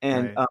crazy.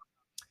 And right.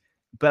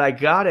 But I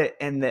got it,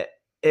 and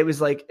it was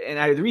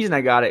the reason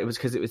I got it was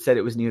because it said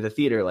it was near the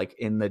theater,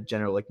 in the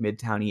general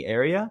Midtown-y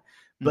area.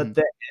 But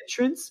the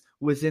entrance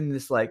was in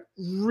this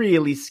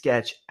really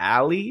sketch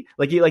alley.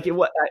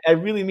 I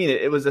really mean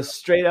it. It was a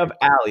straight up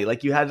alley.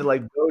 You had to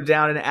go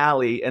down an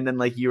alley, and then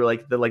you were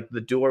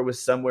the door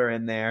was somewhere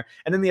in there.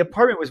 And then the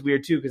apartment was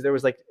weird too, because there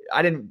was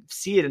I didn't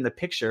see it in the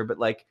picture, but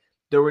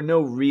there were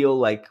no real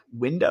like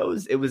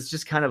windows. It was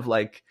just kind of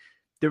like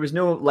there was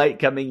no light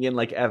coming in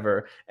like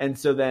ever. And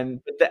so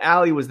then but the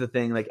alley was the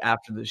thing like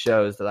after the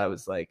shows that I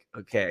was like,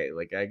 okay,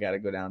 like I got to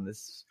go down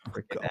this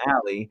freaking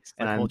alley.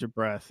 And hold your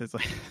breath. It's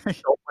like so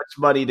much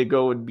money to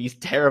go and be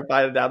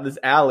terrified down this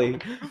alley.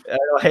 I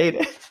don't hate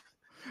it.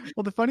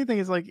 Well, the funny thing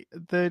is like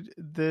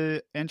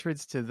the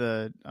entrance to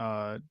the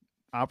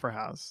opera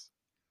house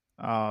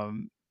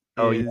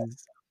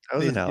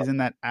is in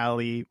that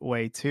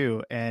alleyway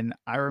too. And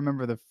I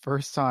remember the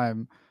first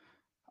time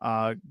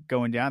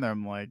going down there,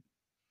 I'm like,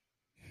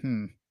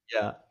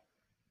 yeah,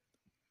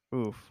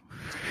 oof.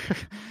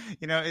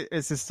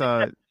 It's just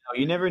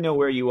you never know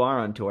where you are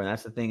on tour, and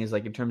that's the thing is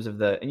like in terms of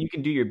and you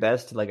can do your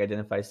best to like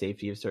identify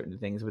safety of certain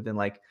things, but then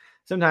like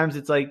sometimes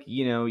it's like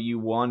you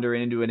wander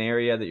into an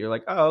area that you're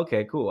like, oh,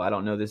 okay, cool, I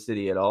don't know this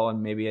city at all,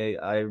 and maybe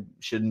I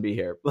shouldn't be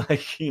here,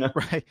 like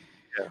right.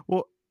 Yeah.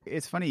 Well,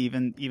 it's funny,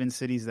 even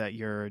cities that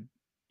you're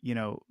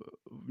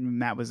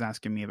Matt was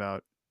asking me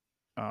about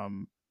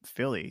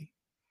Philly,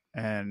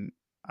 and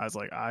I was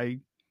like,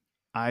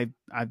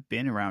 I've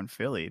been around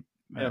Philly,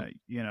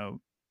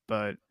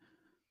 but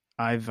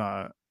I've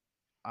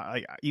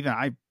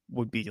I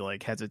would be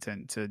like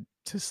hesitant to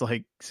just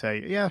like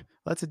say, yeah,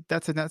 that's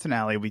an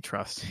alley we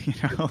trust,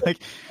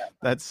 like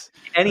that's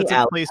any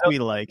alley. A place we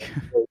like.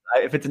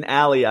 If it's an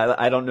alley,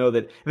 I don't know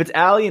that if it's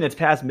alley and it's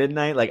past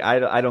midnight, like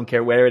I don't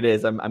care where it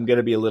is, I'm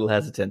gonna be a little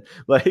hesitant,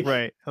 like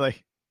right,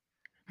 like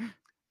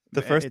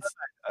the first time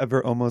I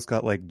ever almost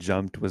got like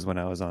jumped was when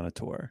I was on a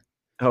tour.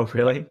 Oh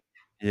really?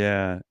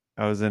 Yeah,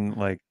 I was in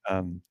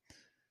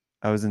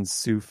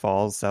Sioux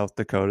Falls, South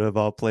Dakota, of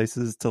all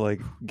places, to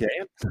like get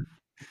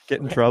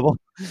in trouble.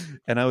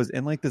 And I was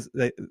in like this.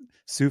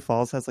 Sioux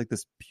Falls has like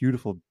this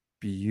beautiful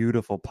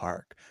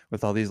park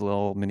with all these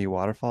little mini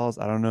waterfalls.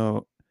 I don't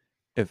know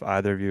if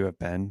either of you have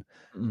been,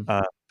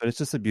 but it's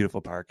just a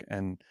beautiful park.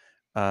 And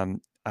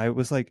I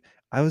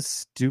was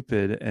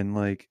stupid and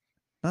like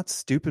not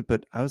stupid,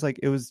 but I was like,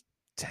 it was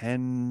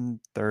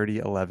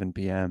 10:30, 11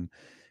 p.m.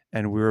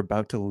 and we were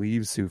about to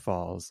leave Sioux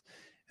Falls.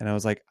 And I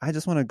was like, I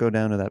just want to go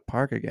down to that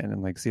park again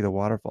and like see the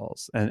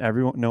waterfalls. And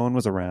no one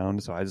was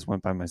around, so I just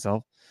went by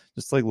myself,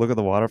 just to like look at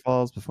the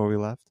waterfalls before we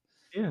left.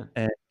 Yeah.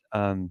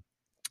 And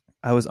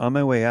I was on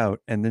my way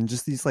out, and then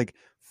just these like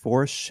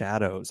 4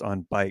 shadows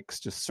on bikes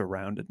just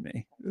surrounded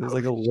me. It was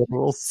like a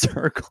literal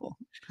circle.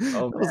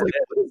 Oh, I was like,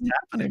 what is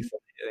happening?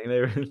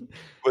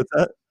 What's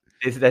that?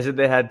 They said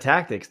they had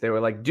tactics. They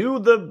were like, do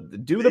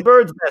the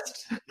bird's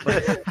nest.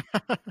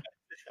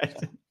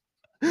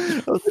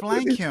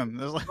 Flank him.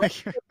 It was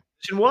like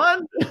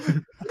one.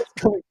 What's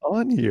going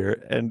on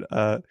here? And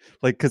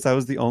because I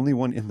was the only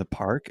one in the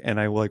park, and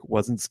I like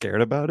wasn't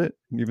scared about it,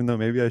 even though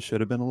maybe I should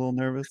have been a little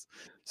nervous.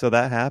 So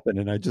that happened,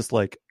 and I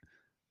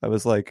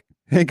was like,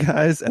 hey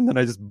guys, and then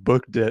I just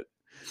booked it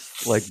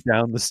like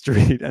down the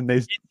street, and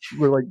they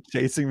were like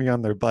chasing me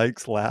on their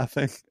bikes,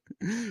 laughing.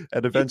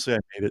 And eventually I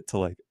made it to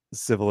like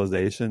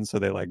civilization, so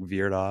they like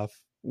veered off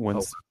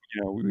once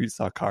we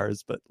saw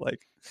cars, but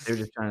like they're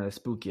just trying to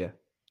spook you.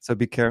 So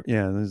be careful.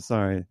 Yeah,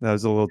 sorry, that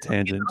was a little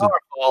tangent.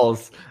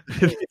 Waterfalls.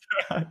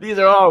 These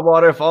are all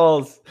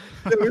waterfalls.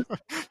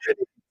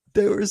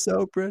 They were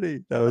so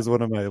pretty. That was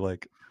one of my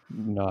like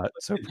not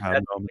so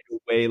proud moments.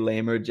 Way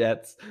lamer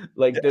jets.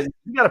 Like you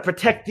got to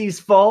protect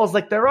these falls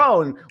like their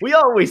own. We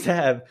always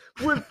have.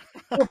 We're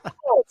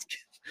falls.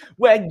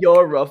 When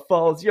you're a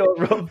falls,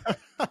 you're a.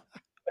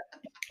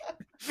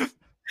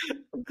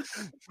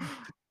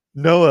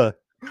 Noah,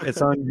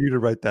 it's on you to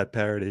write that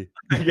parody.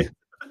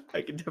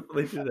 I can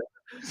definitely do that.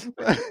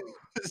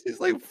 These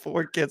like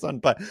 4 kids on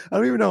bike. I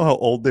don't even know how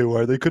old they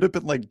were. They could have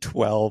been like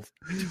 12.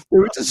 They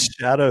were just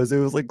shadows. It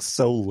was like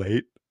so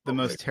late. The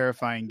most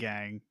terrifying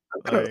gang.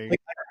 I could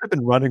have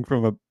been running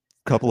from a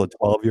couple of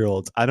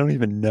 12-year-olds. I don't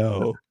even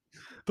know.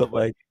 But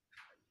like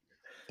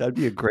that'd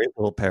be a great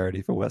little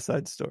parody for West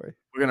Side Story.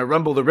 We're gonna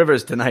rumble the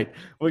rivers tonight.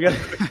 We're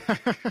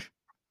gonna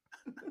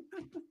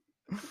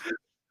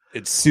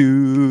It's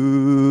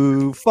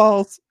Sioux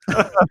Falls.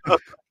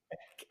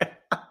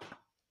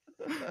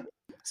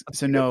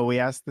 So no, we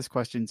asked this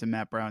question to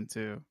Matt Brown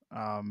too,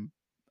 and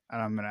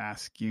I'm going to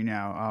ask you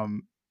now.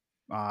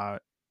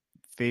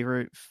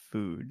 Favorite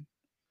food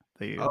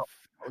that you've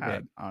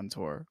had on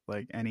tour,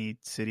 like any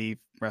city,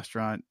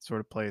 restaurant,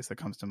 sort of place that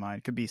comes to mind.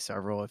 It could be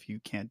several if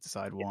you can't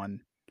decide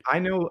one. I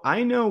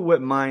know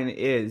what mine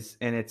is,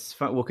 and it's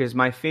fun. Well, because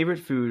my favorite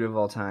food of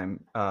all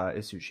time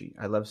is sushi.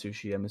 I love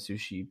sushi. I'm a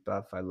sushi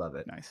buff. I love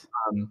it. Nice.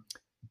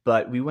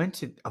 But we went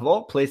to, of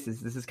all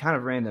places, this is kind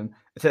of random,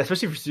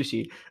 especially for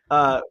sushi.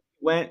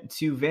 Went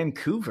to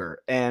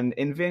Vancouver, and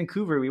in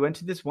Vancouver we went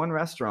to this one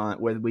restaurant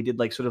where we did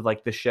like sort of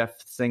like the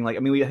chef thing. Like, I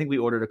mean, I think we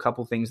ordered a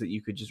couple things that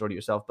you could just order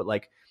yourself, but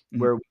like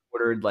where we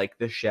ordered, like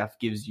the chef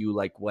gives you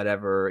like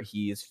whatever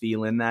he is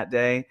feeling that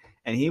day,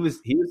 and he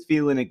was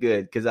feeling it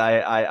good, because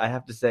I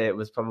have to say it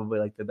was probably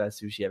like the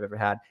best sushi I've ever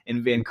had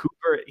in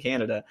Vancouver,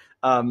 Canada.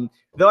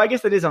 Though I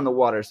guess it is on the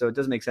water, so it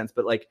does make sense.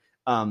 But like,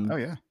 oh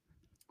yeah,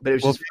 but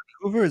it was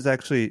Vancouver is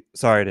actually,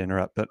 sorry to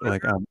interrupt, but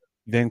like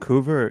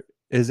Vancouver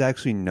is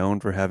actually known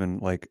for having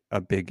like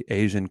a big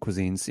Asian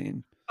cuisine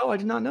scene. Oh, I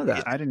did not know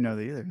that. I didn't know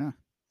that either. No.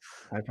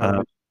 I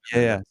probably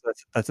Yeah. So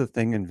that's a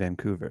thing in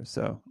Vancouver.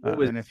 So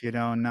And if you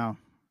don't know,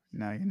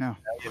 now you know.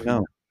 you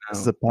know, this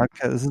is a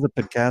podcast. This is a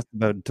podcast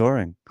about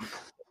touring.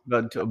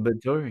 but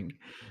touring.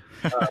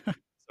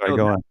 Sorry,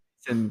 go on.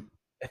 And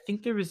I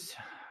think that was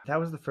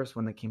the first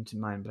one that came to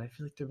mind, but I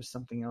feel like there was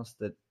something else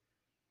that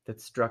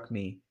struck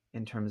me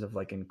in terms of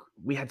like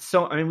we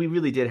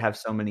really did have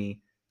so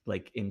many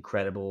like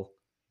incredible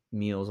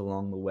meals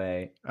along the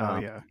way. Oh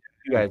yeah.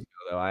 You guys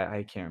know though,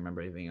 I can't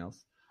remember anything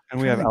else. And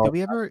we have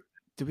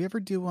did we ever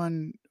do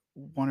one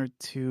or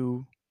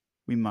two?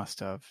 We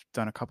must have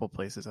done a couple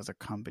places as a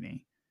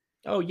company.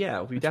 Oh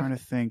yeah, we I'm trying definitely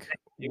to think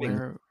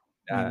where.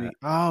 uh, Maybe,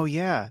 oh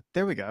yeah,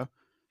 there we go.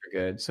 were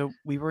good. So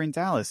we were in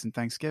Dallas in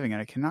Thanksgiving,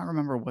 and I cannot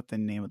remember what the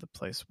name of the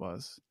place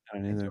was. I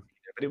don't either.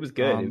 But it was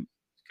good. Um,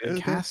 It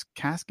was good.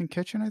 Cask and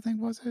Kitchen, I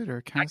think, was it,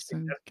 or Cask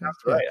and That's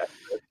yeah. right.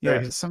 Yeah,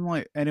 Right. something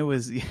like, and it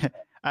was. Yeah,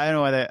 I don't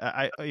know why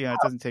that. It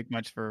doesn't take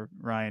much for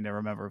Ryan to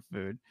remember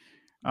food.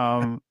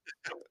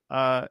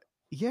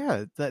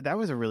 Yeah, that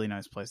was a really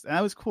nice place, and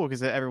that was cool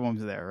because everyone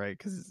was there, right?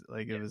 Because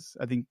like it was,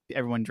 I think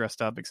everyone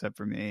dressed up except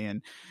for me,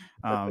 and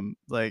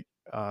it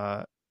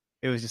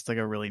was just like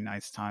a really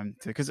nice time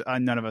to, because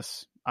none of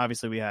us,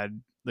 obviously, we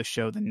had the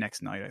show the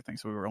next night, I think,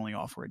 so we were only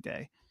off for a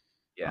day.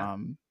 Yeah.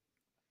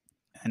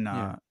 And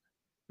Yeah. it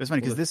was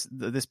funny because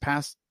this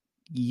past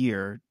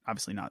year,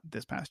 obviously not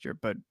this past year,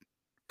 but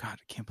God,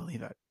 I can't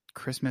believe that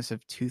Christmas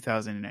of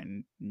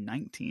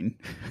 2019,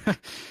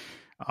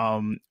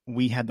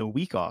 we had the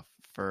week off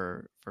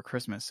for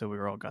Christmas, so we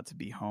all got to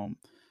be home.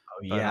 Oh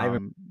yeah.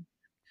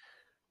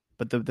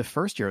 But the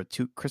first year,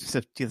 Christmas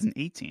of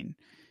 2018,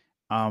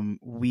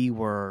 we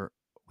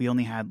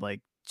only had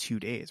like 2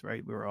 days,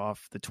 right? We were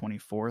off the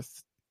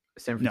 24th.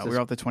 San No, Francisco. we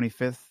were off the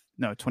 25th.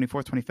 No,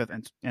 24th,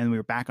 25th, and we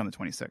were back on the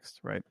 26th,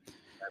 right?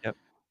 Yep.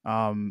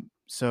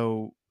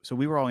 So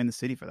we were all in the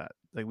city for that.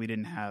 Like we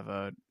didn't have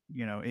a,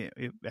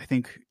 I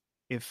think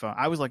if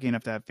I was lucky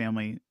enough to have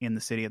family in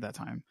the city at that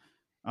time,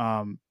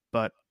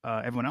 but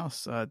everyone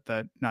else,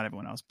 not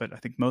everyone else, but I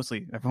think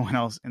mostly everyone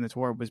else in the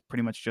tour was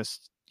pretty much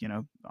just,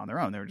 on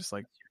their own. They were just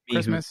like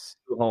Christmas.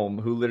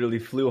 Who literally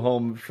flew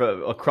home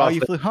across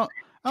You flew home.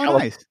 Oh,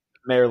 California. nice.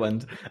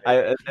 Maryland.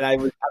 I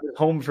was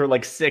home for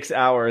like 6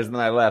 hours and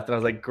then I left and I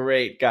was like,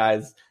 great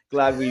guys,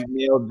 glad we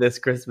nailed this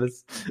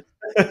Christmas.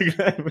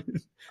 Worth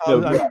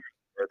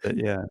it,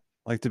 yeah.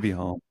 Like to be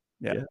home.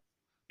 Yeah.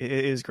 It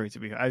is great to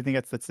be. I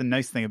think that's the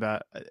nice thing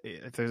about,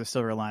 if there's a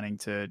silver lining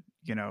to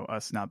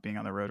us not being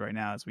on the road right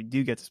now, is we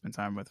do get to spend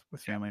time with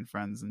family and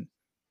friends, and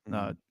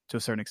to a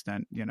certain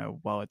extent,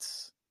 while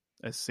it's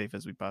as safe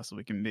as we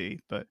possibly can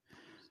be. But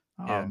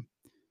I'm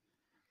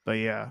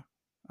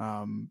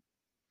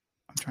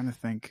trying to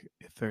think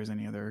if there's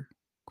any other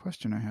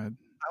question I had.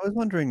 I was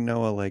wondering,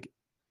 Noah, like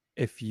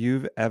if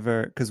you've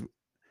ever, because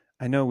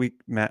I know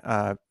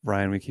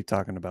Ryan, we keep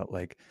talking about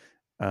like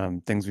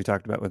things we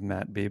talked about with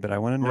Matt B, but I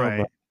want to know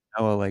about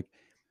Noah, like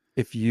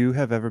if you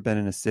have ever been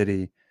in a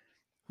city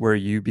where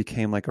you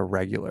became like a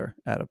regular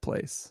at a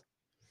place,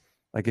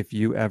 like if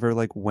you ever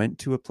like went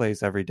to a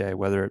place every day,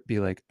 whether it be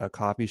like a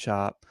coffee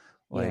shop,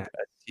 like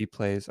a tea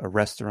place, a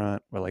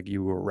restaurant, or like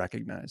you were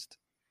recognized.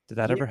 Did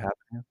that ever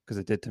happen? Because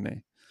it did to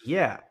me.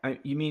 Yeah.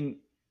 You mean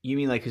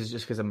like just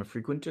because I'm a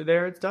frequenter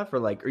there and stuff, or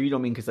you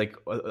don't mean because like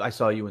I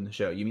saw you in the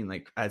show? You mean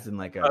like as in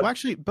like a... Well,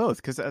 actually both,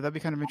 because that'd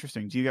be kind of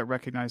interesting. Do you get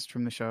recognized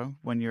from the show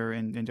when you're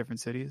in different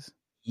cities?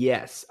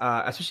 Yes,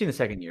 especially in the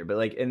second year. But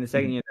like in the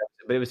second year,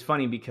 but it was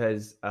funny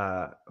because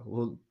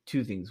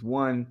two things.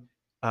 One,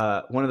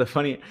 one of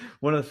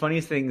the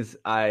funniest things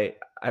I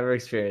ever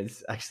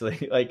experienced,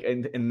 actually, like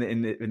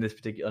in this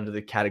particular, under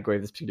the category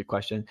of this particular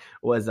question,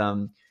 was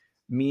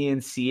me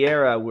and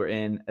Sierra were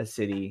in a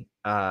city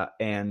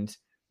and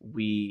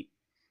we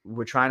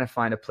were trying to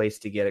find a place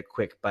to get a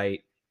quick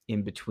bite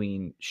in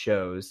between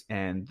shows,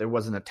 and there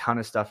wasn't a ton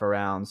of stuff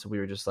around, so we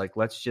were just like,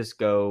 let's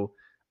go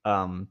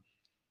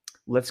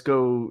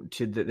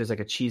to there's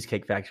like a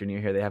Cheesecake Factory near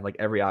here. They have like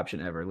every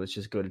option ever. Let's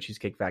just go to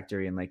Cheesecake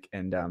Factory and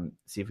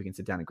see if we can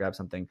sit down and grab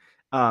something.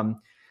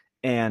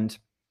 And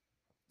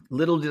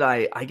little did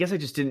I guess I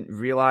just didn't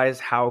realize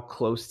how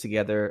close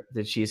together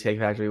the Cheesecake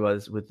Factory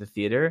was with the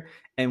theater.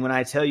 And when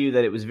I tell you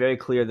that it was very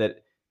clear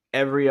that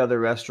every other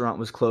restaurant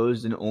was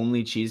closed and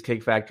only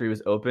Cheesecake Factory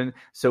was open,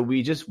 so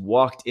we just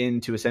walked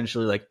into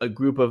essentially like a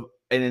group of,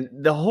 and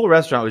the whole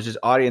restaurant was just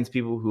audience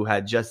people who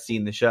had just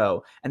seen the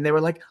show, and they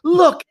were like,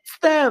 look, it's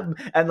them.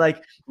 And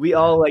like we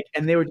all like,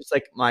 and they were just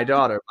like, my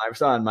daughter, my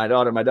son, my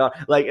daughter,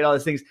 like, and all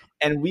these things.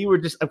 And we were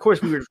just, of course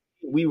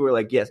we were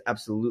like, yes,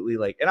 absolutely.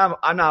 Like, and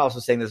I'm not also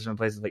saying this from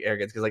places like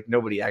arrogance, because like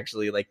nobody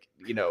actually like,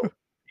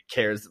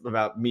 cares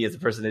about me as a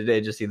person today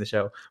just seeing the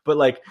show. But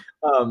like,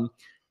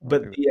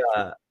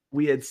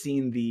 we had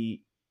seen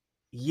they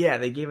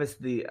gave us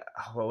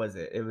what was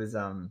it? It was,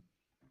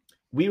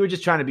 we were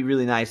just trying to be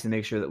really nice and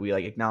make sure that we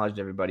like acknowledged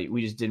everybody.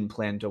 We just didn't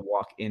plan to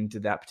walk into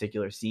that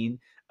particular scene.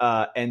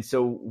 And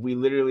so we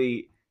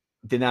literally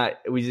did not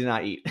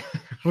eat.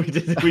 we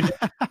did not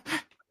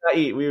not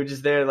eat. We were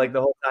just there like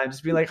the whole time,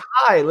 just being like,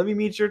 "Hi, let me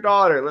meet your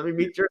daughter. Let me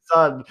meet your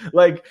son."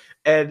 Like,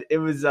 and it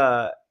was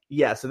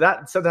yeah. So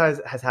that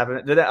sometimes has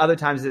happened. Then other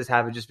times it has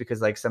happened just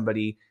because like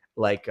somebody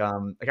like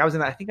I was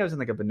in I think I was in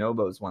like a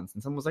Bonobos once,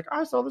 and someone was like,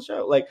 "Oh, I saw the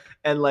show," like,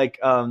 and like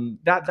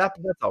that's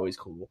always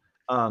cool.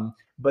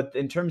 But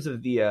in terms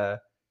of the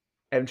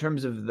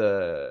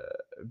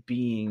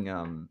being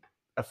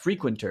a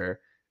frequenter,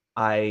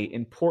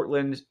 in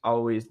Portland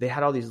always they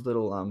had all these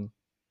little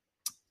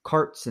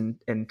carts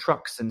and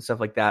trucks and stuff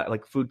like that,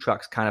 like food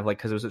trucks, kind of like,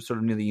 because it was sort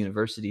of near the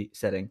university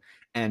setting,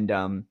 and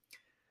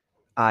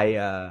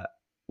I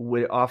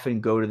would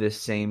often go to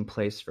this same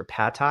place for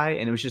pad thai,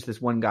 and it was just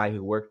this one guy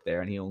who worked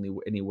there, and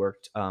he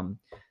worked the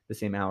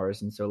same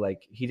hours, and so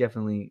like he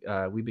definitely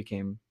we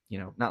became, you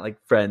know, not like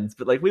friends,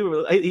 but like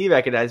he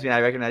recognized me, I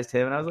recognized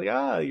him, and I was like,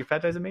 "Ah, your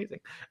pad thai is amazing."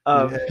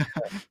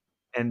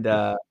 And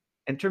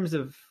in terms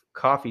of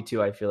coffee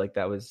too, I feel like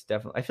that was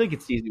definitely, I feel like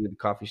it's easy with the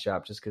coffee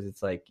shop just because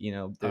it's like, you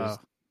know, there's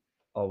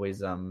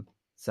always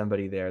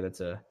somebody there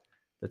that's a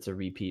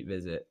repeat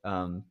visit.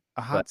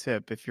 A hot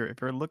tip: if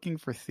you're looking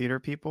for theater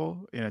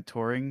people in a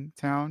touring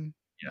town,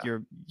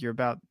 you're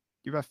about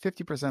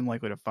 50%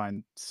 likely to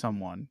find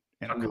someone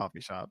in a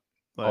coffee shop.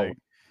 Like,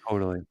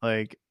 totally.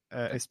 Like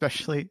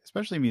especially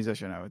a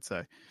musician, I would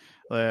say.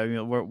 Like, you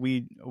know,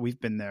 we've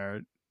been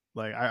there.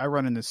 Like I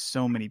run into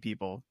so many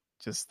people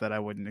just that I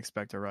wouldn't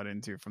expect to run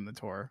into from the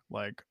tour,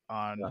 like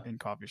in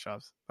coffee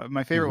shops.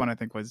 My favorite one, I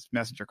think, was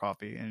Messenger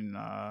Coffee in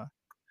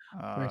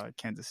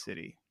Kansas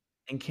City.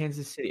 In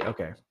Kansas City,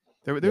 okay.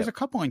 There's a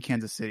couple in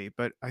Kansas City,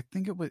 but I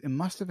think it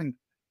must have been.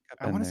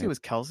 I want to say it was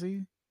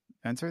Kelsey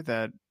Enter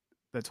that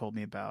told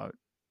me about.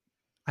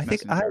 I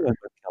think I went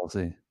with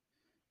Kelsey.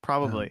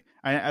 Probably.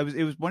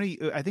 It was one of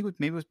you. I think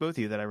maybe it was both of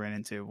you that I ran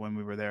into when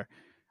we were there.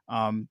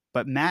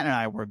 But Matt and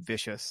I were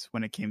vicious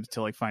when it came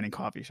to like finding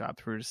coffee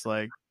shops. We're just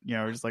like, you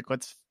know,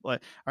 let's all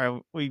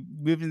right, we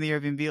moved in the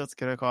Airbnb, let's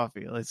get a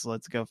coffee. Let's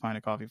go find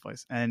a coffie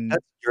place. And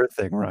that's your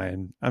thing,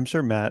 Ryan. I'm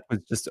sure Matt was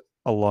just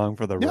along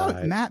for the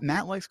ride.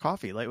 Matt likes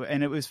coffee. Like,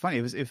 and it was funny.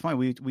 It was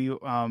funny.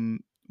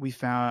 We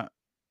found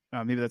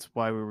maybe that's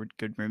why we were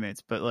good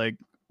roommates, but like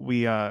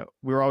we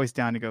were always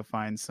down to go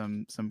find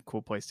some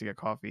cool place to get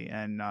coffee,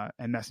 and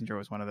Messenger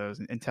was one of those.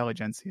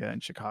 Intelligentsia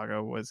in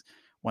Chicago was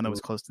one that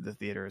was close to the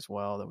theater as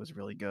well. That was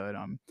really good.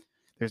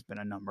 There's been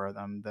a number of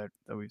them that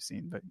we've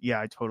seen, but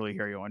yeah, I totally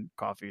hear you on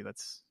coffee.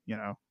 That's, you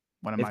know,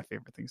 one of my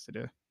favorite things to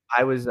do.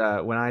 I was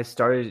when I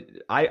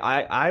started,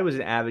 I was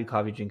an avid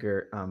coffee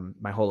drinker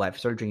my whole life. I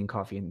started drinking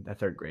coffee in the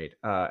third grade,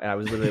 and I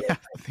was literally I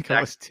think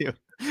I was too.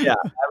 Yeah,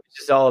 I was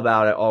just all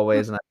about it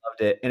always, and I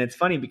loved it. And it's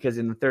funny because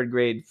in the third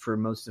grade, for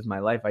most of my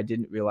life, I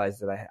didn't realize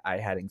that I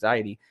had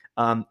anxiety,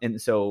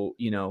 and so,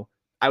 you know,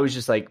 I was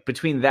just like,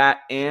 between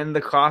that and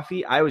the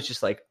coffee, I was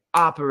just like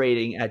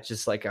operating at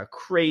just like a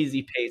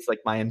crazy pace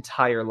like my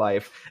entire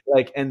life.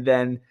 Like, and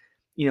then,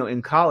 you know,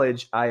 in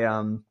college, I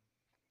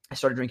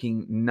started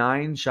drinking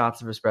 9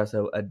 shots of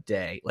espresso a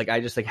day. Like, I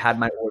just like had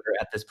my order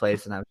at this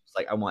place, and I was just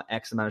like, I want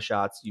X amount of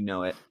shots. You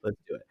know it. Let's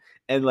do it.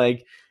 And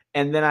like,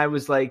 and then I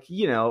was like,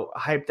 you know,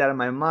 hyped out of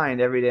my mind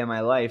every day of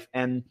my life.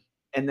 And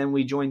then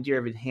we joined Dear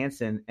Evan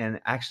Hansen. And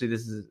actually,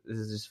 this is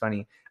just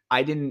funny.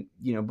 I didn't,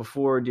 you know,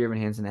 before Dear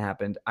Evan Hansen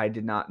happened, I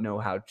did not know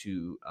how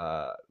to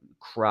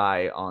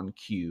cry on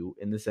cue,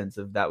 in the sense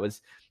of that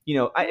was, you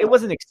know, it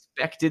wasn't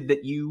expected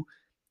that you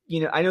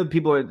know, I know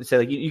people say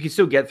like you can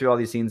still get through all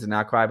these scenes and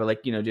not cry, but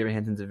like, you know, Dear Evan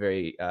Hansen's a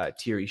very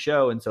teary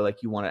show, and so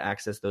like you want to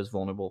access those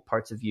vulnerable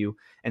parts of you,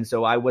 and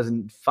so I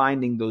wasn't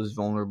finding those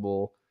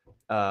vulnerable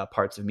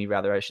parts of me,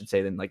 rather I should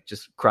say, than like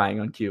just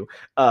crying on cue.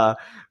 But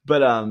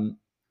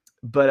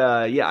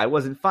yeah, I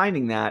wasn't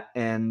finding that,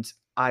 and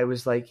I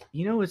was like,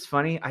 you know, what's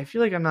funny? I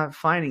feel like I'm not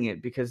finding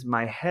it because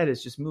my head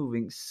is just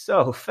moving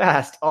so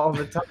fast all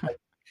the time.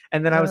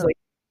 And then I was like,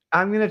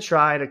 I'm going to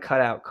try to cut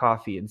out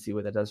coffee and see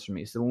what that does for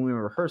me. So when we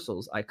were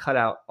rehearsals, I cut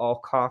out all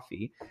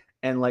coffee,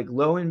 and like,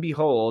 lo and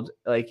behold,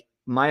 like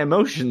my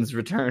emotions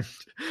returned.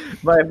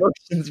 My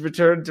emotions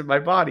returned to my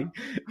body.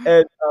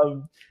 And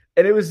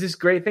it was this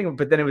great thing.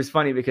 But then it was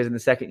funny because in the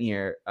second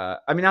year, I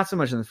mean, not so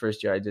much in the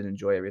first year, I did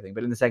enjoy everything,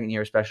 but in the second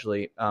year,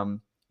 especially,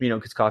 you know,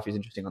 because coffee is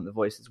interesting on the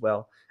voice as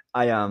well.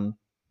 I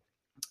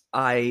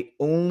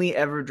only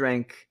ever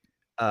drank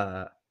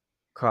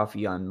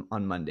coffee on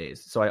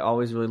Mondays, so I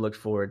always really looked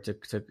forward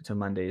to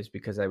Mondays,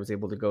 because I was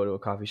able to go to a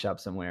coffee shop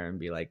somewhere and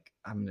be like,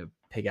 I'm gonna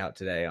pig out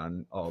today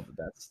on all of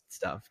that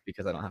stuff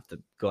because I don't have to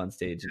go on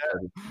stage.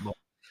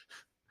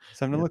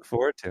 Something to look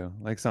forward to,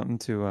 like something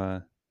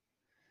to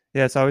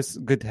yeah, it's always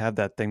good to have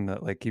that thing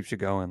that like keeps you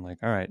going. Like,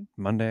 all right,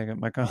 Monday I got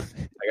my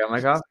coffee. I got my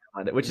coffee on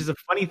Monday, which is a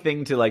funny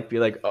thing to like be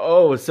like,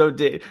 oh, so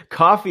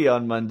coffee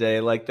on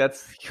Monday, like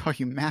that's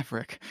you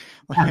maverick.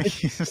 Like,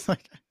 he's just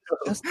like,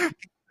 because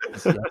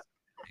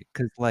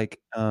like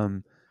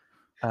I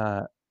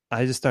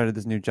just started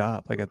this new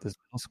job like at this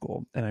middle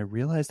school, and I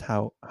realized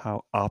how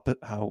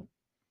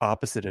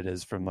opposite it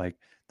is from like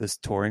this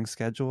touring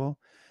schedule,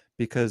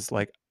 because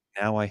like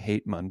now I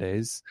hate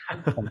Mondays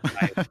and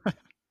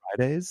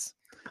Fridays.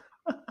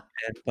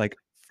 And like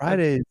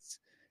Fridays,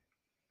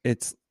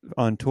 it's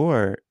on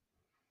tour,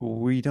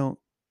 we don't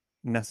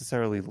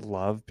necessarily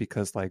love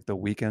because like the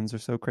weekends are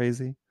so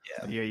crazy.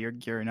 Yeah, you're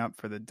gearing up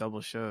for the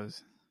double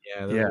shows.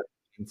 Yeah, Yeah.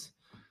 it's-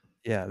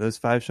 Yeah, those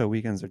 5-show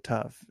weekends are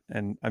tough.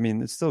 And I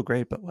mean, it's still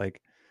great, but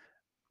like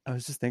I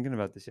was just thinking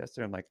about this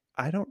yesterday. I'm like,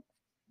 I don't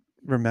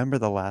remember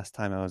the last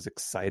time I was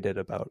excited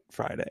about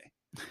Friday.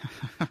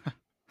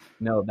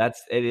 No,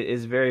 it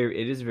is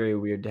very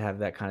weird to have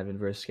that kind of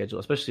inverse schedule,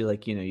 especially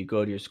like, you know, you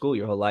go to your school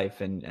your whole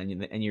life and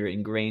you're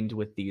ingrained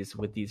with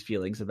these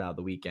feelings about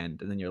the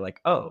weekend, and then you're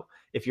like, oh,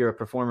 if you're a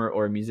performer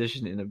or a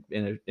musician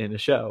in a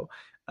show,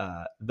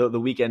 the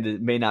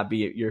weekend may not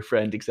be your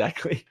friend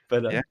exactly,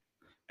 but Yeah.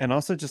 And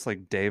also just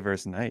like day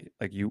versus night.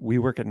 Like we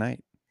work at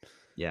night.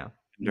 yeah.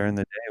 During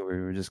the day we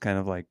were just kind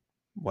of like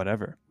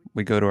whatever.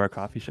 We go to our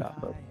coffee shop.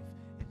 But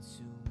And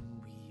soon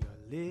we are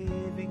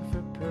living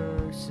for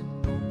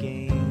personal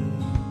gain.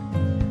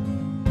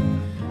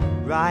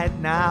 Right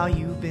now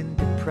you've been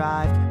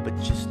deprived,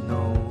 but just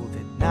know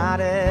that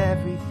not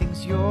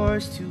everything's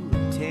yours to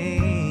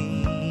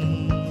obtain.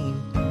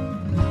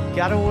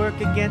 Gotta work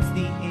against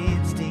the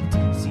instinct,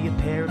 see a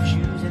pair of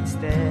shoes and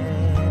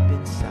step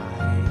inside.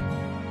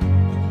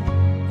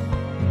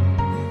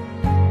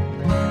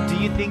 Do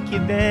you think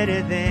you're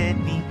better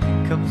than me?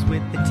 Comes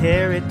with the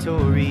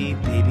territory,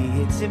 baby,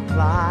 it's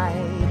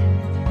implied.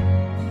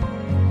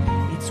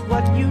 It's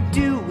what you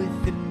do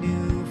with the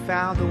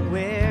newfound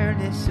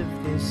awareness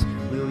of this.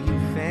 Will you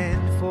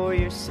fend for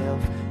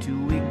yourself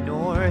to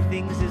ignore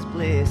things as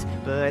bliss?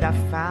 But I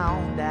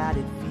found that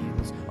it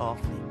feels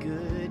awfully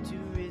good to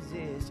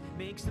resist.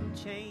 Make some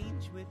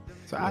change with the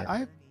So I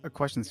have a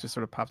question that's just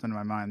sort of popped into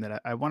my mind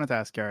that I wanted to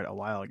ask Garrett a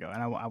while ago,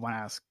 and I want to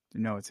ask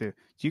Noah too.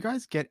 Do you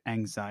guys get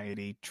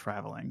anxiety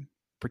traveling,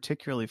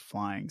 particularly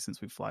flying,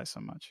 since we fly so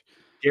much?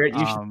 Garrett,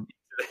 you should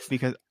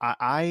Because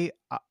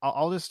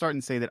I'll just start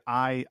and say that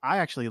I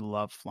actually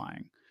love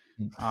flying.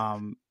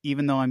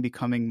 Even though I'm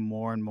becoming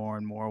more and more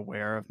and more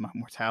aware of my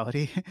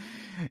mortality,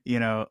 you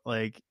know,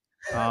 like,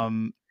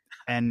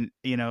 and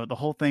you know, the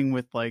whole thing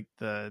with like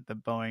the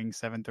Boeing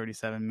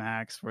 737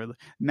 Max, where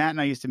Matt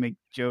and I used to make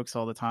jokes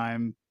all the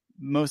time,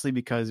 mostly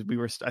because we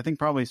were, I think,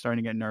 probably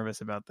starting to get nervous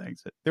about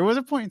things. There was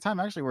a point in time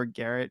actually where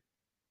Garrett,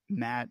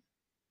 Matt,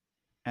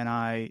 and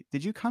I,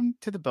 did you come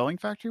to the Boeing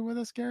factory with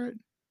us, Garrett?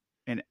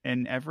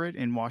 In Everett,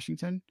 in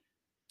Washington?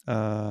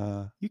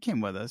 You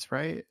came with us,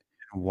 right?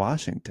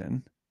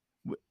 Washington.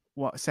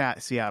 Well,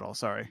 Seattle,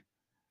 sorry.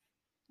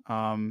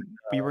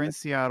 We were in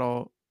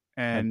Seattle,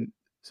 and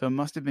so it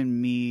must have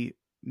been me,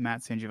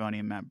 Matt Sangiovanni,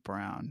 and Matt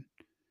Brown.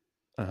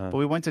 But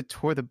we went to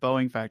tour the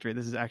Boeing factory.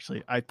 This is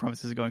actually, I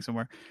promise this is going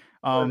somewhere.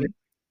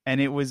 And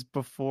it was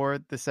before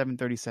the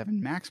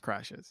 737 Max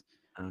crashes.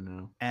 Oh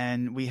no.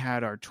 And we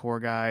had our tour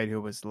guide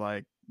who was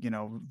like, you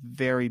know,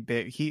 very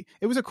big.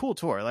 It was a cool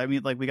tour. I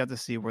mean, like, we got to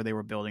see where they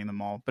were building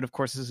them all. But of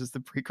course, this is the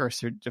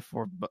precursor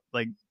before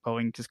like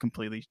Boeing just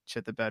completely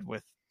shit the bed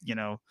with, you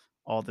know,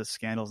 all the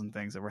scandals and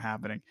things that were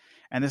happening.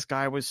 And this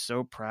guy was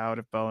so proud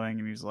of Boeing,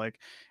 and he was like,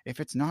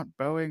 if it's not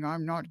Boeing,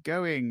 I'm not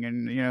going.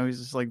 And, you know, he's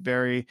just like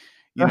very,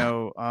 you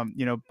know,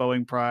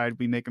 Boeing pride,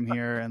 we make them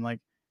here. And like,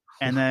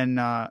 and then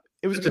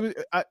it was don't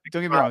get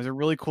me wrong, it was a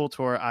really cool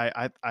tour.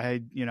 I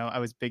you know, I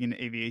was big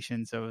into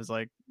aviation, so it was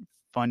like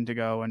fun to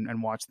go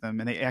and watch them.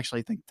 And they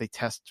actually think they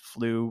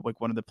flew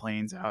like one of the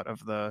planes out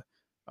of the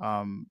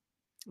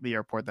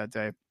airport that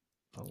day.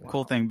 Oh, wow.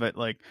 Cool thing. But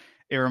like,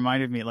 it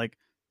reminded me, like,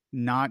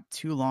 not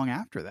too long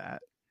after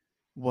that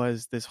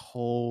was this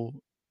whole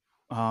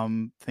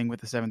thing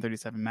with the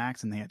 737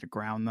 Max, and they had to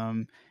ground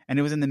them, and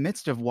it was in the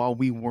midst of while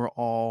we were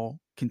all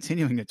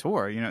continuing to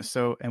tour, you know.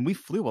 So, and we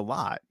flew a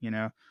lot, you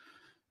know.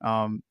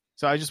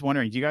 So I was just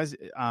wondering, do you guys,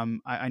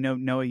 I know,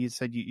 Noah, you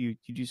said you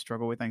do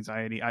struggle with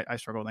anxiety. I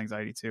struggle with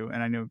anxiety too.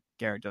 And I know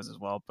Garrett does as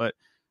well. But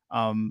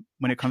when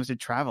it comes to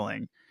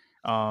traveling,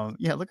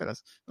 yeah, look at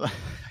us.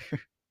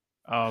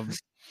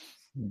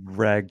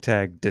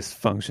 Ragtag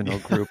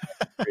dysfunctional group.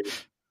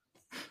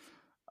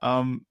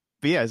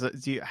 But yeah, so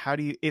how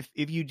do you, if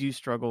you do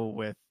struggle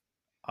with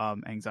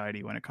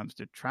anxiety when it comes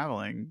to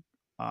traveling,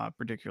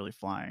 particularly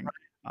flying,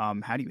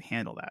 how do you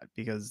handle that?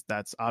 Because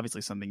that's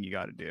obviously something you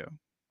got to do.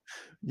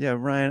 Yeah,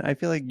 Ryan, I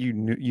feel like you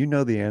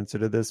know the answer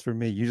to this for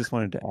me. You just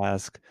wanted to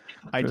ask.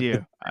 I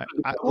do.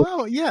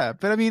 Well, yeah,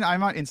 but I mean,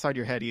 I'm not inside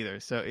your head either.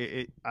 So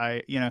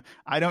I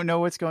don't know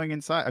what's going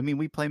inside. I mean,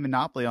 we play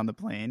Monopoly on the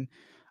plane,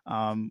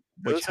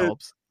 which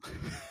helps.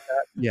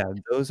 Yeah,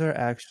 those are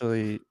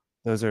actually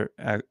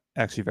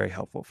very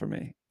helpful for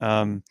me.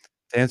 To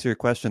answer your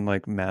question,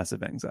 like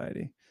massive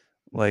anxiety,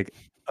 like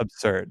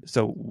absurd.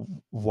 So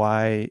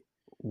why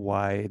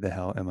the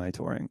hell am I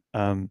touring?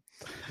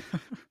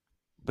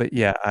 But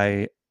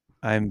yeah,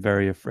 I'm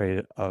very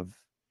afraid of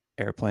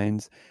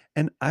airplanes,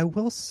 and I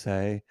will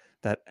say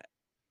that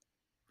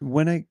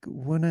when I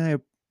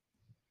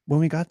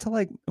got to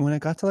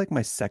like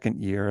my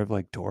second year of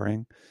like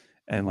touring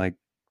and like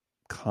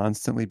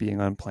constantly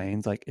being on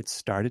planes, like it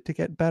started to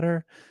get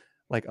better,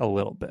 like a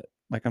little bit.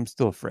 Like I'm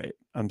still afraid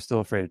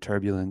of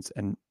turbulence,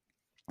 and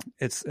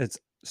it's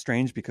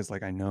strange because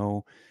like I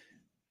know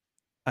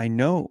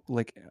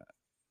like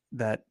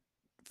that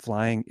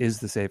flying is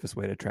the safest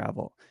way to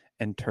travel,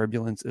 and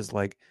turbulence is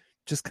like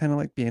just kind of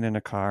like being in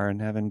a car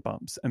and having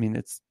bumps. I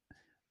mean,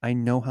 I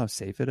know how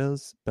safe it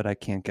is, but I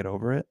can't get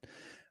over it.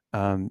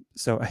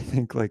 So I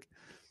think like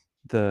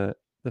the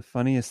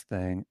funniest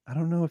thing, I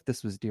don't know if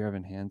this was Dear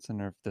Evan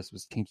Hansen or if this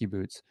was Kinky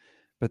Boots,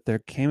 but there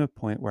came a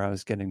point where I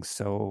was getting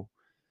so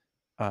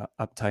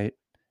uptight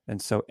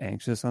and so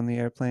anxious on the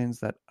airplanes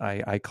that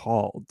I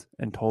called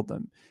and told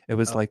them. It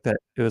was like that.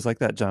 It was like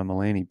that John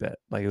Mulaney bit.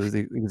 Like it was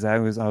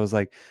exactly as I was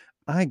like,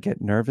 I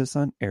get nervous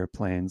on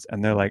airplanes,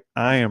 and they're like,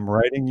 I am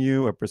writing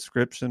you a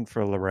prescription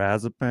for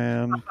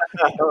lorazepam.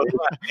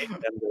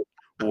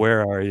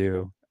 Where are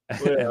you?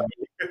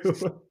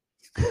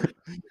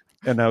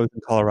 And I was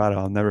in Colorado.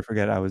 I'll never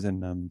forget. I was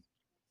in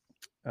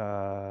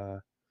I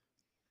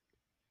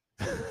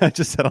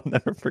just said I'll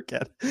never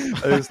forget.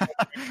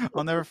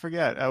 I'll never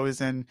forget. I was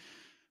in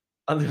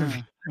I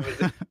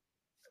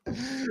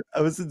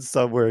was in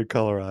somewhere in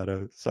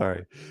Colorado.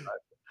 Sorry.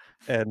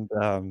 And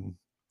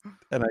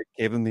I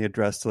gave him the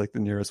address to like the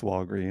nearest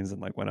Walgreens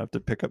and like went up to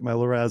pick up my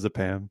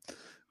lorazepam.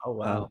 Oh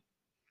wow.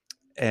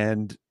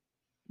 And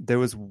there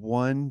was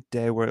one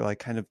day where like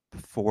kind of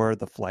before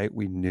the flight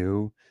we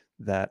knew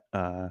that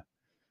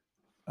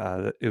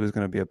it was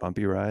going to be a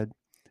bumpy ride.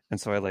 And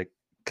so I like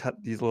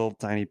cut these little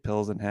tiny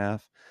pills in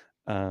half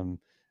and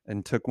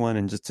took one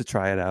and just to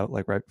try it out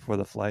like right before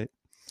the flight.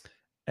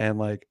 And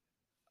like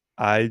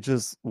I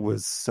just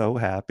was so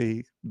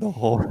happy the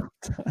whole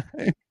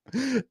time.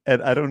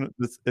 And I don't know,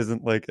 this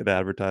isn't like an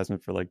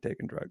advertisement for like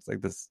taking drugs,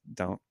 like this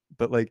don't,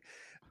 but like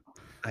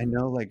I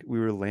know like we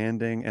were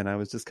landing and I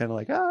was just kind of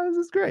like, this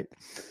is great.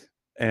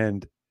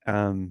 And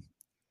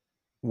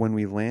when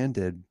we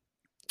landed,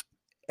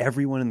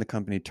 everyone in the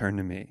company turned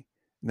to me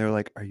and they were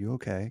like, are you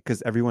okay?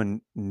 Because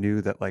everyone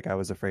knew that like I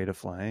was afraid of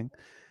flying.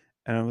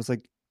 And I was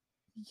like,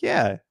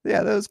 yeah,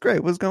 that was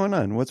great. What's going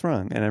on? What's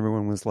wrong? And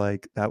everyone was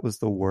like, that was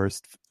the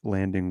worst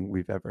landing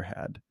we've ever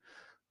had.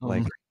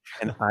 Like,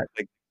 and I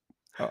like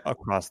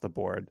across the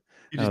board.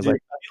 And I was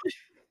like,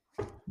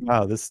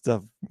 wow, this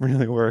stuff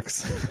really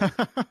works.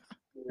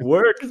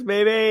 Works,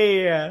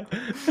 baby.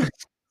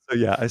 So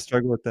yeah, I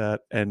struggle with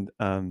that. And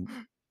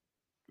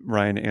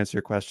Ryan, to answer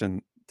your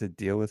question, to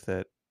deal with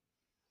it,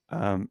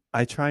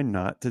 I try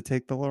not to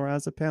take the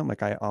lorazepam.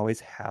 Like I always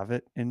have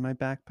it in my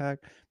backpack,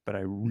 but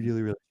I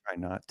really, really try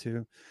not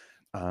to.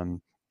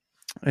 And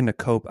to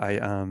cope,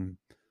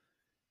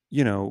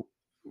 you know,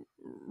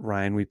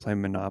 Ryan, we play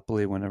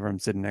Monopoly whenever I'm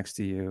sitting next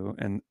to you,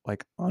 and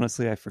like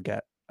honestly, I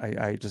forget.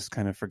 I just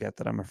kind of forget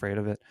that I'm afraid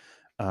of it.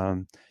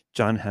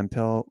 John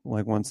Hemphill,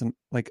 like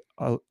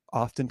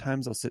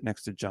oftentimes I'll sit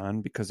next to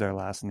John because our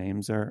last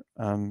names are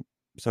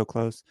so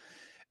close.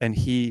 And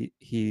he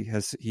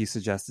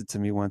suggested to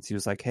me once, he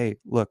was like, hey,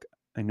 look,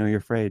 I know you're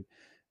afraid.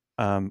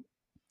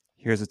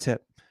 Here's a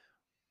tip.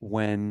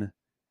 When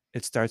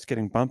it starts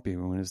getting bumpy,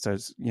 when it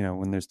starts,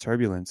 when there's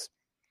turbulence,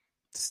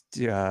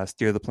 steer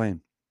the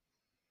plane.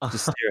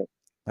 Just steer it.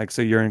 Like,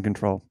 so you're in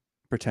control.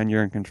 Pretend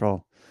you're in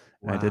control.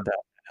 Wow. And I did that.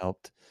 It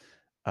helped.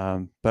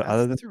 But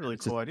that's a really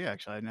cool idea,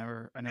 actually. I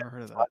never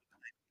heard of that.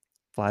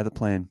 Fly the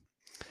plane.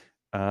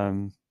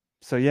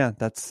 So yeah,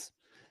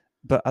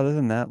 but other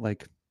than that,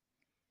 like,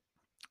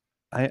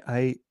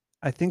 I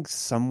think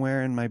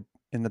somewhere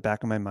in the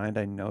back of my mind,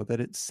 I know that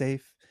it's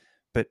safe,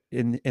 but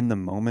in the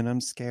moment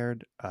I'm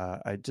scared.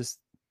 I just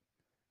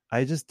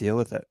deal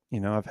with it.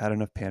 I've had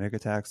enough panic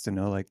attacks to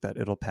know like that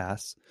it'll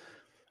pass.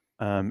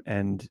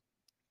 And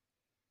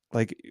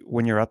like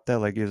when you're up there,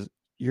 like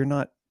you're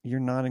not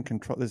in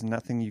control. There's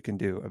nothing you can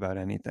do about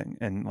anything.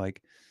 And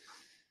like,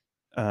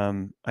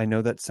 I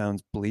know that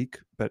sounds bleak,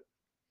 but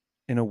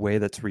in a way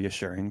that's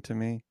reassuring to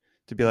me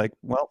to be like,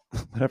 well,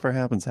 whatever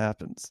happens,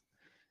 happens.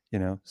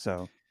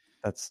 So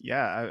that's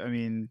I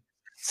mean,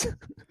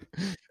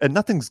 and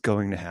nothing's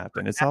going to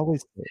happen. It's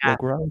always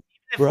like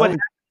what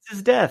happens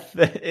is death.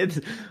 It's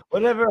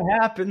whatever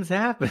happens.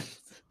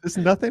 There's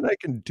nothing I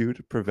can do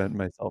to prevent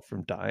myself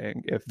from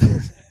dying.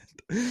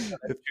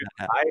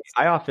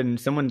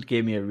 Someone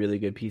gave me a really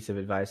good piece of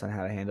advice on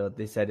how to handle it.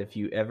 They said, if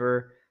you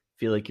ever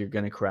feel like you're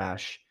going to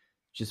crash,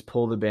 just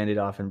pull the Band-Aid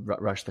off and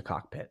rush the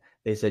cockpit.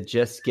 They said,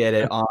 just get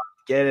it on.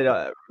 Get it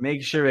up.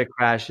 Make sure it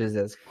crashes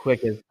as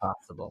quick as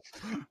possible.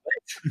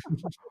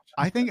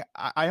 I think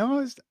I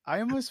almost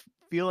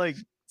feel like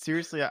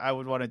seriously I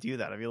would want to do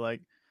that. I'd be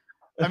like,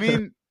 I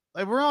mean,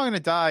 like we're all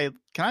gonna die.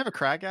 Can I have a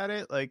crack at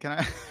it? Like,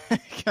 can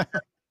I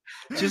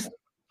just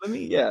let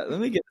me get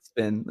a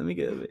spin.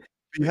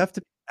 You have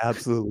to be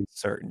absolutely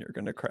certain you're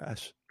gonna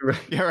crash. Right.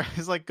 Yeah, right.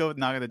 It's like go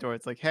knock at the door.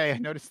 It's like, hey, I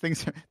noticed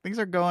things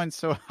are going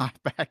so hot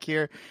back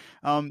here.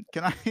 Can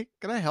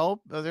I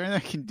help? Is there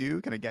anything I can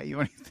do? Can I get you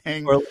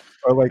anything? Or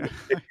like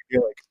if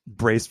you like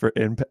brace for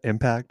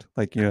impact.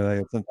 Like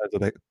like sometimes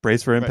like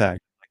brace for impact. Right.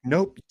 Like,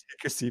 nope, you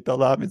take your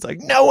seatbelt off. It's like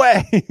no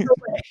way.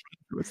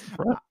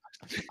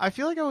 I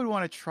feel like I would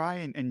want to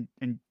try and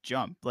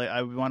jump. Like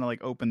I would want to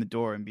like open the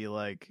door and be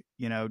like,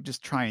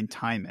 just try and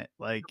time it.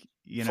 Like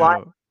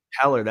fly.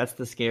 propeller. That's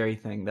the scary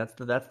thing. That's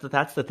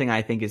the thing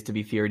I think is to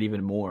be feared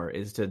even more,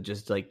 is to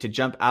just like to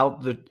jump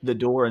out the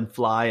door and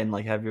fly and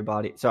like have your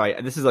body. Sorry,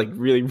 this is like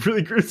really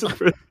really gruesome.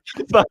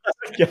 But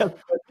yeah,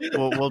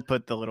 We'll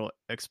put the little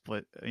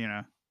explicit,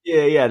 yeah,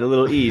 the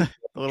little E, the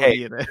little Hey.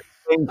 E there.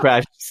 plane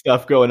crash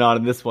stuff going on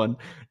in this one.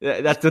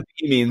 That's what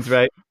the E means,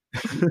 right?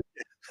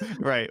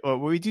 Right. Well,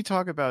 we do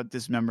talk about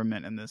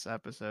dismemberment in this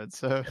episode,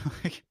 so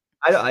like,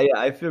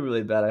 I feel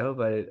really bad. I hope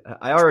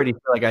I already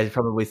feel like I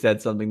probably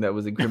said something that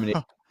was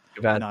incriminating.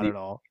 not at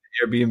all.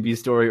 Airbnb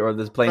story or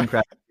this plane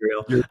crash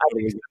material. I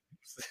think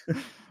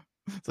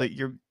It's like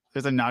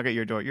there's a knock at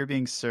your door. You're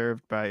being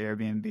served by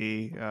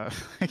Airbnb.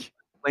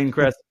 Plane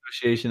Crash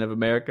Association of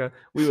America.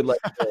 We would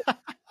like to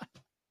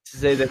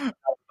say that we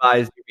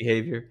advise your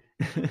behavior.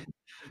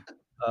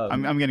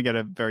 I'm going to get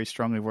a very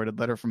strongly worded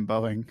letter from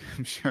Boeing,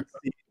 I'm sure.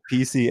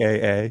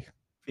 PCAA.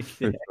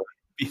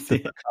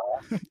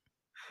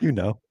 You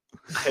know.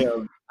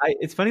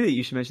 It's funny that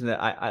you should mention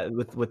that. I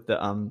with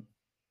the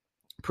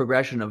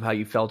progression of how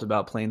you felt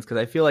about planes, because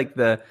I feel like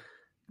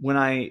when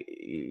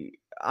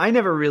I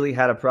never really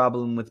had a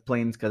problem with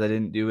planes because I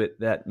didn't do it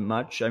that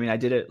much. I mean, I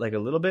did it like a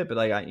little bit, but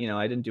like I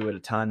didn't do it a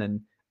ton,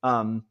 and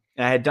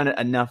I had done it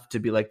enough to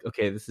be like,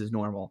 okay, this is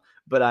normal.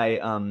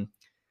 But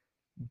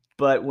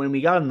but when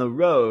we got on the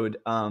road,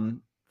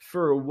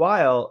 for a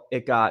while,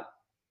 it got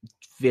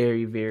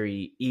very,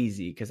 very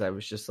easy because I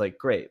was just like,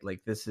 great,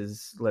 like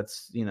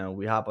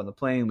we hop on the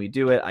plane, we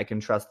do it. I can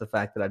trust the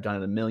fact that I've done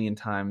it a million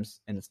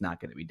times and it's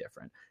not going to be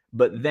different.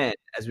 But then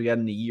as we got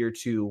into year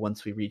 2,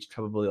 once we reached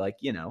probably like,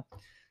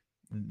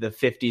 the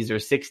 50s or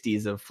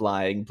 60s of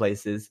flying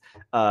places,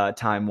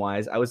 time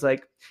wise, I was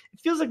like,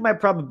 it feels like my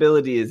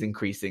probability is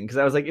increasing. Cause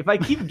I was like, if I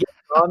keep getting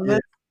on this,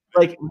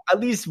 like at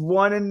least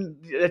one, and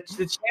the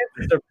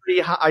chances are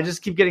pretty high. I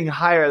just keep getting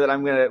higher that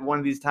I'm gonna one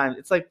of these times.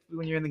 It's like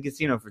when you're in the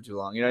casino for too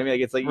long. You know what I mean?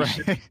 Like it's like Right.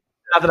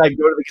 not that I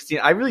go to the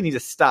casino. I really need to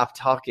stop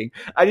talking.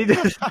 I need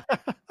to. So,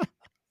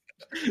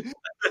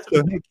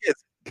 hey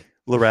kids,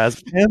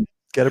 lorazepam,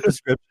 get a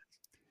prescription.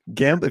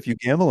 Gamble. If you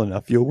gamble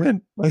enough, you'll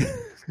win.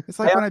 It's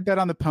like when I bet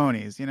on the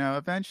ponies.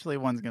 Eventually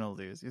one's going to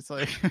lose. It's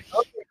like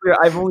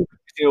I've only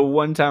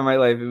one time in my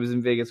life. It was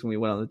in Vegas when we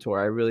went on the tour.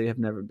 I really have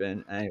never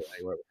been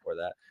anywhere before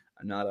that.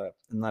 I'm not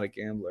a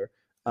gambler.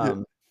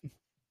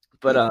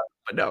 But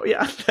no,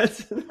 yeah.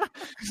 That's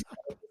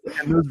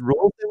And those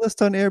rules they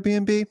list on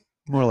Airbnb,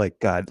 more like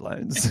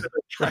guidelines.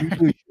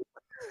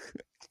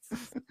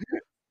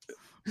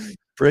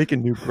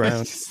 Breaking new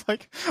ground. it's just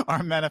like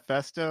our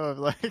manifesto of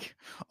like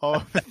all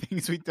of the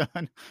things we've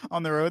done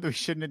on the road that we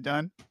shouldn't have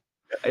done.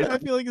 I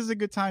feel like this is a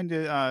good time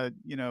to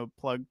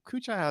plug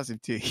Kuchai House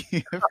of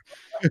Tea.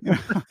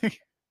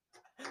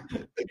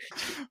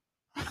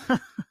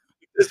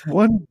 There's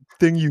one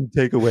thing you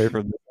take away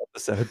from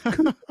this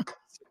episode.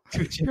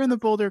 If you're in the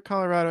Boulder,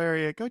 Colorado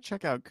area, go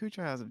check out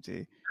Kuchai House of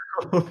Tea.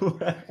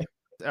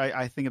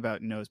 I think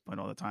about Nose Point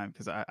all the time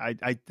because I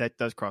that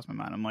does cross my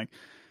mind. I'm like,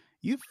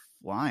 you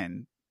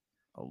flying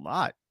a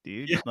lot,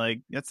 dude. Yeah.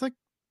 Like that's like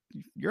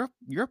you're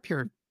up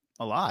here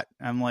a lot.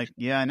 I'm like,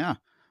 yeah, I know.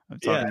 I'm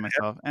talking to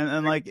myself,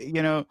 and like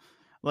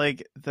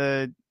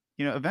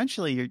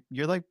eventually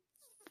you're like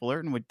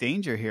flirting with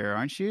danger here,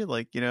 aren't you?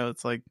 Like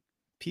it's like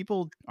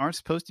people aren't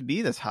supposed to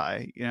be this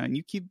high, and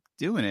you keep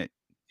doing it.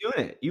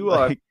 You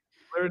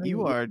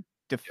are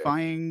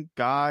defying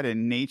God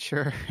and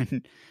nature,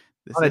 and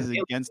this is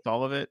against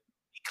all of it.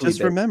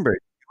 Just remember,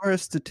 you are a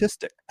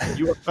statistic.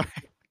 You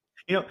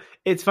are.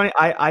 It's funny.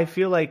 I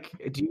feel like.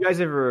 Do you guys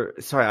ever?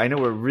 Sorry, I know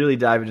we're really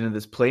diving into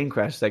this plane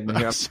crash segment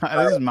here. This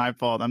is my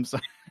fault. I'm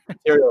sorry.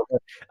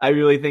 I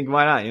really think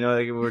why not?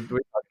 Like we're talking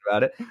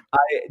about it.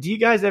 Do you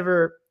guys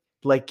ever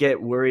like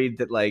get worried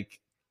that like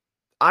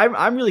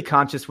I'm really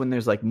conscious when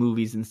there's like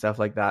movies and stuff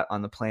like that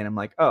on the plane. I'm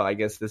like, oh, I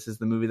guess this is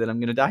the movie that I'm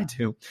gonna die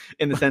to.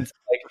 In the sense,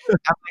 like,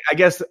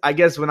 I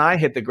guess when I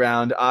hit the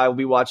ground, I'll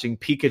be watching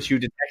Pikachu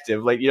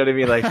Detective. Like, you know what I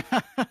mean? Like,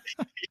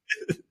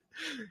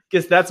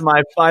 guess that's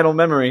my final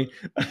memory.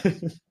 I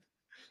think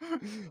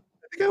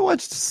I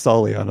watched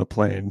Sully on a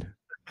plane.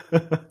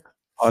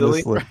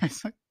 Honestly, I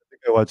think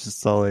I watched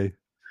Sully.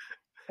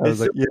 I was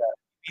like, yeah.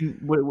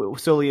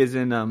 Sully is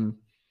in the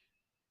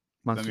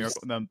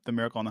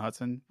Miracle on the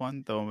Hudson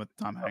one, the one with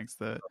Tom Hanks.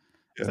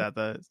 Is that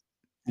the?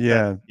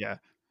 Yeah, yeah.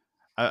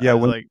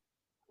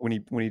 When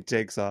he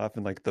takes off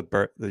and like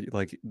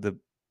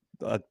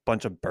a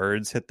bunch of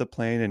birds hit the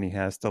plane and he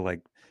has to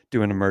like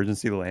do an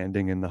emergency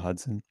landing in the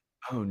Hudson.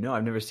 Oh no,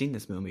 I've never seen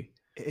this movie.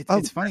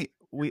 It's funny.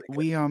 We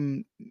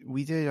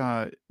did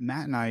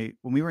Matt and I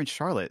when we were in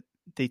Charlotte.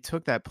 They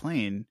took that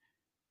plane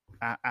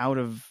out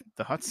of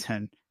the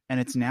Hudson and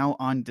it's now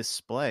on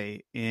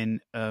display in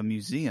a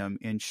museum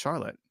in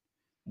Charlotte.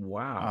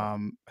 Wow.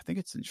 I think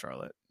it's in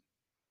Charlotte.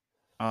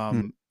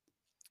 And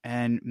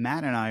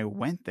Matt and I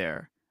went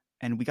there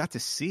and we got to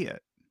see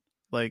it.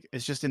 Like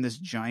it's just in this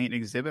giant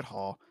exhibit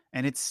hall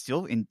and it's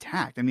still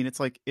intact. I mean, it's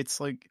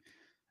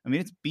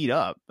beat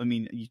up. I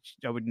mean,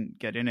 I wouldn't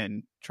get in it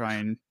and try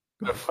and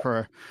go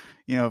for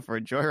a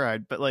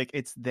joyride, but like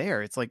it's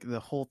there. It's like the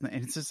whole thing.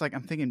 And it's just like,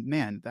 I'm thinking,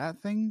 man,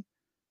 that thing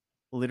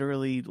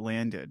literally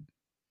landed.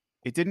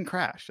 It didn't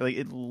crash. Like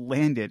it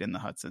landed in the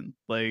Hudson.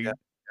 Like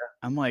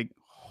I'm like,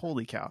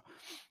 holy cow.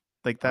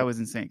 Like that was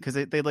insane. Because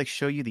they like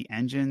show you the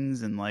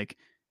engines and like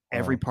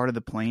every part of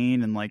the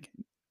plane and like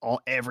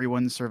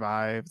everyone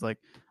survived. Like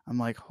I'm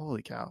like,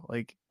 holy cow.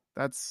 Like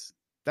that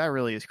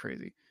really is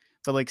crazy.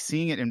 But like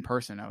seeing it in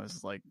person, I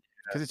was like,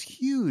 because it's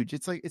huge.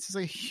 It's just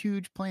like a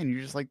huge plane.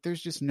 You're just like,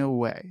 there's just no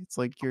way. It's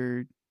like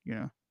You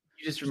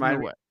just reminded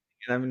me,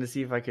 and I'm going to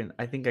see if I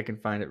think I can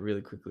find it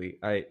really quickly.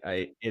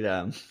 I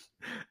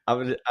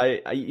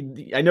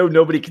know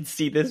nobody can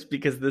see this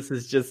because this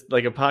is just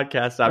like a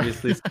podcast,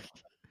 obviously,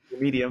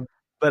 medium.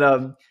 But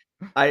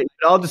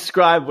I'll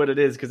describe what it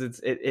is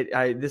because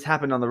this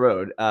happened on the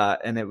road,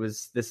 and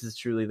this is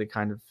truly the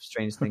kind of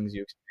strange things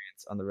you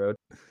experience on the road.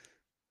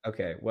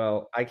 Okay,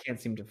 well, I can't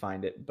seem to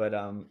find it, but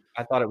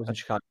I thought it was in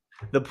Chicago.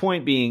 The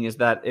point being is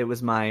that it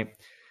was my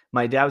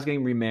dad was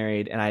getting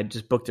remarried, and I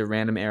just booked a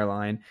random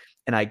airline,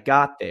 and I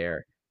got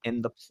there,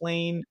 and the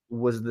plane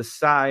was the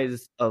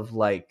size of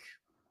like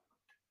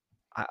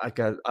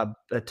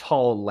a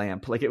tall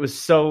lamp. Like it was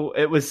so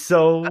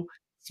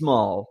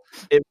small.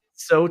 It was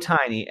so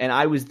tiny, and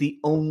I was the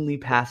only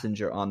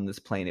passenger on this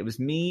plane. It was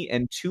me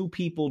and two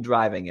people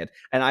driving it,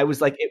 and I was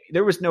like,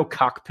 there was no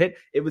cockpit.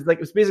 It was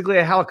basically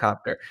a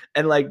helicopter,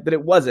 and like, but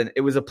it wasn't.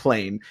 It was a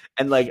plane,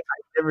 and like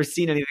I've never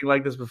seen anything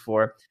like this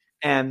before.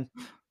 And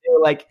they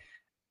were like,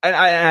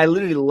 I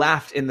literally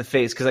laughed in the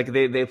face because like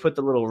they put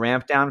the little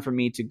ramp down for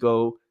me to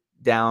go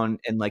down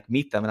and like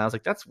meet them, and I was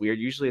like, that's weird.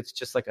 Usually it's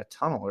just like a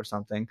tunnel or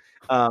something,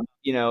 and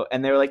they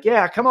were like,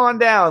 yeah, come on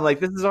down, like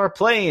this is our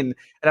plane.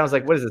 And I was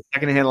like, what is it,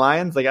 Secondhand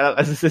Lions? Like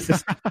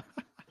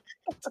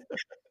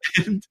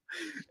and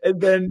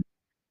then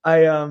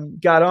I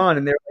got on,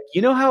 and they're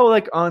like, how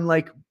like on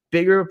like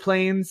bigger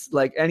planes,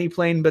 like any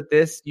plane but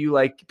this,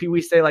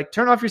 we say like,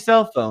 turn off your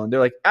cell phone. They're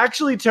like,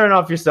 actually turn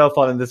off your cell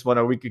phone in this one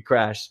or we could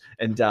crash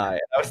and die.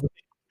 And I was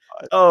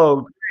like,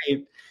 oh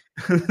great.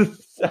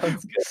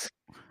 Sounds good.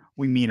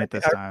 We mean it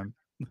this time.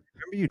 I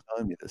remember you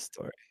telling me this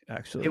story,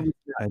 actually. It was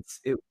nuts.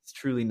 It was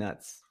truly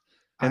nuts.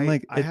 And go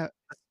ahead.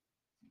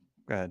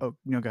 Oh,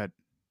 no, go ahead.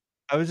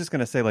 I was just going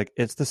to say, like,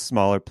 it's the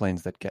smaller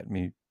planes that get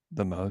me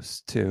the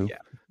most, too. Yeah.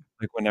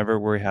 Like, whenever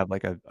we have,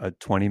 like, a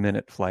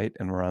 20-minute flight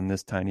and we're on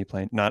this tiny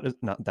plane, not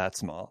that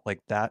small, like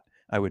that,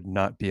 I would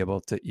not be able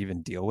to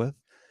even deal with.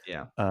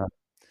 Yeah.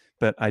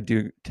 But I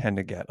do tend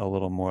to get a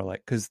little more,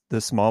 like, because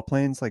the small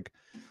planes, like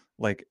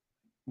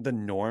the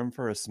norm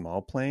for a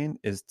small plane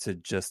is to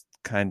just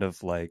kind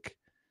of, like,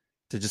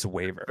 to just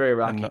waver. Very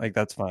rocky. And, like,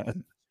 that's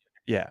fine.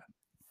 Yeah.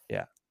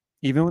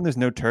 Even when there's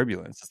no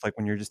turbulence, it's like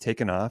when you're just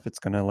taking off, it's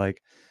going to,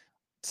 like,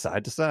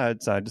 side to side.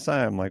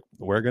 I'm like,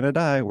 we're gonna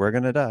die.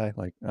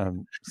 Like,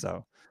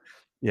 so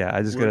yeah,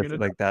 I just gotta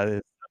like that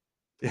is.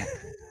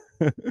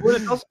 Well,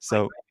 it's also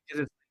so.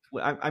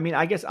 I mean,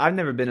 I guess I've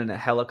never been in a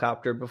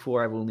helicopter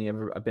before. I've only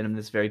ever been in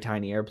this very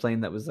tiny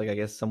airplane that was like, I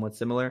guess, somewhat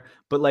similar.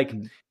 But like,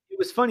 it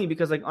was funny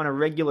because like on a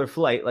regular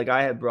flight, like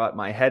I had brought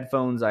my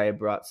headphones, I had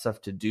brought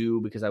stuff to do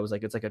because I was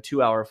like, it's like a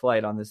 2-hour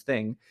flight on this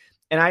thing.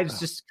 And I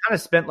just kind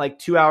of spent like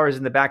 2 hours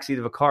in the backseat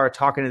of a car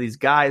talking to these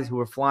guys who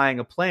were flying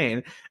a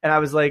plane. And I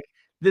was like,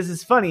 this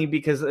is funny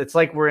because it's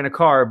like we're in a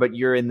car, but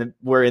we're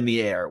in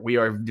the air. We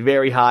are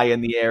very high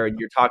in the air, and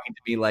you're talking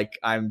to me like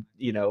I'm,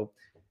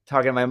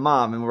 talking to my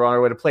mom, and we're on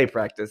our way to play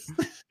practice.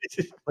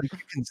 Like you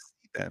can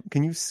see them.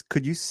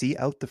 Could you see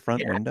out the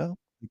front window?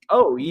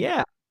 Oh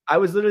yeah, I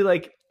was literally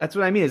like, that's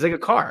what I mean. It's like a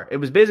car. It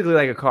was basically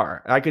like a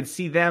car. I could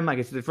see them. I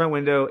could see the front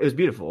window. It was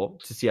beautiful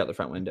to see out the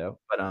front window.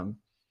 But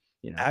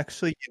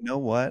actually, you know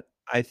what?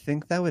 I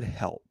think that would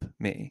help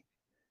me.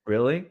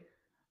 Really?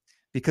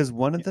 Because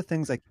one of the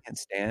things I can't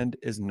stand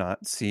is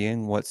not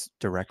seeing what's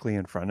directly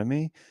in front of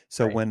me.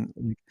 So when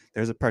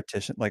there's a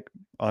partition, like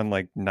on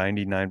like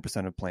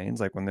 99% of planes,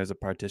 like when there's a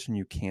partition,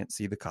 you can't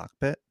see the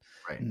cockpit.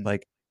 Right.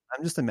 Like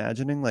I'm just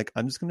imagining, like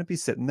I'm just going to be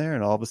sitting there,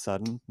 and all of a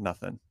sudden,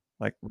 nothing.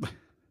 Like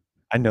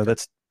I know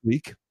that's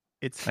weak.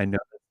 I know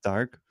it's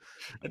dark,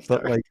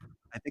 but like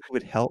I think it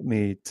would help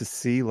me to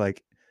see,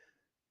 like,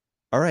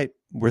 all right,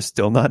 we're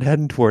still not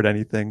heading toward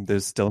anything.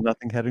 There's still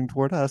nothing heading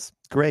toward us.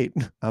 Great,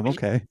 I'm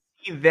okay.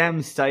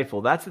 Them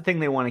stifle. That's the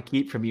thing they want to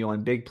keep from you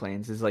on big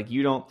planes is like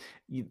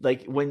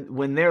like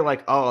when they're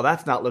like, oh,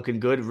 that's not looking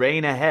good,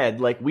 rain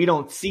ahead, like we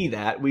don't see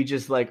that, we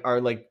just like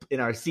are like in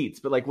our seats.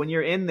 But like when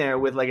you're in there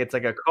with like, it's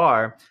like a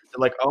car, they're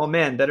like, oh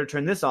man, better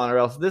turn this on or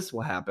else this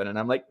will happen. And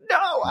I'm like,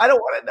 no, I don't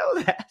want to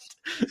know that.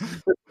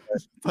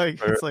 Like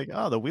it's like,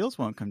 oh, the wheels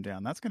won't come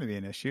down, that's going to be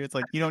an issue. It's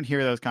like you don't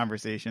hear those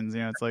conversations,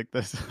 it's like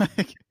this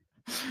like,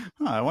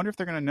 I wonder if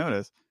they're going to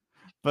notice.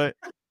 But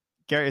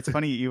Gary, it's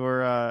funny, you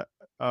were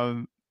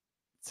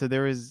so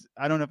there was,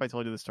 I don't know if I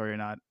told you the story or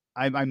not.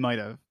 I might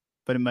have,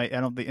 but it might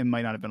not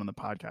have been on the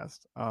podcast.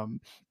 When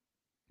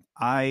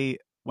I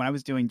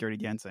was doing Dirty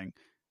Dancing,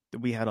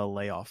 we had a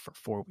layoff for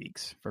 4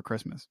 weeks for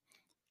Christmas.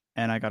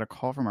 And I got a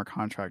call from our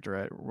contractor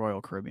at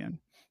Royal Caribbean.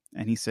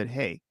 And he said,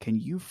 hey,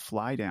 can you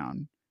fly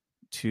down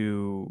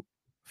to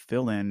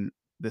fill in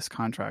this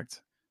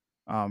contract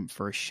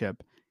for a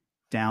ship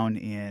down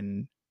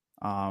in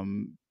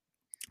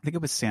think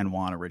it was San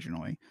Juan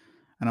originally.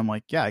 And I'm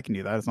like, yeah, I can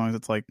do that. As long as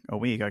it's like a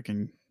week, I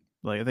can,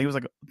 like, I think it was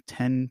like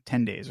 10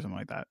 days or something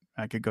like that.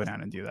 I could go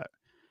down and do that.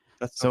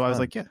 That's So I was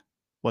fun. like, yeah,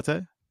 what's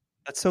that?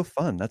 That's so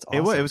fun. That's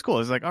awesome. It was cool. It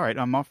was like, all right,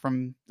 I'm off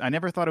from, I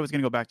never thought I was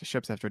going to go back to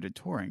ships after I did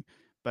touring,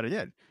 but I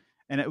did.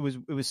 And it was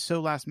so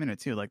last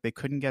minute too. Like they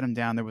couldn't get him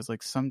down. There was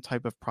like some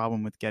type of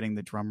problem with getting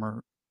the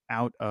drummer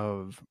out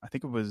of, I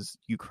think it was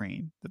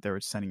Ukraine that they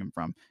were sending him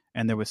from.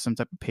 And there was some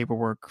type of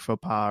paperwork faux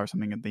pas or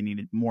something that they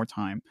needed more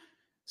time.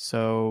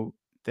 So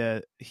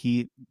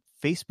he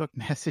Facebook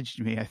messaged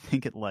me, I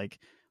think at like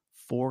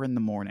 4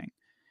 a.m.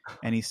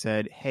 And he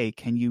said, hey,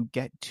 can you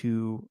get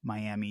to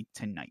Miami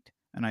tonight?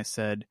 And I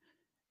said,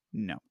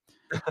 no.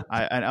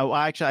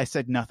 I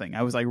said nothing.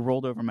 I was like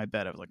rolled over my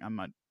bed. I was like, I'm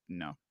not,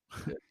 no.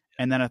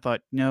 And then I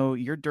thought, no,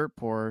 you're dirt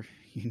poor.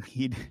 You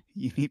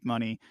need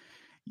money.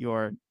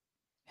 You're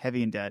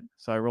heavy in debt.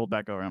 So I rolled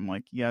back over. I'm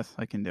like, yes,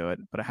 I can do it,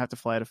 but I have to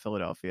fly to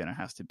Philadelphia and it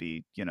has to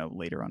be,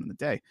 later on in the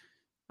day.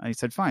 And he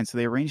said, fine. So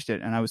they arranged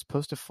it. And I was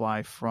supposed to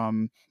fly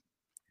from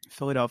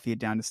Philadelphia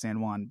down to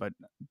San Juan, but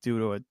due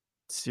to a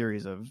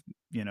series of,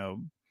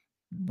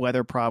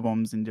 weather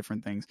problems and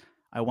different things,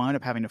 I wound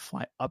up having to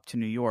fly up to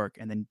New York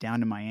and then down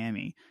to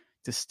Miami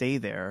to stay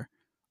there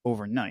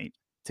overnight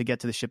to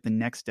get to the ship the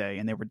next day.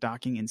 And they were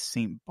docking in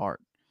St. Bart.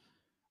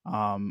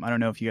 I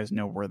don't know if you guys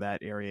know where that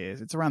area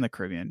is. It's around the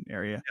Caribbean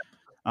area.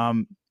 Yeah.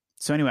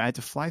 So anyway, I had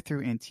to fly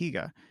through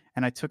Antigua,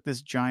 and I took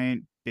this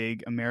giant,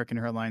 big American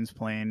Airlines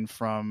plane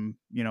from,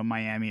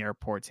 Miami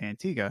airport to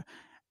Antigua.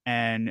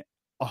 And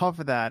off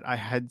of that, I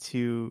had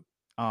to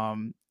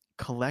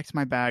collect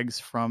my bags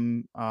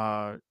from,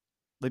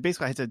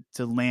 basically I had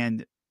to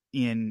land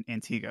in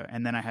Antigua,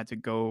 and then I had to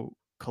go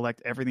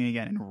collect everything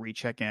again and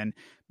recheck in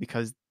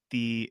because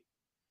the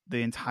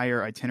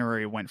entire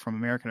itinerary went from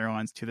American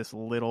Airlines to this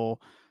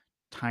little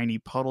tiny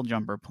puddle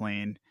jumper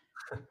plane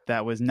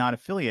that was not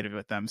affiliated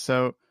with them.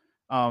 So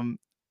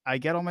I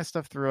get all my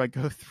stuff through. I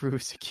go through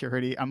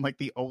security. I'm like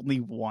the only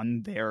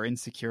one there in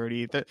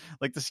security. The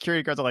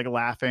security guards are like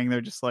laughing.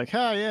 They're just like,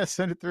 oh yeah,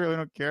 send it through. I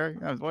don't care.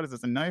 What is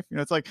this, a knife?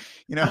 It's like,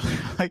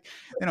 like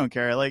they don't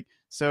care. Like,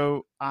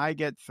 so I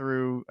get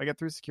through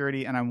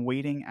security, and I'm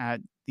waiting at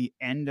the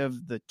end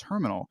of the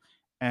terminal,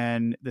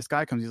 and this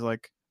guy comes. He's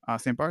like,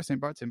 St. Bart.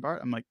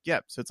 I'm like,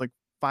 yep. So it's like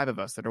 5 of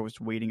us that are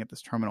just waiting at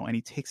this terminal, and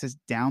he takes us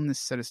down this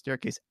set of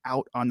staircase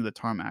out onto the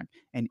tarmac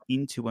and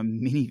into a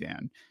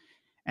minivan,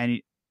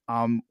 and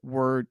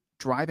we're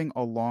driving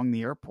along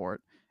the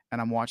airport,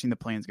 and I'm watching the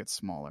planes get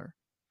smaller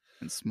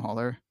and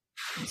smaller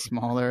and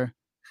smaller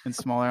and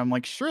smaller. I'm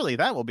like, surely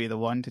that will be the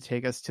one to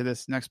take us to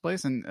this next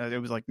place. And it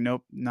was like,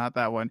 nope, not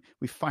that one.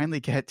 We finally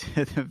get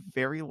to the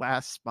very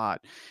last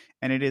spot,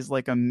 and it is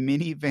like a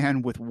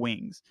minivan with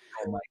wings.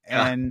 Oh my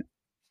God. And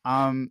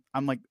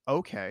I'm like,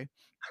 okay.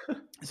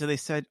 So they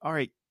said, all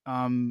right,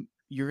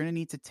 you're going to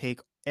need to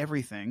take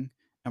everything,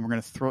 and we're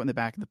going to throw it in the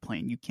back of the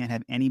plane. You can't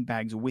have any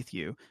bags with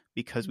you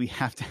because we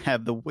have to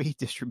have the weight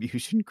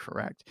distribution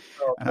correct.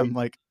 Oh, and I'm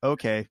like,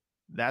 okay,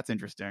 that's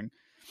interesting.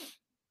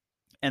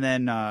 And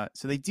then,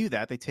 so they do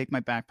that. They take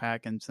my backpack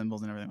and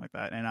symbols and everything like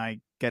that. And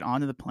I get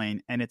onto the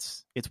plane, and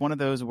it's one of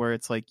those where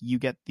it's like you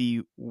get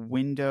the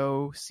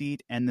window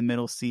seat and the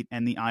middle seat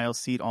and the aisle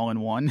seat all in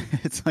one.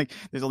 It's like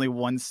there's only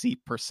one seat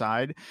per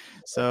side.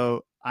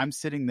 So I'm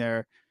sitting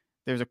there.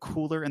 There's a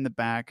cooler in the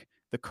back.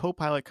 The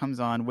co-pilot comes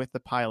on with the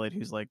pilot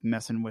who's like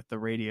messing with the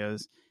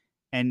radios.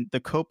 And the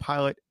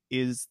co-pilot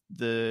is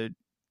the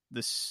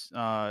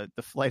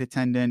flight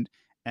attendant,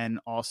 and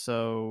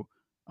also,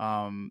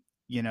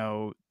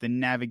 the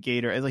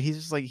navigator. He's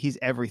just like, he's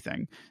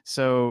everything.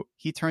 So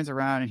he turns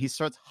around and he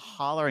starts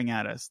hollering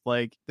at us.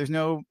 Like there's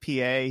no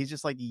PA. He's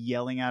just like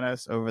yelling at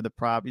us over the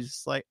prop. He's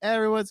just like,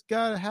 everyone's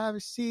got to have your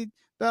seat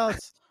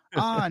belts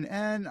on.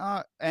 And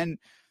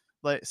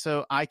like,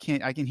 so I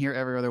can hear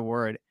every other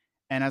word.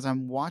 And as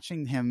I'm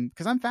watching him,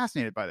 because I'm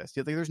fascinated by this,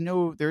 there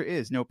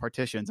is no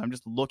partitions. I'm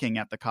just looking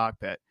at the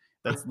cockpit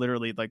that's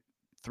literally like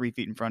 3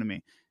 feet in front of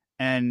me.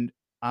 And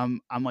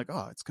I'm like,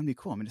 oh, it's going to be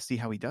cool. I'm going to see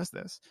how he does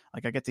this.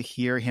 Like I get to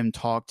hear him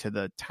talk to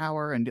the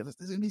tower, and this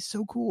is going to be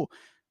so cool.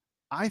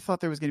 I thought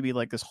there was going to be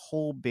like this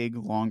whole big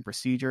long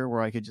procedure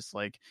where I could just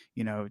like,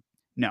 no.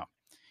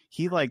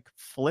 He like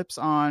flips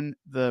on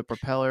the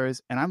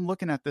propellers, and I'm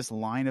looking at this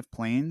line of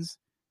planes,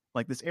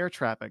 like this air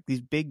traffic,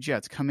 these big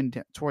jets coming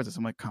towards us.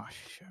 I'm like, gosh,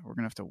 we're going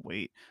to have to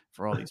wait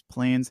for all these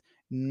planes.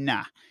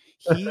 Nah.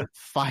 He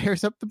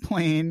fires up the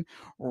plane,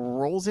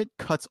 rolls it,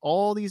 cuts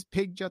all these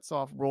big jets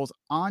off, rolls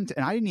on to,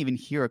 and I didn't even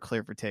hear a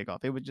clear for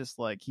takeoff. It was just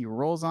like, he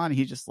rolls on, and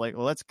he's just like,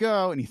 well, let's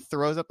go. And he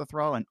throws up the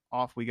throttle, and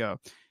off we go.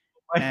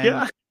 Oh my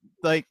God.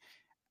 Like,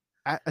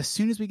 as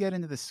soon as we get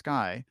into the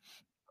sky,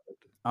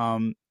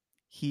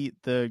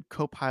 the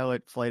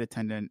co-pilot flight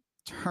attendant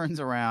turns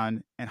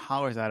around and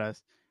hollers at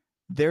us,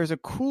 there's a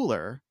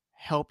cooler,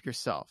 help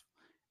yourself.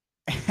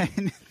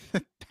 And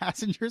the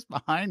passengers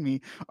behind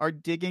me are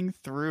digging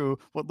through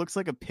what looks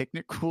like a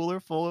picnic cooler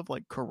full of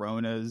like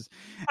Coronas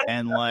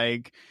and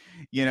like,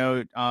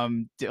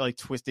 like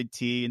Twisted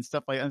Tea and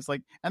stuff like that. It's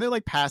like, and they're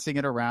like passing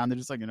it around. They're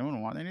just like, I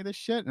don't want any of this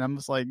shit. And I'm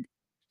just like,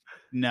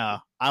 no,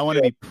 I want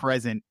to be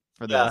present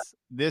for Yeah. this.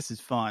 This is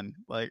fun.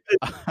 Like,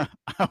 I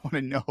want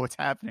to know what's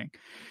happening.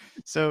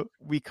 So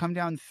we come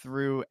down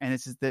through, and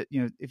it's just that,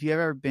 if you've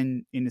ever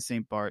been into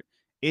St. Bart,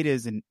 it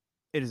is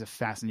a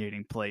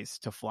fascinating place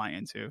to fly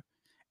into.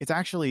 It's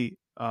actually,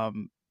 well,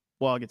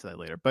 I'll get to that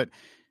later, but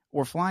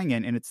we're flying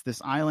in, and it's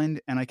this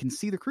island, and I can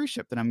see the cruise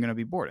ship that I'm going to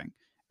be boarding,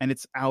 and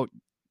it's out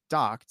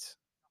docked,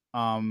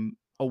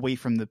 away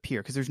from the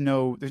pier, because there's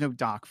no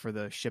dock for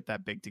the ship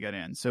that big to get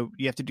in. So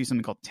you have to do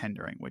something called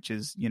tendering, which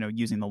is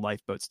using the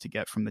lifeboats to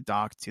get from the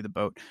dock to the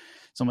boat.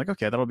 So I'm like,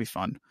 okay, that'll be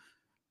fun.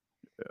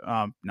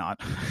 Not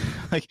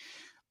like,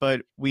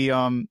 but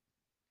I'm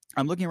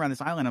looking around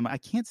this island. I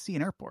can't see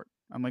an airport.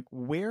 I'm like,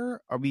 where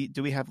are we?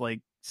 Do we have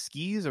like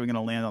skis? Are we going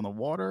to land on the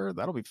water?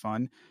 That'll be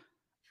fun.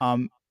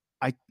 I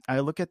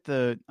look at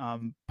the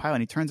pilot,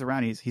 and he turns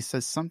around. He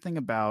says something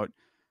about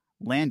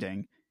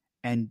landing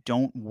and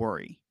don't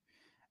worry.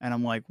 And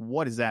I'm like,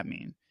 what does that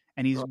mean?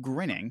 And he's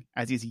grinning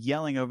as he's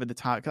yelling over the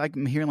top.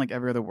 I'm hearing like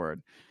every other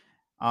word.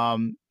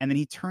 And then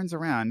he turns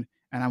around,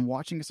 and I'm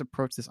watching us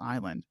approach this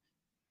island,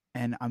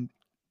 and I'm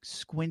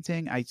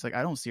squinting. I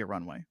don't see a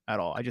runway at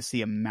all. I just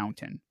see a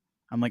mountain.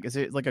 I'm like, is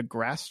it like a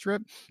grass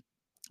strip?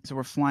 So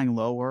we're flying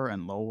lower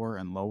and lower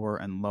and lower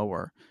and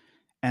lower.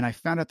 And I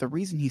found out the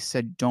reason he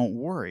said don't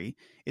worry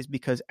is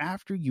because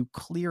after you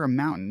clear a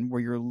mountain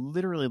where you're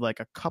literally like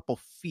a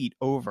couple feet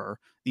over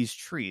these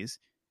trees,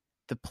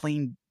 the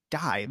plane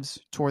dives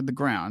toward the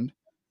ground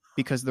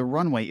because the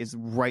runway is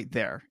right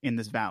there in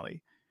this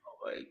valley.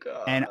 Oh my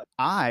God. And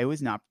I was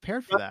not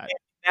prepared for that.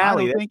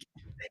 Valley,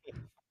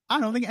 I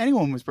don't think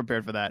anyone was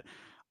prepared for that.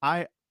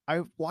 I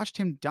watched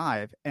him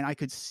dive, and I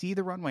could see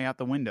the runway out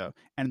the window.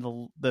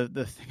 And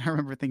the thing I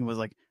remember thinking was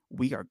like,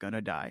 we are going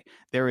to die.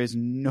 There is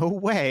no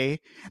way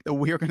that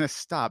we are going to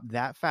stop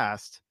that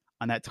fast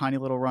on that tiny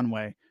little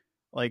runway.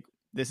 Like,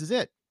 this is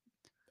it.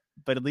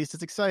 But at least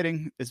it's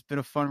exciting. It's been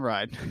a fun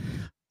ride.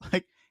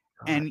 Like,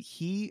 and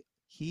he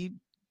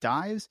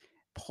dives,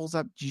 pulls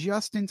up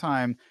just in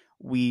time.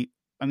 He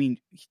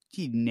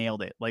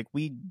nailed it. Like,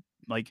 we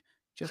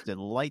just a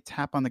light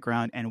tap on the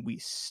ground, and we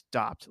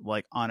stopped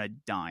like on a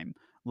dime.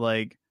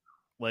 Like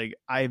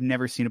I've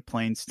never seen a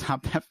plane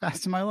stop that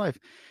fast in my life.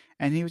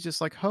 And he was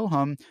just like, ho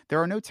hum. There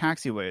are no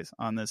taxiways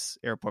on this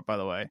airport, by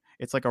the way.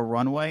 It's like a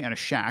runway and a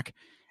shack.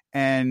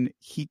 And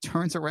he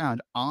turns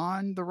around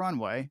on the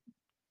runway,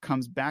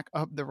 comes back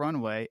up the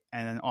runway,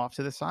 and then off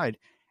to the side.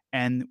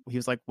 And he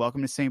was like,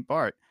 welcome to St.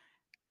 Bart.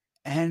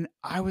 And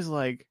I was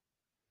like,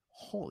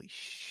 holy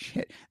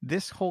shit.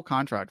 This whole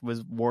contract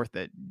was worth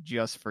it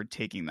just for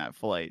taking that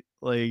flight.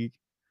 Like,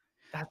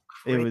 That's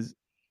crazy.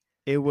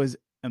 It was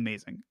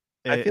amazing.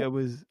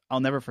 I'll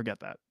never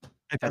forget that.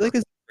 I feel like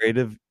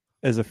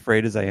as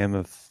afraid as I am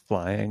of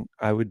flying,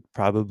 I would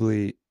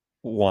probably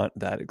want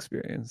that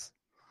experience.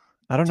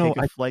 I don't know.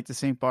 Take a flight to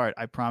St. Bart.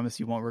 I promise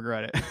you won't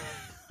regret it.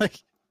 Like,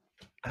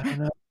 I don't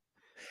know.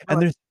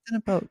 And there's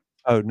something about.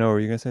 Oh no, were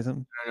you gonna say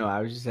something? I don't know.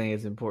 I was just saying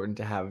it's important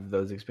to have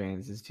those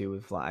experiences too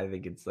with fly. I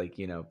think it's like,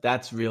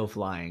 that's real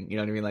flying. You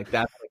know what I mean? Like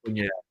that's like when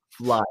you're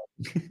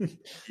flying.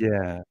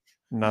 Yeah,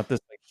 not this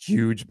like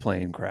huge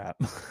plane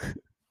crap.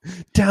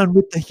 Down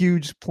with the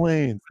huge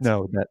planes.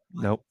 Nope.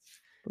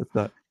 That's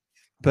not.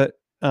 But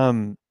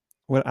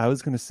what I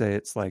was gonna say,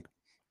 it's like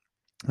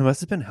it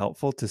must have been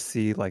helpful to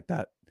see like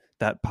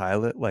that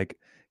pilot, like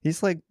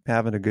he's like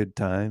having a good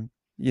time,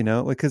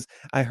 like, because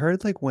I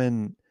heard like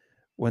when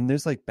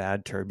there's like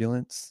bad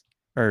turbulence,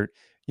 or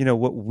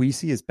what we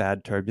see as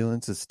bad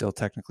turbulence is still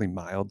technically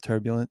mild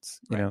turbulence,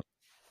 Right.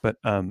 but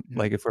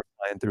like if we're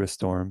flying through a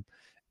storm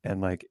and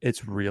like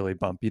it's really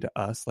bumpy to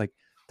us, like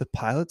the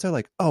pilots are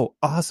like, oh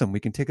awesome, we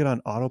can take it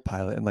on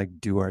autopilot and like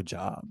do our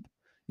job,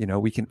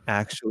 we can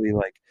actually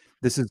like,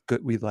 this is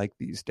good, we like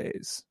these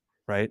days,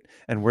 right?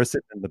 And we're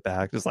sitting in the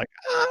back just like,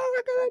 oh,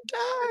 we're gonna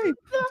die.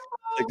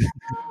 Like,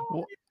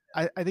 Well,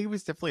 I think it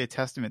was definitely a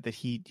testament that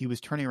he was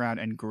turning around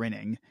and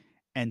grinning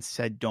and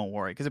said, don't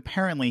worry. Because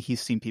apparently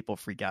he's seen people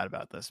freak out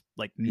about this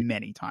like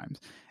many times.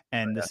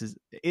 And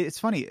it's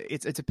funny.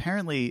 It's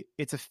apparently,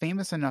 it's a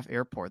famous enough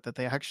airport that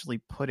they actually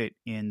put it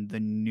in the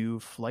new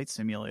flight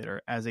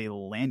simulator as a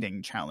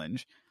landing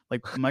challenge.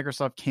 Like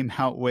Microsoft came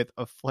out with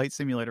a flight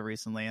simulator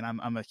recently, and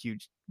I'm a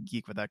huge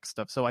geek with that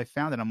stuff. So I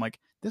found it. I'm like,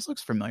 this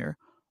looks familiar.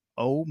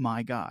 Oh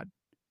my God.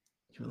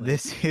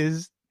 This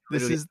is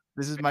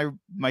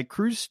my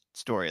cruise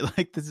story.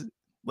 Like, this is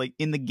like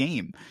in the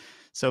game.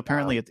 So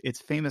apparently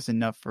it's famous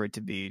enough for it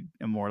to be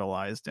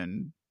immortalized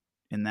and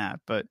in that.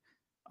 But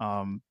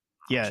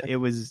yeah,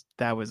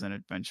 that was an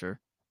adventure.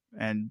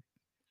 And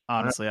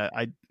honestly,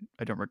 I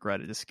don't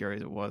regret it, as scary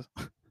as it was.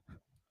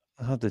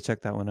 I'll have to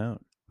check that one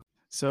out.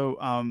 So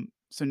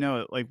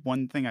no, like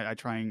one thing I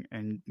try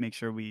and make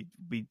sure we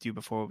do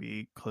before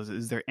we close it,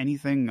 is there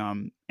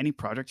anything, any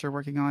projects you're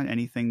working on,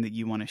 anything that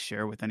you want to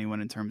share with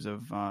anyone in terms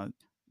of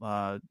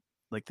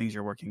like things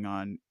you're working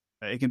on?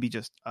 It can be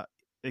just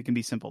it can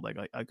be simple, like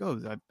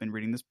I've been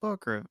reading this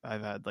book, or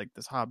I've had like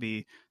this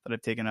hobby that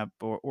I've taken up,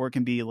 or it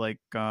can be like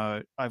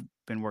I've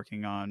been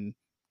working on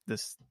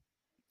this,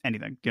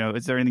 anything.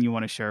 Is there anything you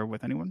want to share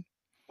with anyone?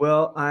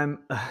 Well,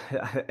 I'm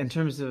in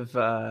terms of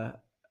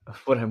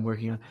what I'm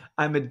working on.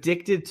 I'm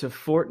addicted to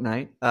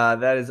Fortnite.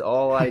 That is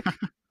all I do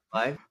in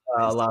life.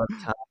 A lot of the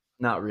time,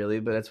 not really,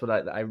 but that's what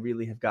I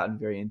really have gotten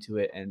very into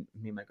it. And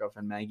me and my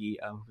girlfriend Maggie,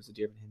 who's a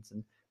Dearborn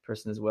Hinson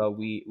person as well,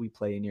 we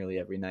play nearly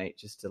every night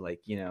just to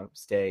like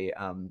stay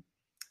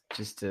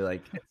just to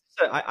like.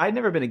 So I've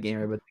never been a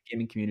gamer, but the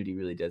gaming community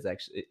really does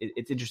actually.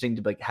 It's interesting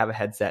to like have a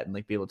headset and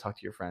like be able to talk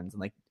to your friends and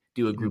like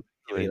do a group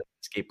activity, like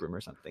escape room or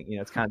something.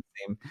 It's kind of the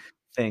same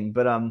thing.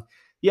 But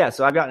yeah,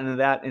 so I've gotten into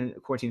that in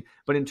quarantine.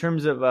 But in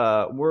terms of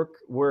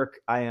work,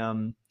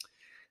 I'm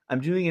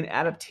doing an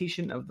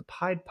adaptation of the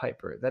Pied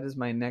Piper. That is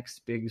my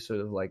next big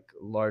sort of like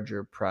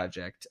larger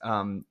project,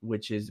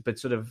 which is but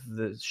sort of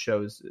the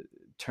shows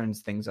turns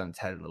things on its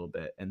head a little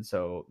bit, and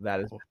so that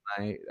is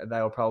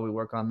that will probably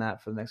work on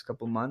that for the next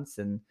couple of months,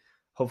 and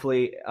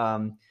hopefully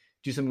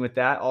do something with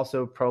that.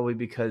 Also, probably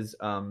because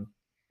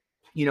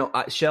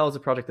Shell is a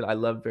project that I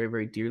love very,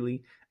 very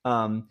dearly.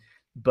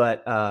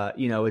 But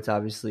it's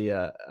obviously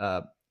it's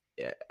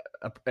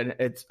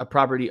a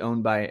property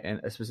owned by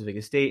a specific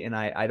estate, and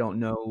I don't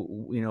know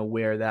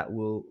where that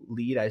will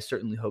lead. I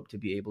certainly hope to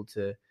be able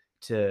to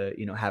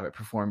have it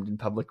performed in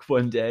public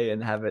one day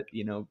and have it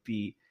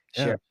be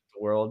shared with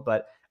the world.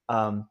 But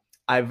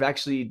I've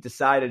actually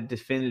decided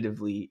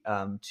definitively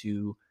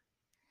to,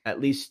 at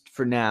least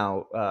for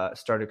now,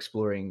 start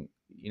exploring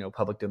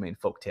public domain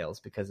folk tales,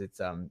 because it's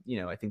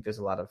I think there's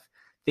a lot of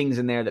things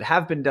in there that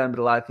have been done, but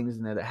a lot of things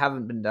in there that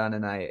haven't been done.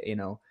 And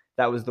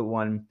that was the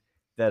one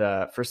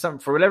that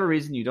for whatever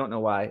reason, you don't know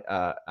why,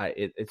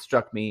 it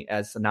struck me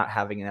as not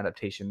having an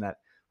adaptation that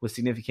was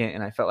significant,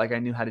 and I felt like I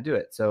knew how to do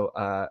it. So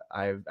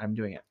I'm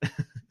doing it.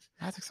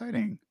 That's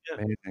exciting.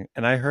 Amazing.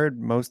 And I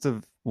heard most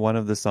of one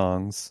of the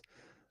songs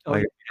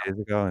days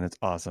ago, and it's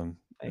awesome.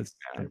 Thanks,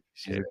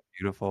 it's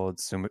beautiful.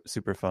 It's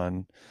super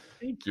fun.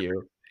 Thank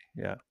you.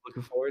 Yeah,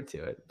 looking forward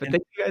to it. But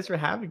thank you guys for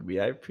having me.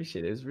 I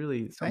appreciate it. It was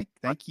really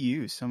thank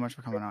you so much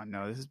for coming on.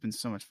 No, this has been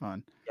so much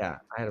fun. Yeah,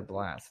 I had a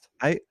blast.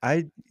 I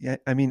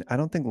mean, I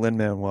don't think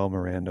Lin-Manuel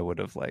Miranda would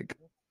have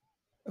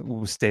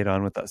stayed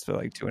on with us for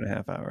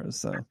 2.5 hours.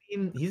 So I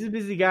mean, he's a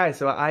busy guy,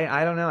 so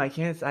I don't know. I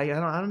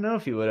don't know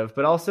if he would have.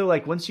 But also,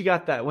 once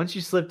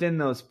you slipped in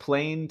those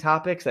plane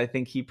topics, I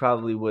think he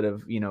probably would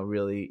have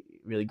really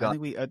gone. I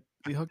think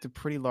we hooked a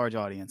pretty large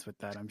audience with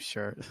that, I'm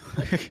sure.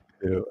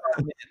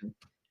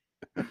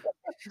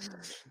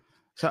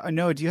 So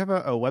Noah, do you have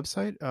a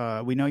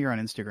website? We know you're on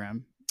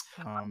Instagram.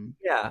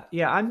 Yeah.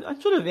 I'm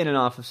sort of in and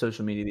off of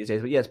social media these days,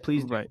 but yes,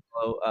 please do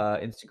follow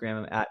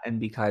Instagram. I'm at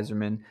NB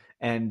Kaiserman,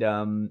 and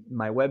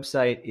my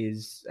website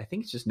is, I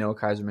think it's just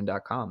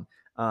noahkaiserman.com.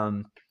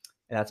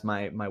 That's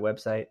my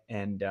website,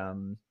 and I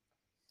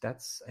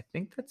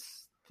think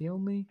that's the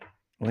only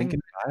link in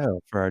bio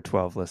for our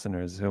 12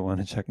 listeners who want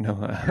to check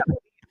Noah out.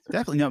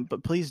 Definitely, no,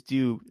 but please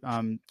do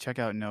check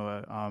out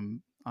Noah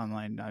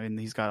online. I mean,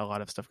 he's got a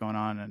lot of stuff going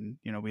on, and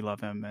we love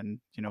him, and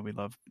we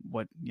love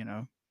what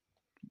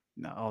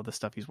all the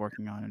stuff he's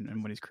working on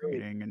and what he's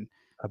creating. And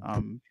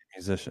a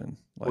musician.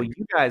 Well,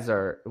 you guys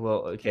are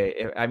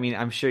okay. I mean,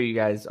 I'm sure you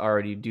guys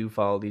already do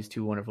follow these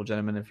two wonderful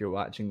gentlemen if you're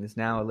watching this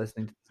now or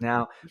listening to this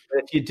now.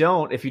 But if you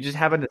don't, if you just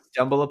happen to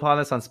stumble upon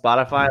us on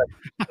Spotify,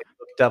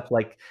 looked up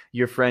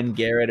your friend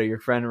Garrett or your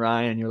friend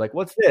Ryan, and you're like,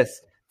 "What's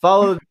this?"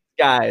 Follow these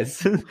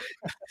guys.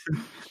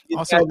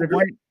 Also,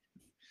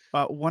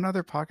 one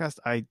other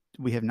podcast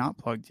we have not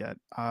plugged yet.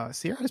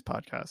 Sierra's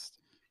podcast.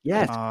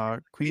 Yes.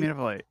 Queen Made of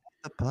Light.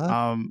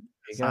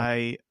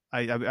 I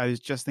was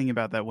just thinking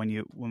about that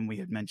when we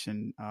had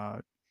mentioned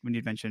when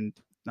you'd mentioned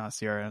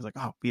Sierra. I was like,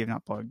 oh, we have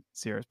not plugged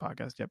Sierra's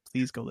podcast yet.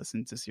 Please go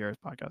listen to Sierra's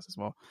podcast as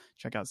well.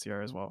 Check out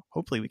Sierra as well.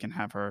 Hopefully we can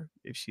have her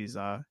if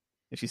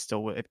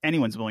if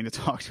anyone's willing to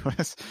talk to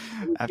us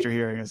after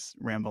hearing us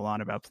ramble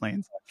on about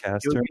planes.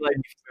 It would be like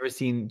if you've ever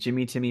seen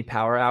Jimmy Timmy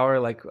Power Hour,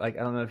 like I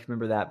don't know if you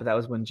remember that, but that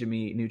was when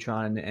Jimmy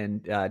Neutron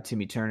and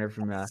Timmy Turner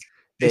from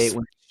they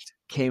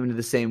came into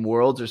the same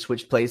worlds or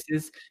switched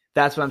places.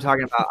 That's what I'm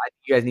talking about. I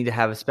think you guys need to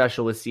have a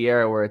special with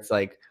Sierra where it's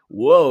like,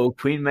 whoa,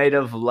 Queen Made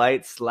of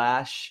Light /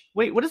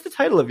 wait, what is the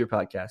title of your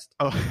podcast?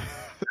 Oh,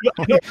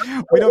 we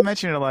don't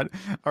mention it a lot.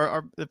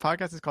 The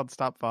podcast is called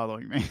Stop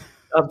Following Me.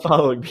 Stop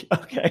Following Me.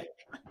 Okay.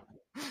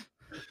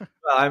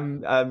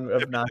 I'm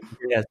not.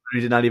 Yes,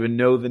 we did not even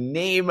know the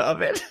name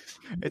of it.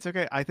 It's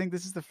okay. I think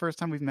this is the first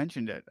time we've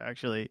mentioned it.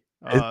 Actually,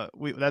 I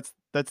think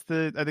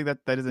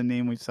that is a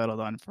name we've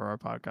settled on for our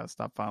podcast.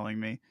 Stop Following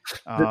Me.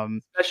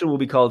 The special will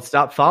be called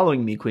 "Stop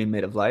Following Me, Queen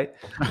Made of Light."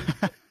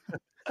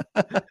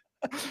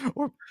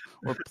 or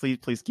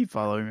please keep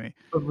following me.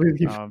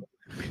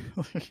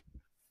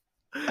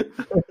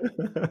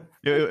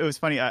 It was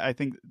funny. I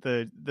think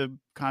the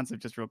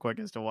concept, just real quick,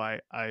 as to why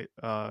I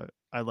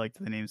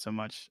liked the name so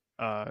much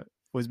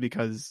was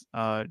because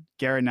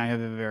Garrett and I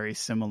have a very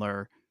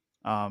similar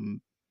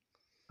line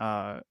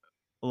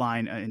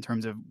in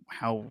terms of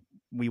how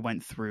we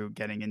went through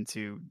getting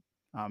into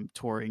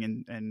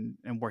touring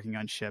and working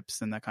on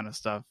ships and that kind of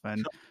stuff.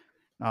 And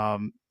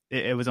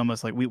it was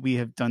almost like we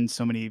have done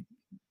so many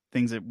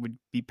things that would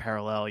be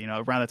parallel. You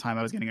know, around the time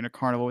I was getting into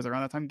Carnival was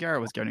around the time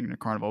Garrett was getting into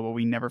Carnival, but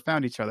we never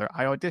found each other.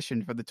 I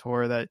auditioned for the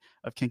tour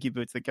of Kinky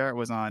Boots that Garrett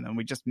was on, and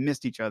we just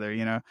missed each other.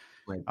 You know,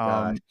 My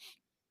God.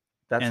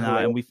 That's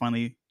and we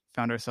finally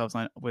found ourselves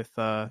with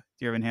Dear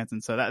Evan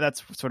Hansen. So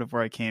that's sort of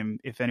where I came.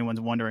 If anyone's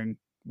wondering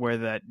where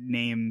that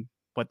name,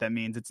 what that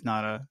means, it's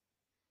not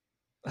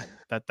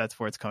that's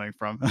where it's coming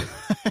from.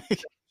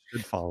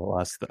 Should follow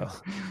us though.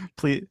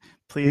 Please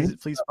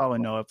follow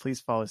Noah. Please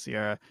follow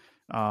Sierra.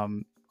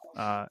 And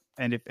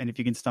if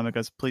you can stomach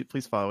us,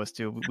 please follow us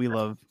too. We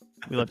love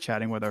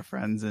chatting with our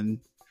friends, and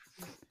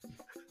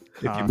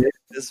If you made it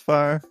this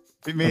far,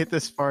 if you made it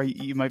this far,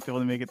 you might be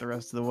able to make it the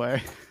rest of the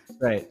way.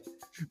 right.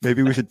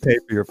 maybe we should pay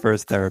for your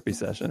first therapy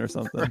session or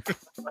something.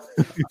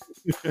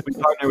 We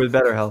partner with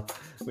BetterHelp.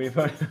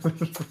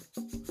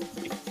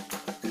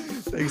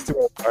 Thanks to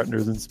our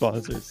partners and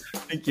sponsors.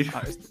 Thank you.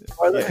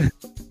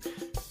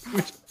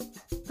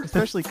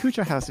 Especially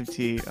Kucha House of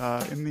Tea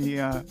in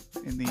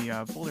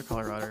the Boulder,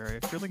 Colorado area.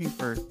 If you're looking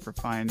for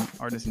fine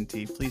artisan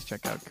tea, please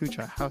check out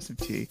Kucha House of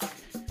Tea.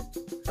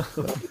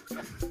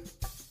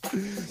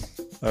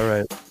 All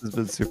right, this has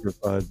been super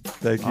fun.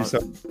 Thank you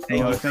so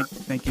much.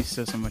 Thank you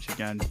so much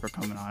again for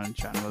coming on and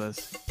chatting with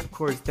us. Of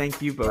course.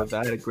 Thank you both.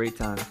 I had a great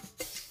time.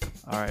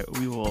 All right,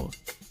 we will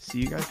see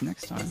you guys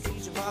next time.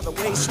 By the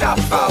way, stop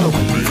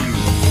following me.